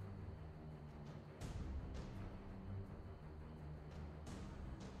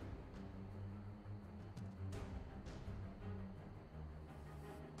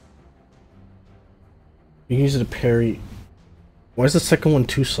 You can use it to parry. Why is the second one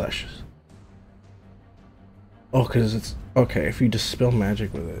 2 slashes? Oh, because it's... Okay, if you dispel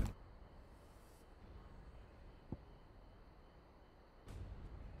magic with it.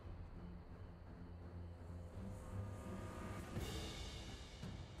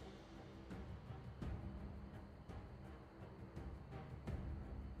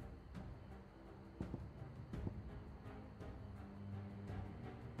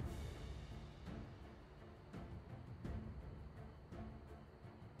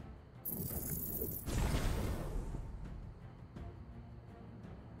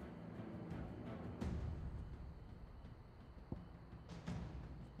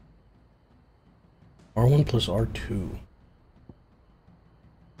 R1 plus R2.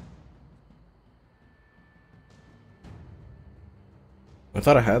 I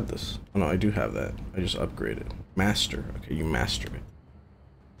thought I had this. Oh no, I do have that. I just upgraded. Master. Okay, you master it.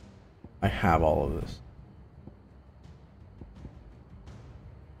 I have all of this.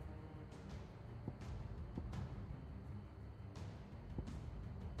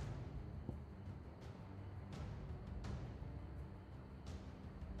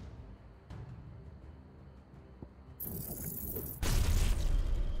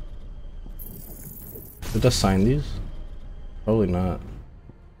 Did I sign these? Probably not.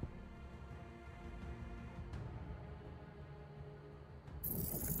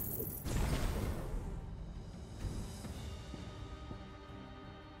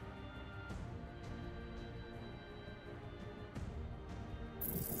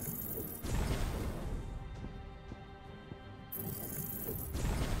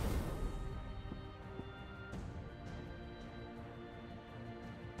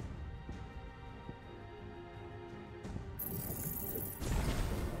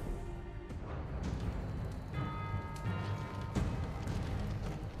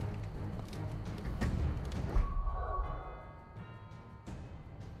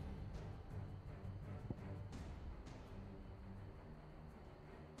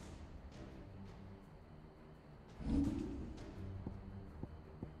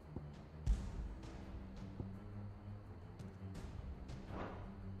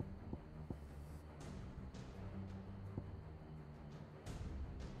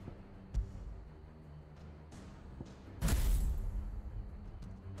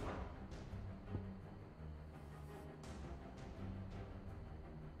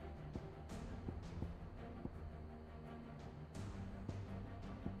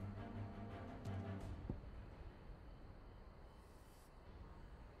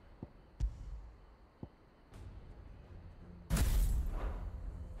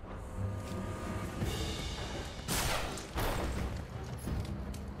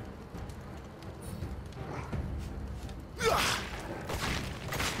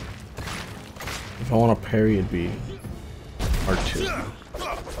 If I want to parry, it'd be R2.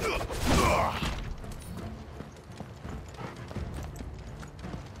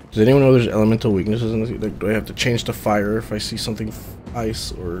 Does anyone know there's elemental weaknesses in this? Like, do I have to change to fire if I see something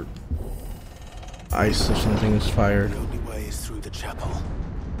ice, or ice if something is fire? The only way is through the chapel.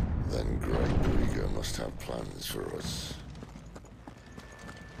 Then Great Krieger must have plans for us.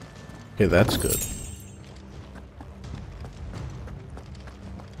 Okay, that's good.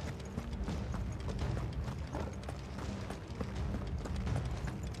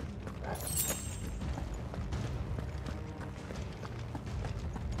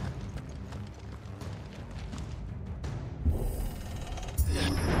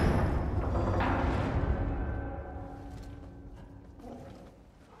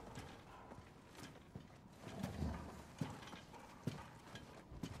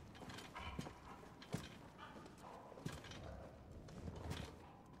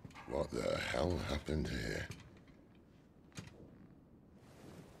 What the hell happened here?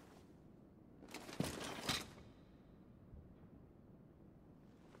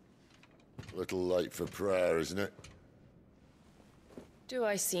 Little late for prayer, isn't it? Do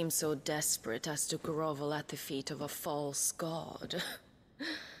I seem so desperate as to grovel at the feet of a false god?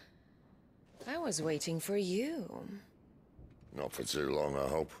 I was waiting for you. Not for too long, I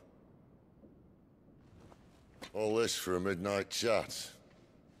hope. All this for a midnight chat.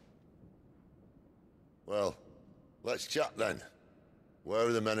 Well, let's chat then. Where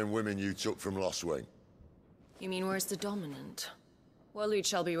are the men and women you took from Lost Wing? You mean where's the dominant? Waleed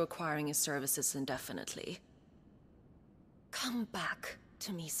shall be requiring his services indefinitely. Come back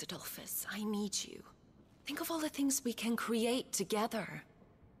to me, Sidolphus. I need you. Think of all the things we can create together.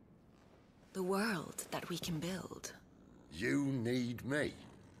 The world that we can build. You need me?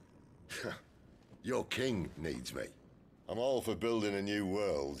 Your king needs me. I'm all for building a new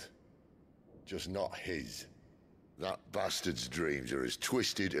world. Just not his. That bastard's dreams are as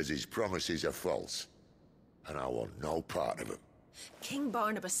twisted as his promises are false. And I want no part of them. King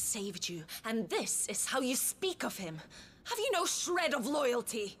Barnabas saved you, and this is how you speak of him. Have you no shred of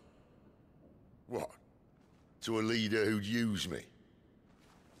loyalty? What? To a leader who'd use me?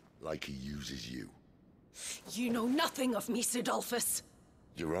 Like he uses you. You know nothing of me, Sidolphus.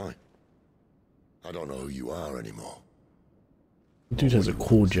 You're right. I don't know who you are anymore. Dude has a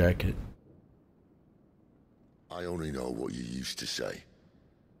cool jacket. I only know what you used to say.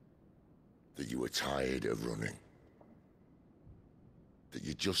 That you were tired of running. That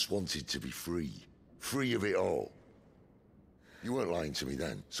you just wanted to be free. Free of it all. You weren't lying to me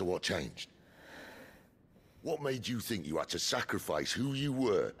then, so what changed? What made you think you had to sacrifice who you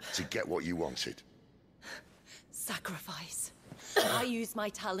were to get what you wanted? Sacrifice. I use my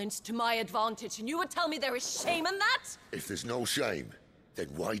talents to my advantage, and you would tell me there is shame in that? If there's no shame, then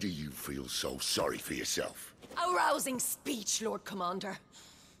why do you feel so sorry for yourself? A rousing speech, Lord Commander.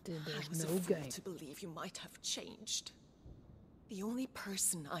 Dude, I was a fool to believe you might have changed. The only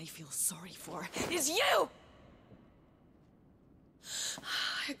person I feel sorry for is you!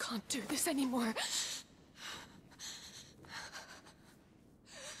 I can't do this anymore.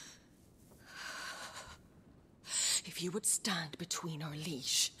 If you would stand between our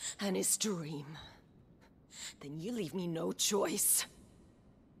liege and his dream, then you leave me no choice.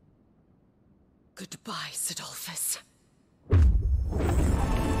 Goodbye, Sidolphus.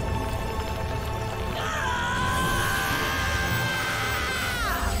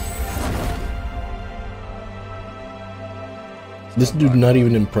 This dude not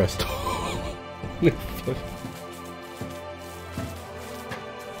even impressed.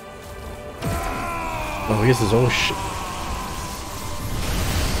 Oh, he has his own shit.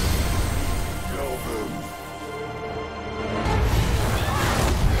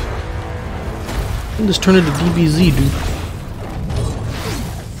 Just turn it to DBZ, dude.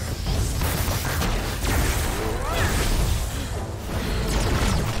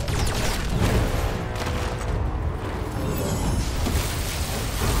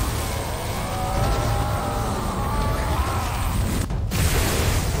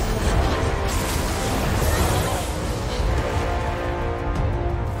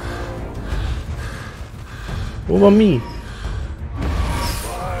 What about me?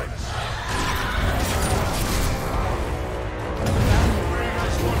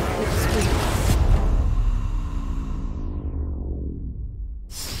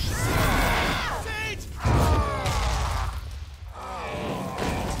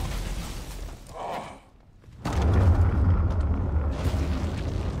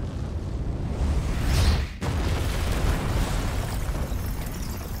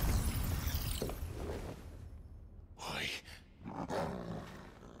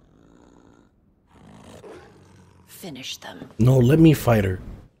 Finish them. No, let me fight her.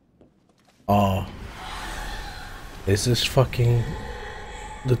 Oh. Is this fucking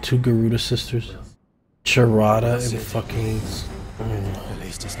the two Garuda sisters? Charada and fucking... At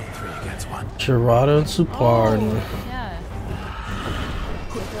least it's not 3 against 1. Charada and Supar. Oh, yeah.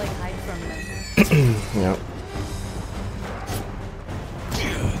 You have to like hide from them. Yep.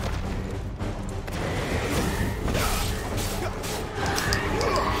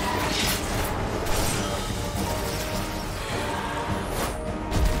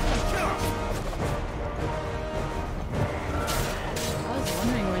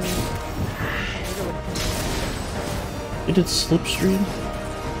 It did slipstream.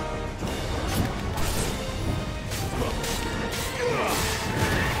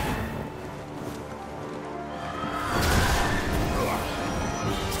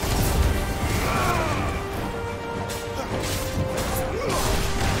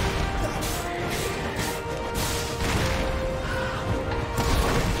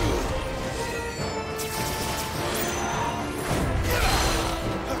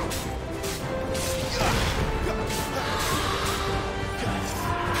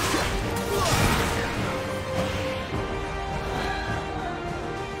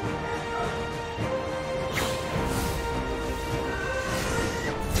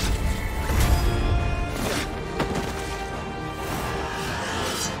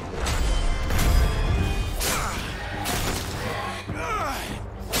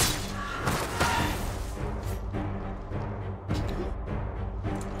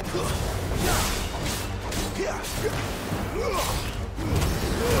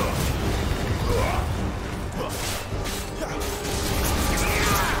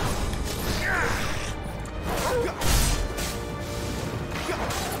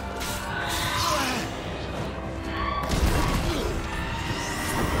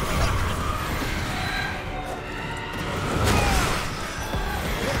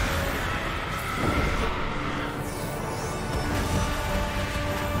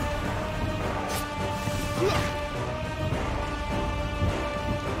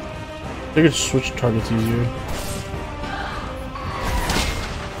 They could switch targets easier.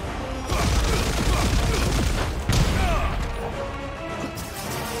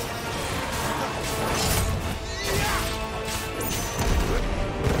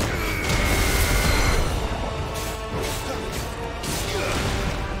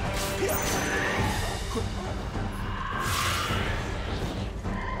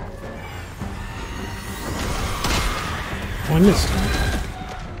 Oh, I missed.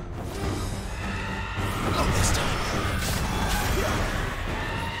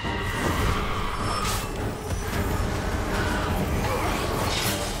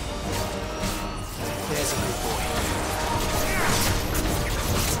 There's a good boy.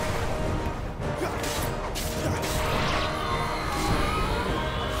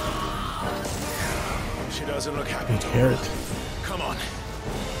 She doesn't look happy. Carrot. Come on.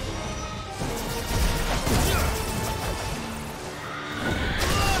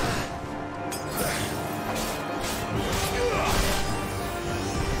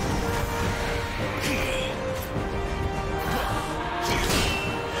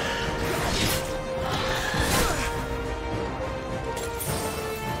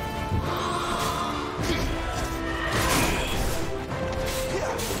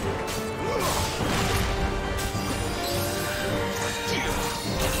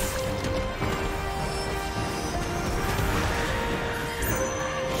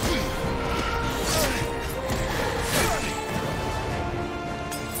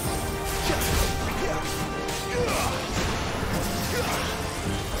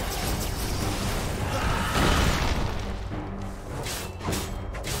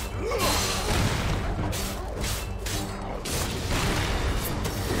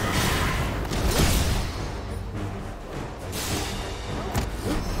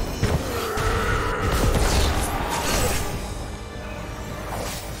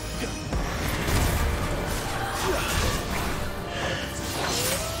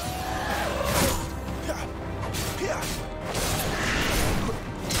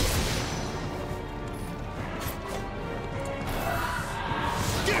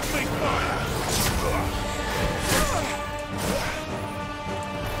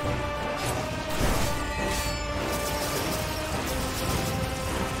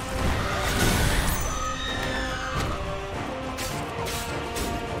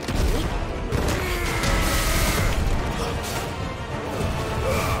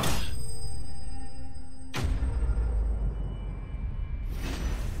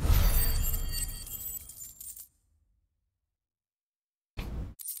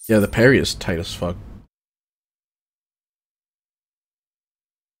 Yeah, the parry is tight as fuck.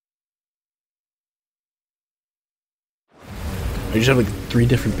 I just have like 3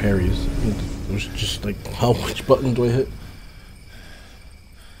 different parries. It was just like, how much button do I hit?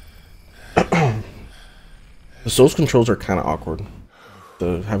 The Souls controls are kind of awkward.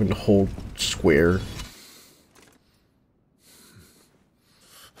 The having to hold square.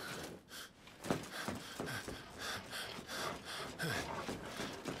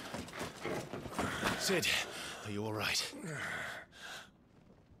 Sid, are you all right?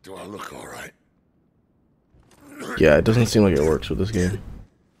 Do I look all right? Yeah, it doesn't seem like it works with this game.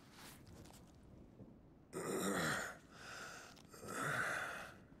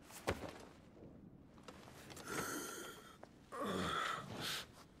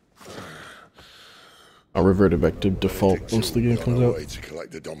 I'll revert it back to default once the game comes out. To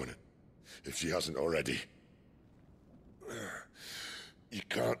collect the dominant, if she hasn't already. You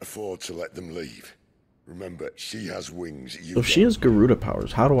can't afford to let them leave. Remember, she has wings. So if she has Garuda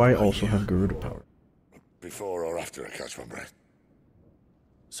powers, how do I also have Garuda powers? Before or after I catch my breath?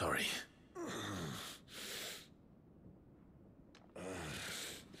 Sorry.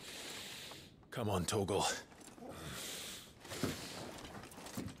 Come on, Torgal.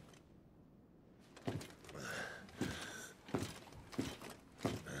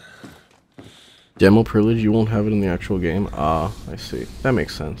 Demo privilege, you won't have it in the actual game? Ah, I see. That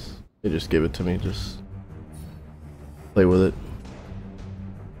makes sense. They just give it to me, just play with it.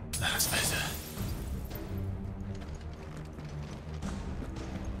 That's better.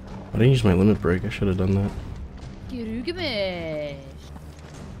 I didn't use my limit break, I should have done that. Gilgamesh.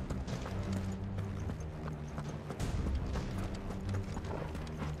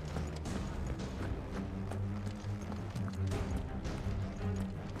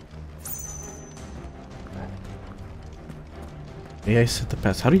 AI set the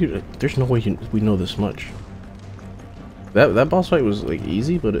pass. How do you? There's no way we know this much. That boss fight was like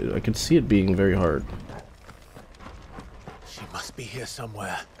easy, but I could see it being very hard. She must be here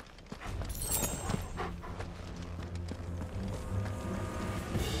somewhere.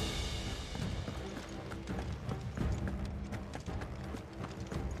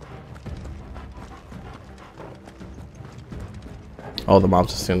 Oh, the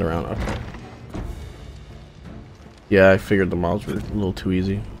mobs just stand around. Okay. Yeah, I figured the mobs were a little too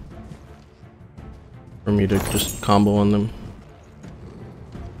easy for me to just combo on them.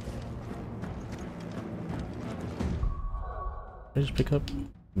 I just pick up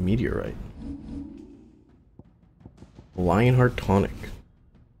meteorite. Lionheart tonic.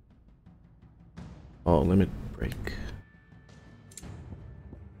 Oh, limit break.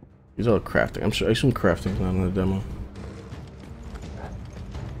 These are all crafting. I'm sure I assume crafting's not in the demo.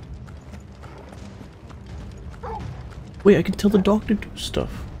 Wait, I can tell the dog to do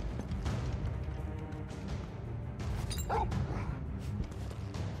stuff.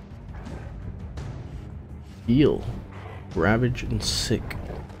 Heal, ravage, and sick.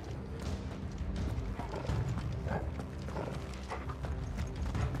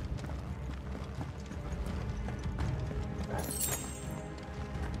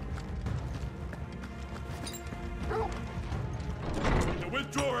 The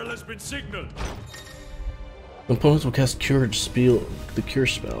withdrawal has been signaled. Opponents will cast Cure spell. The Cure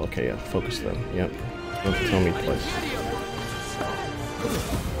spell. Okay, yeah, focus them. Yep. Don't tell me twice.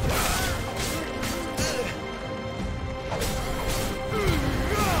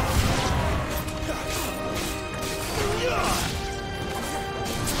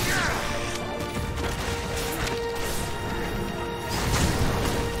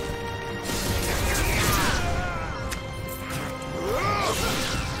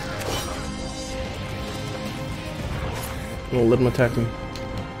 Let him attack me.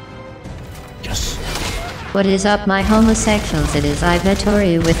 Yes. What is up, my homosexuals? It is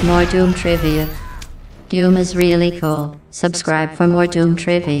Ivatori with more Doom trivia. Doom is really cool. Subscribe for more Doom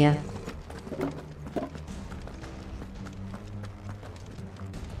trivia.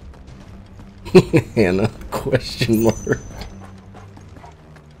 Hannah? Question mark.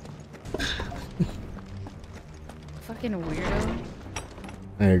 Fucking weirdo.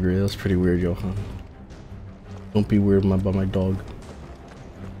 I agree. That's pretty weird, Johan. Don't be weird about my dog.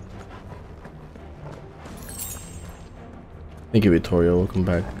 Thank you, Vittorio. Welcome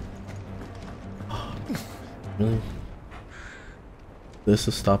back. Really? This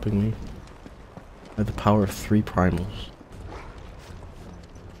is stopping me? I have the power of 3 primals.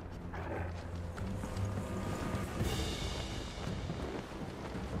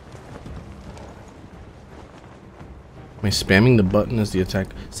 Am I spamming the button as the attack?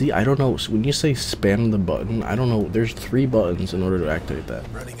 See, I don't know. So when you say spam the button, I don't know. There's 3 buttons in order to activate that.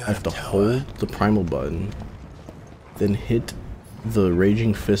 I have to hold the primal button, then hit the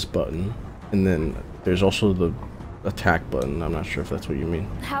raging fist button, and then there's also the attack button. I'm not sure if that's what you mean.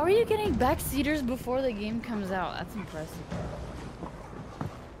 How are you getting backseaters before the game comes out? That's impressive.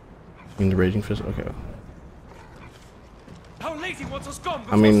 You mean the raging fist? Okay. How lady wants us gone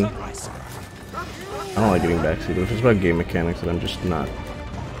I mean, sunrise. I don't like getting backseated. If it's about game mechanics that I'm just not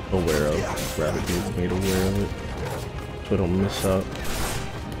aware of, rather be made aware of it, so I don't miss out.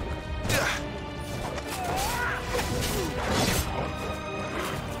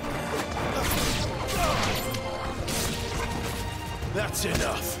 That's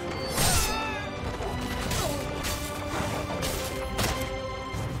enough.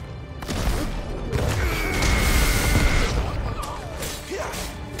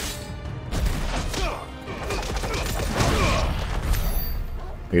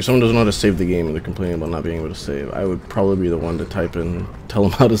 If someone doesn't know how to save the game and they're complaining about not being able to save, I would probably be the one to type in, tell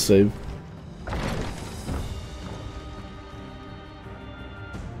them how to save.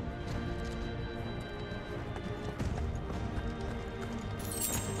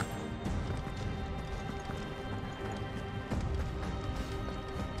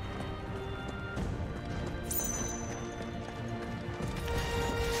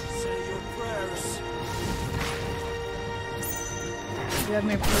 You have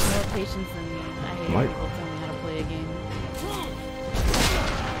more patience than me. I hate when people tell me how to play a game.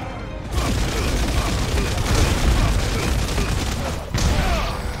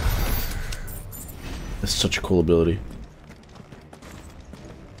 That's such a cool ability.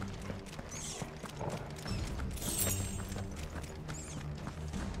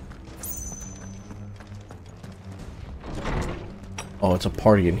 Oh, it's a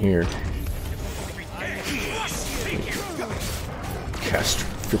party in here. Caster,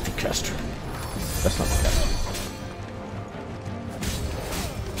 filthy caster. That's not the caster.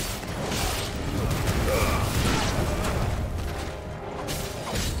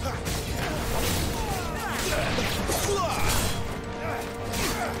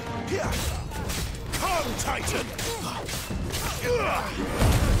 Come, Titan!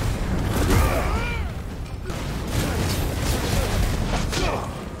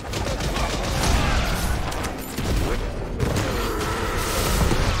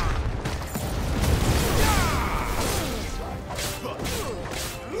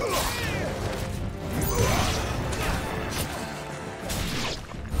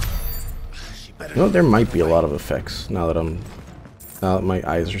 You know, there might be a lot of effects now that my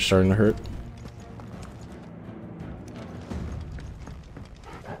eyes are starting to hurt.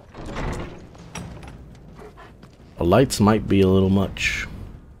 The lights might be a little much.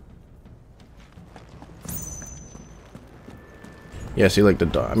 Yeah, see, like the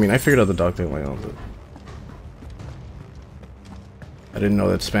dog. I mean, I figured out the dog thing like, but I didn't know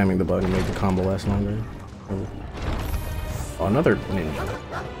that spamming the button made the combo last longer. Oh, another ninja.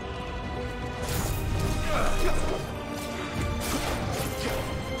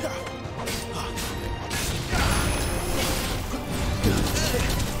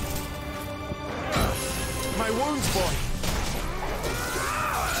 My wounds, boy.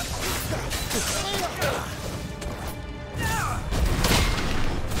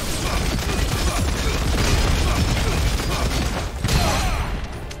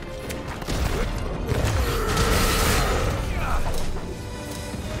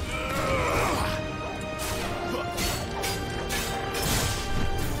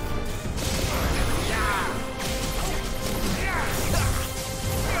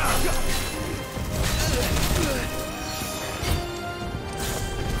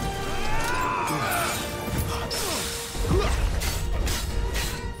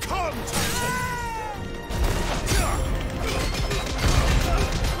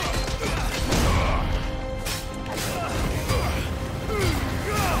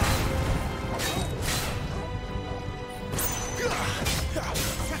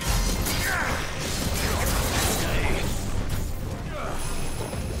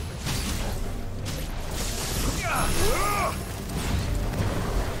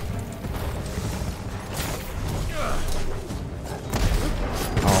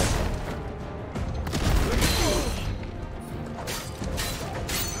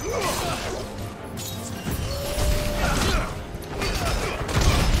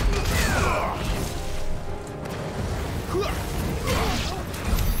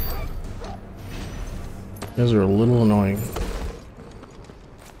 Those are a little annoying.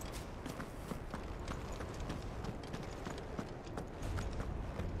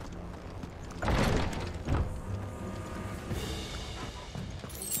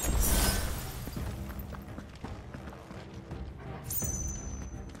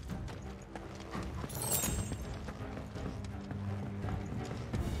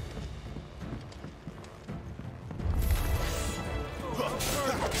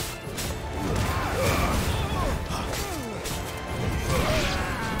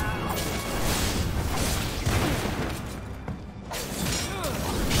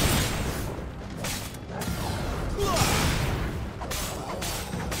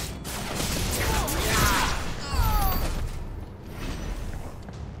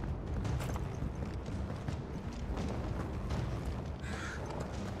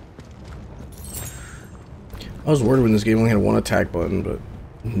 I was worried when this game only had one attack button, but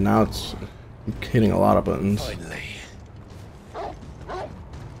now it's hitting a lot of buttons. Finally.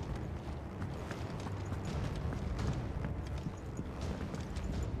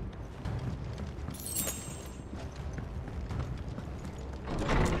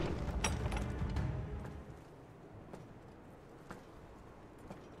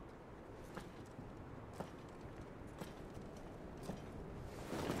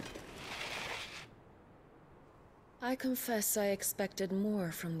 I confess I expected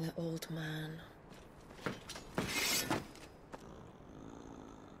more from the old man.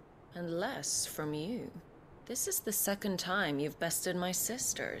 And less from you. This is the second time you've bested my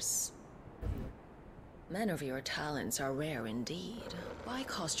sisters. Men of your talents are rare indeed. Why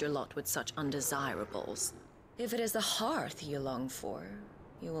cast your lot with such undesirables? If it is the hearth you long for,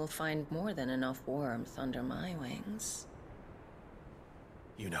 you will find more than enough warmth under my wings.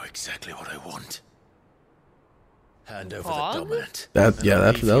 You know exactly what I want. Hand over the dominant. That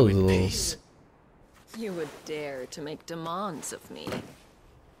was a little. Peace. You would dare to make demands of me.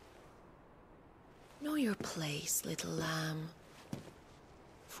 Know your place, little lamb.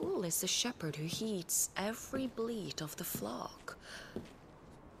 Fool is the shepherd who heeds every bleat of the flock.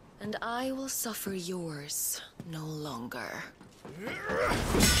 And I will suffer yours no longer.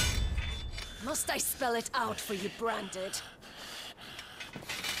 Must I spell it out for you, Branded?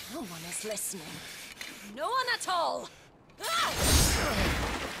 No one is listening. No one at all! Ah!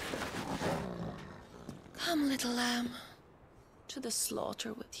 Come, little lamb, to the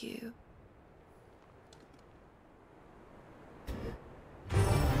slaughter with you.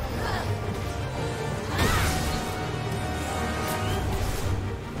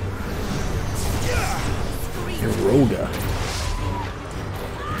 Roga.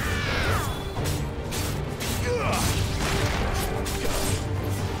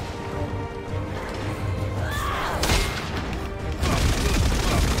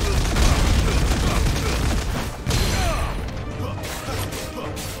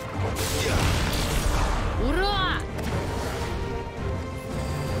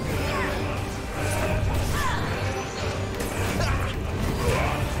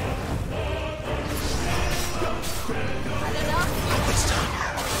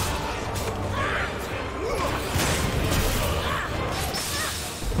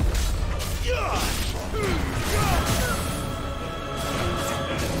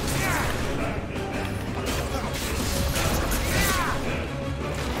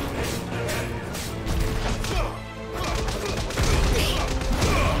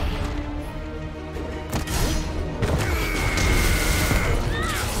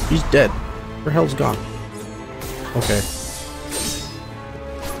 she's dead. Her hell's gone. Okay.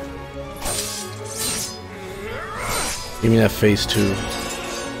 Give me that face too.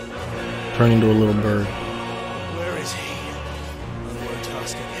 Turn into a little bird. Where is he? Another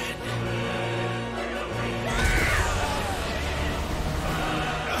task again.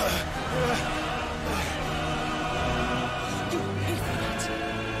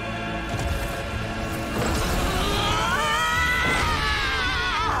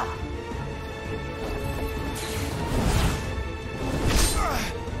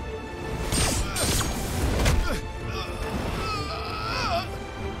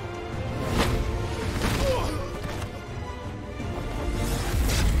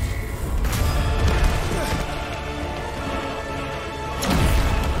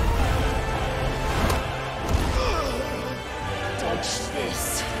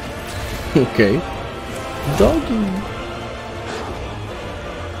 Okay. Doggy.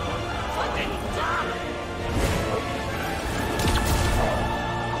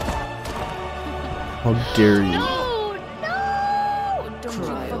 How dare you? No! No! Don't you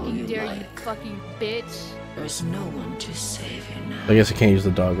fucking dare, you fucking bitch. There's no one to save you now. I guess I can't use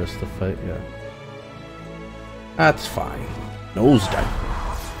the dog rest to fight, yeah. That's fine. Nosedive.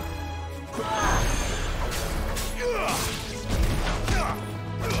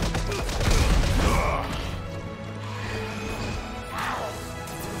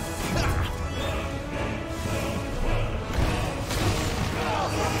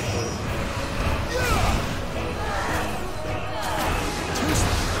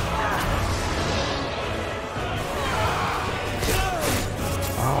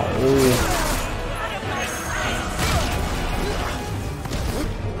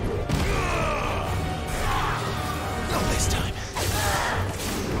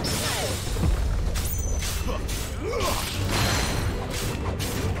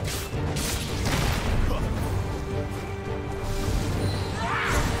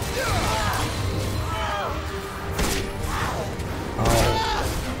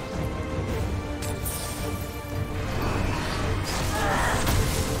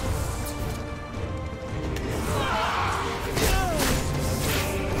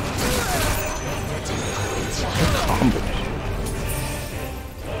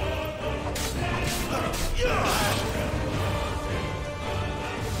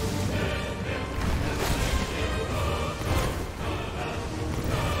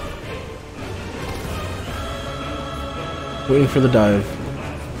 Waiting for the dive.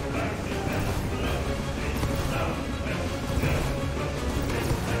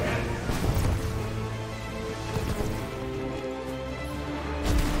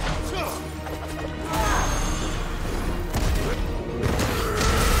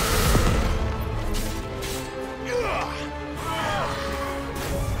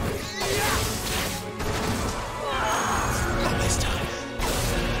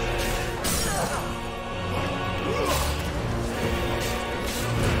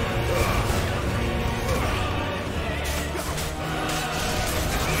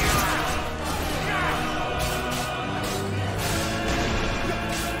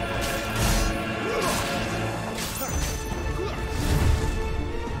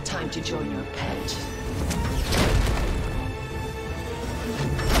 Time to join your pet.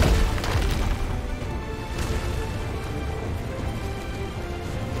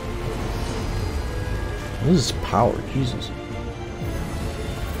 What is this power? Jesus.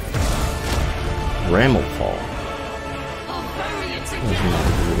 Ramble fall. That's not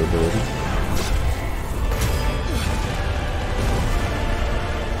a good ability.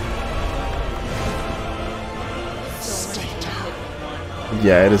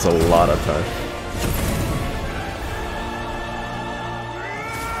 Yeah, it is a lot of time.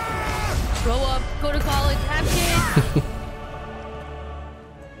 Grow up, go to college, have kids.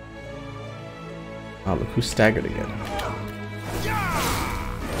 Oh, look who staggered again.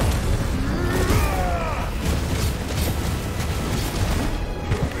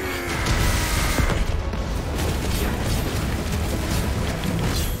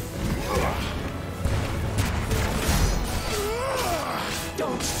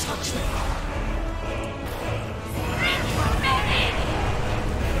 Don't touch me.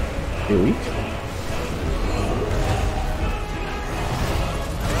 You're weak.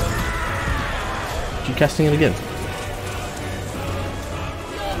 Keep casting it again.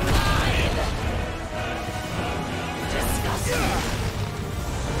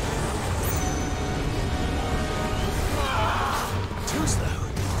 Too slow.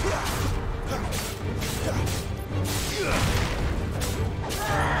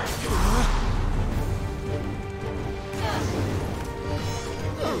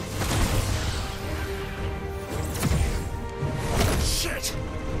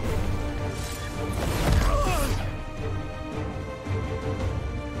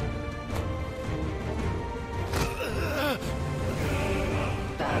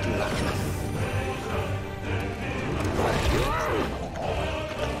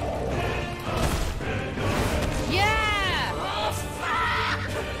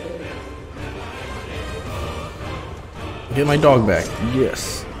 Get my dog back.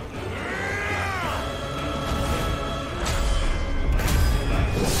 Yes.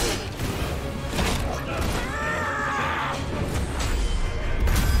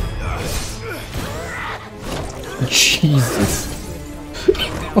 Jesus.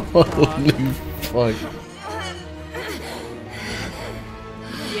 Holy fuck.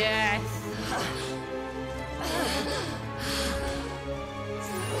 Yes.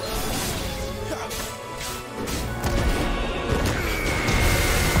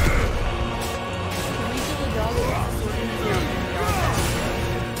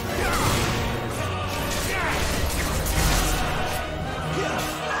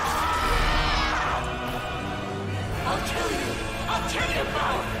 I'll kill you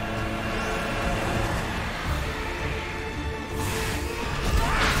both!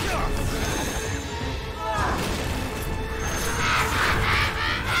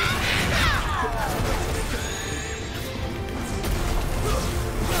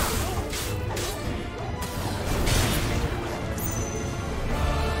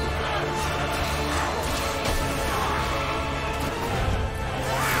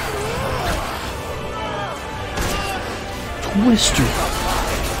 Twister.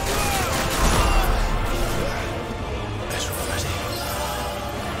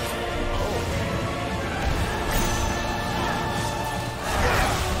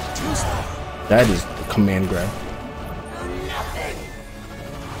 That is the command grab.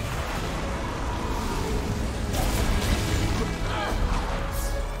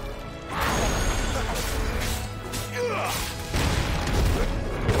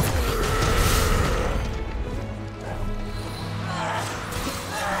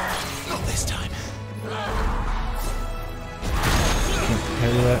 Not this time.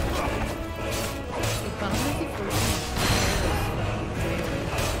 Handle that.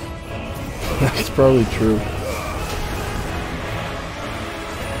 That's probably true.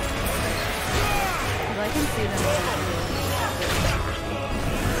 I can see them.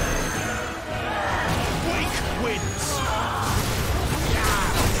 Wake wins.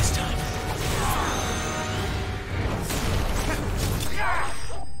 This time.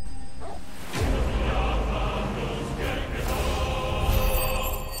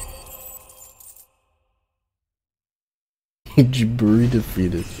 Jaburi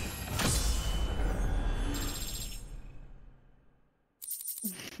defeated.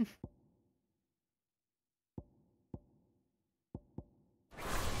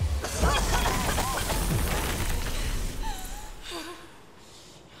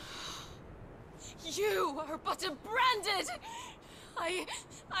 You are but a branded!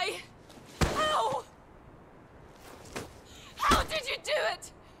 How? How did you do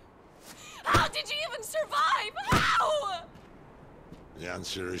it? How did you even survive? How? The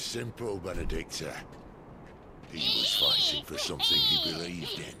answer is simple, Benedicta. He was fighting for something he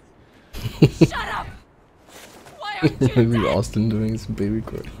believed in. Shut up! Why aren't you Maybe dead? Austin doing some baby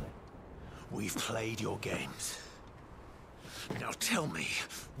court. We've played your games. Now tell me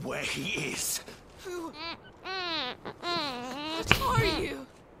where he is. Who? What are you?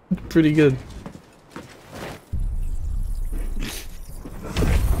 Pretty good.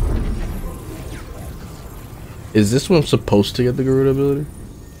 Is this when I'm supposed to get the Garuda ability?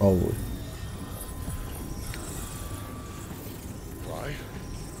 Probably. Why?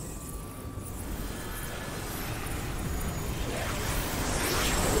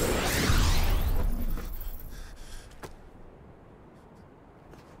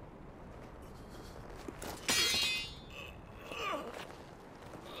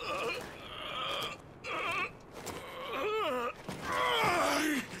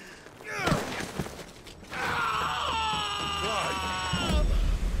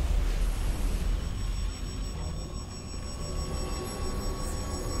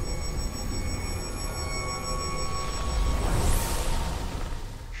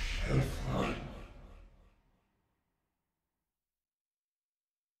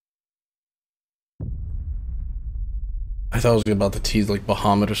 I thought I was about to tease like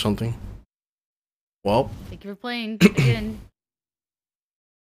Bahamut or something. Well, Thank you for playing again.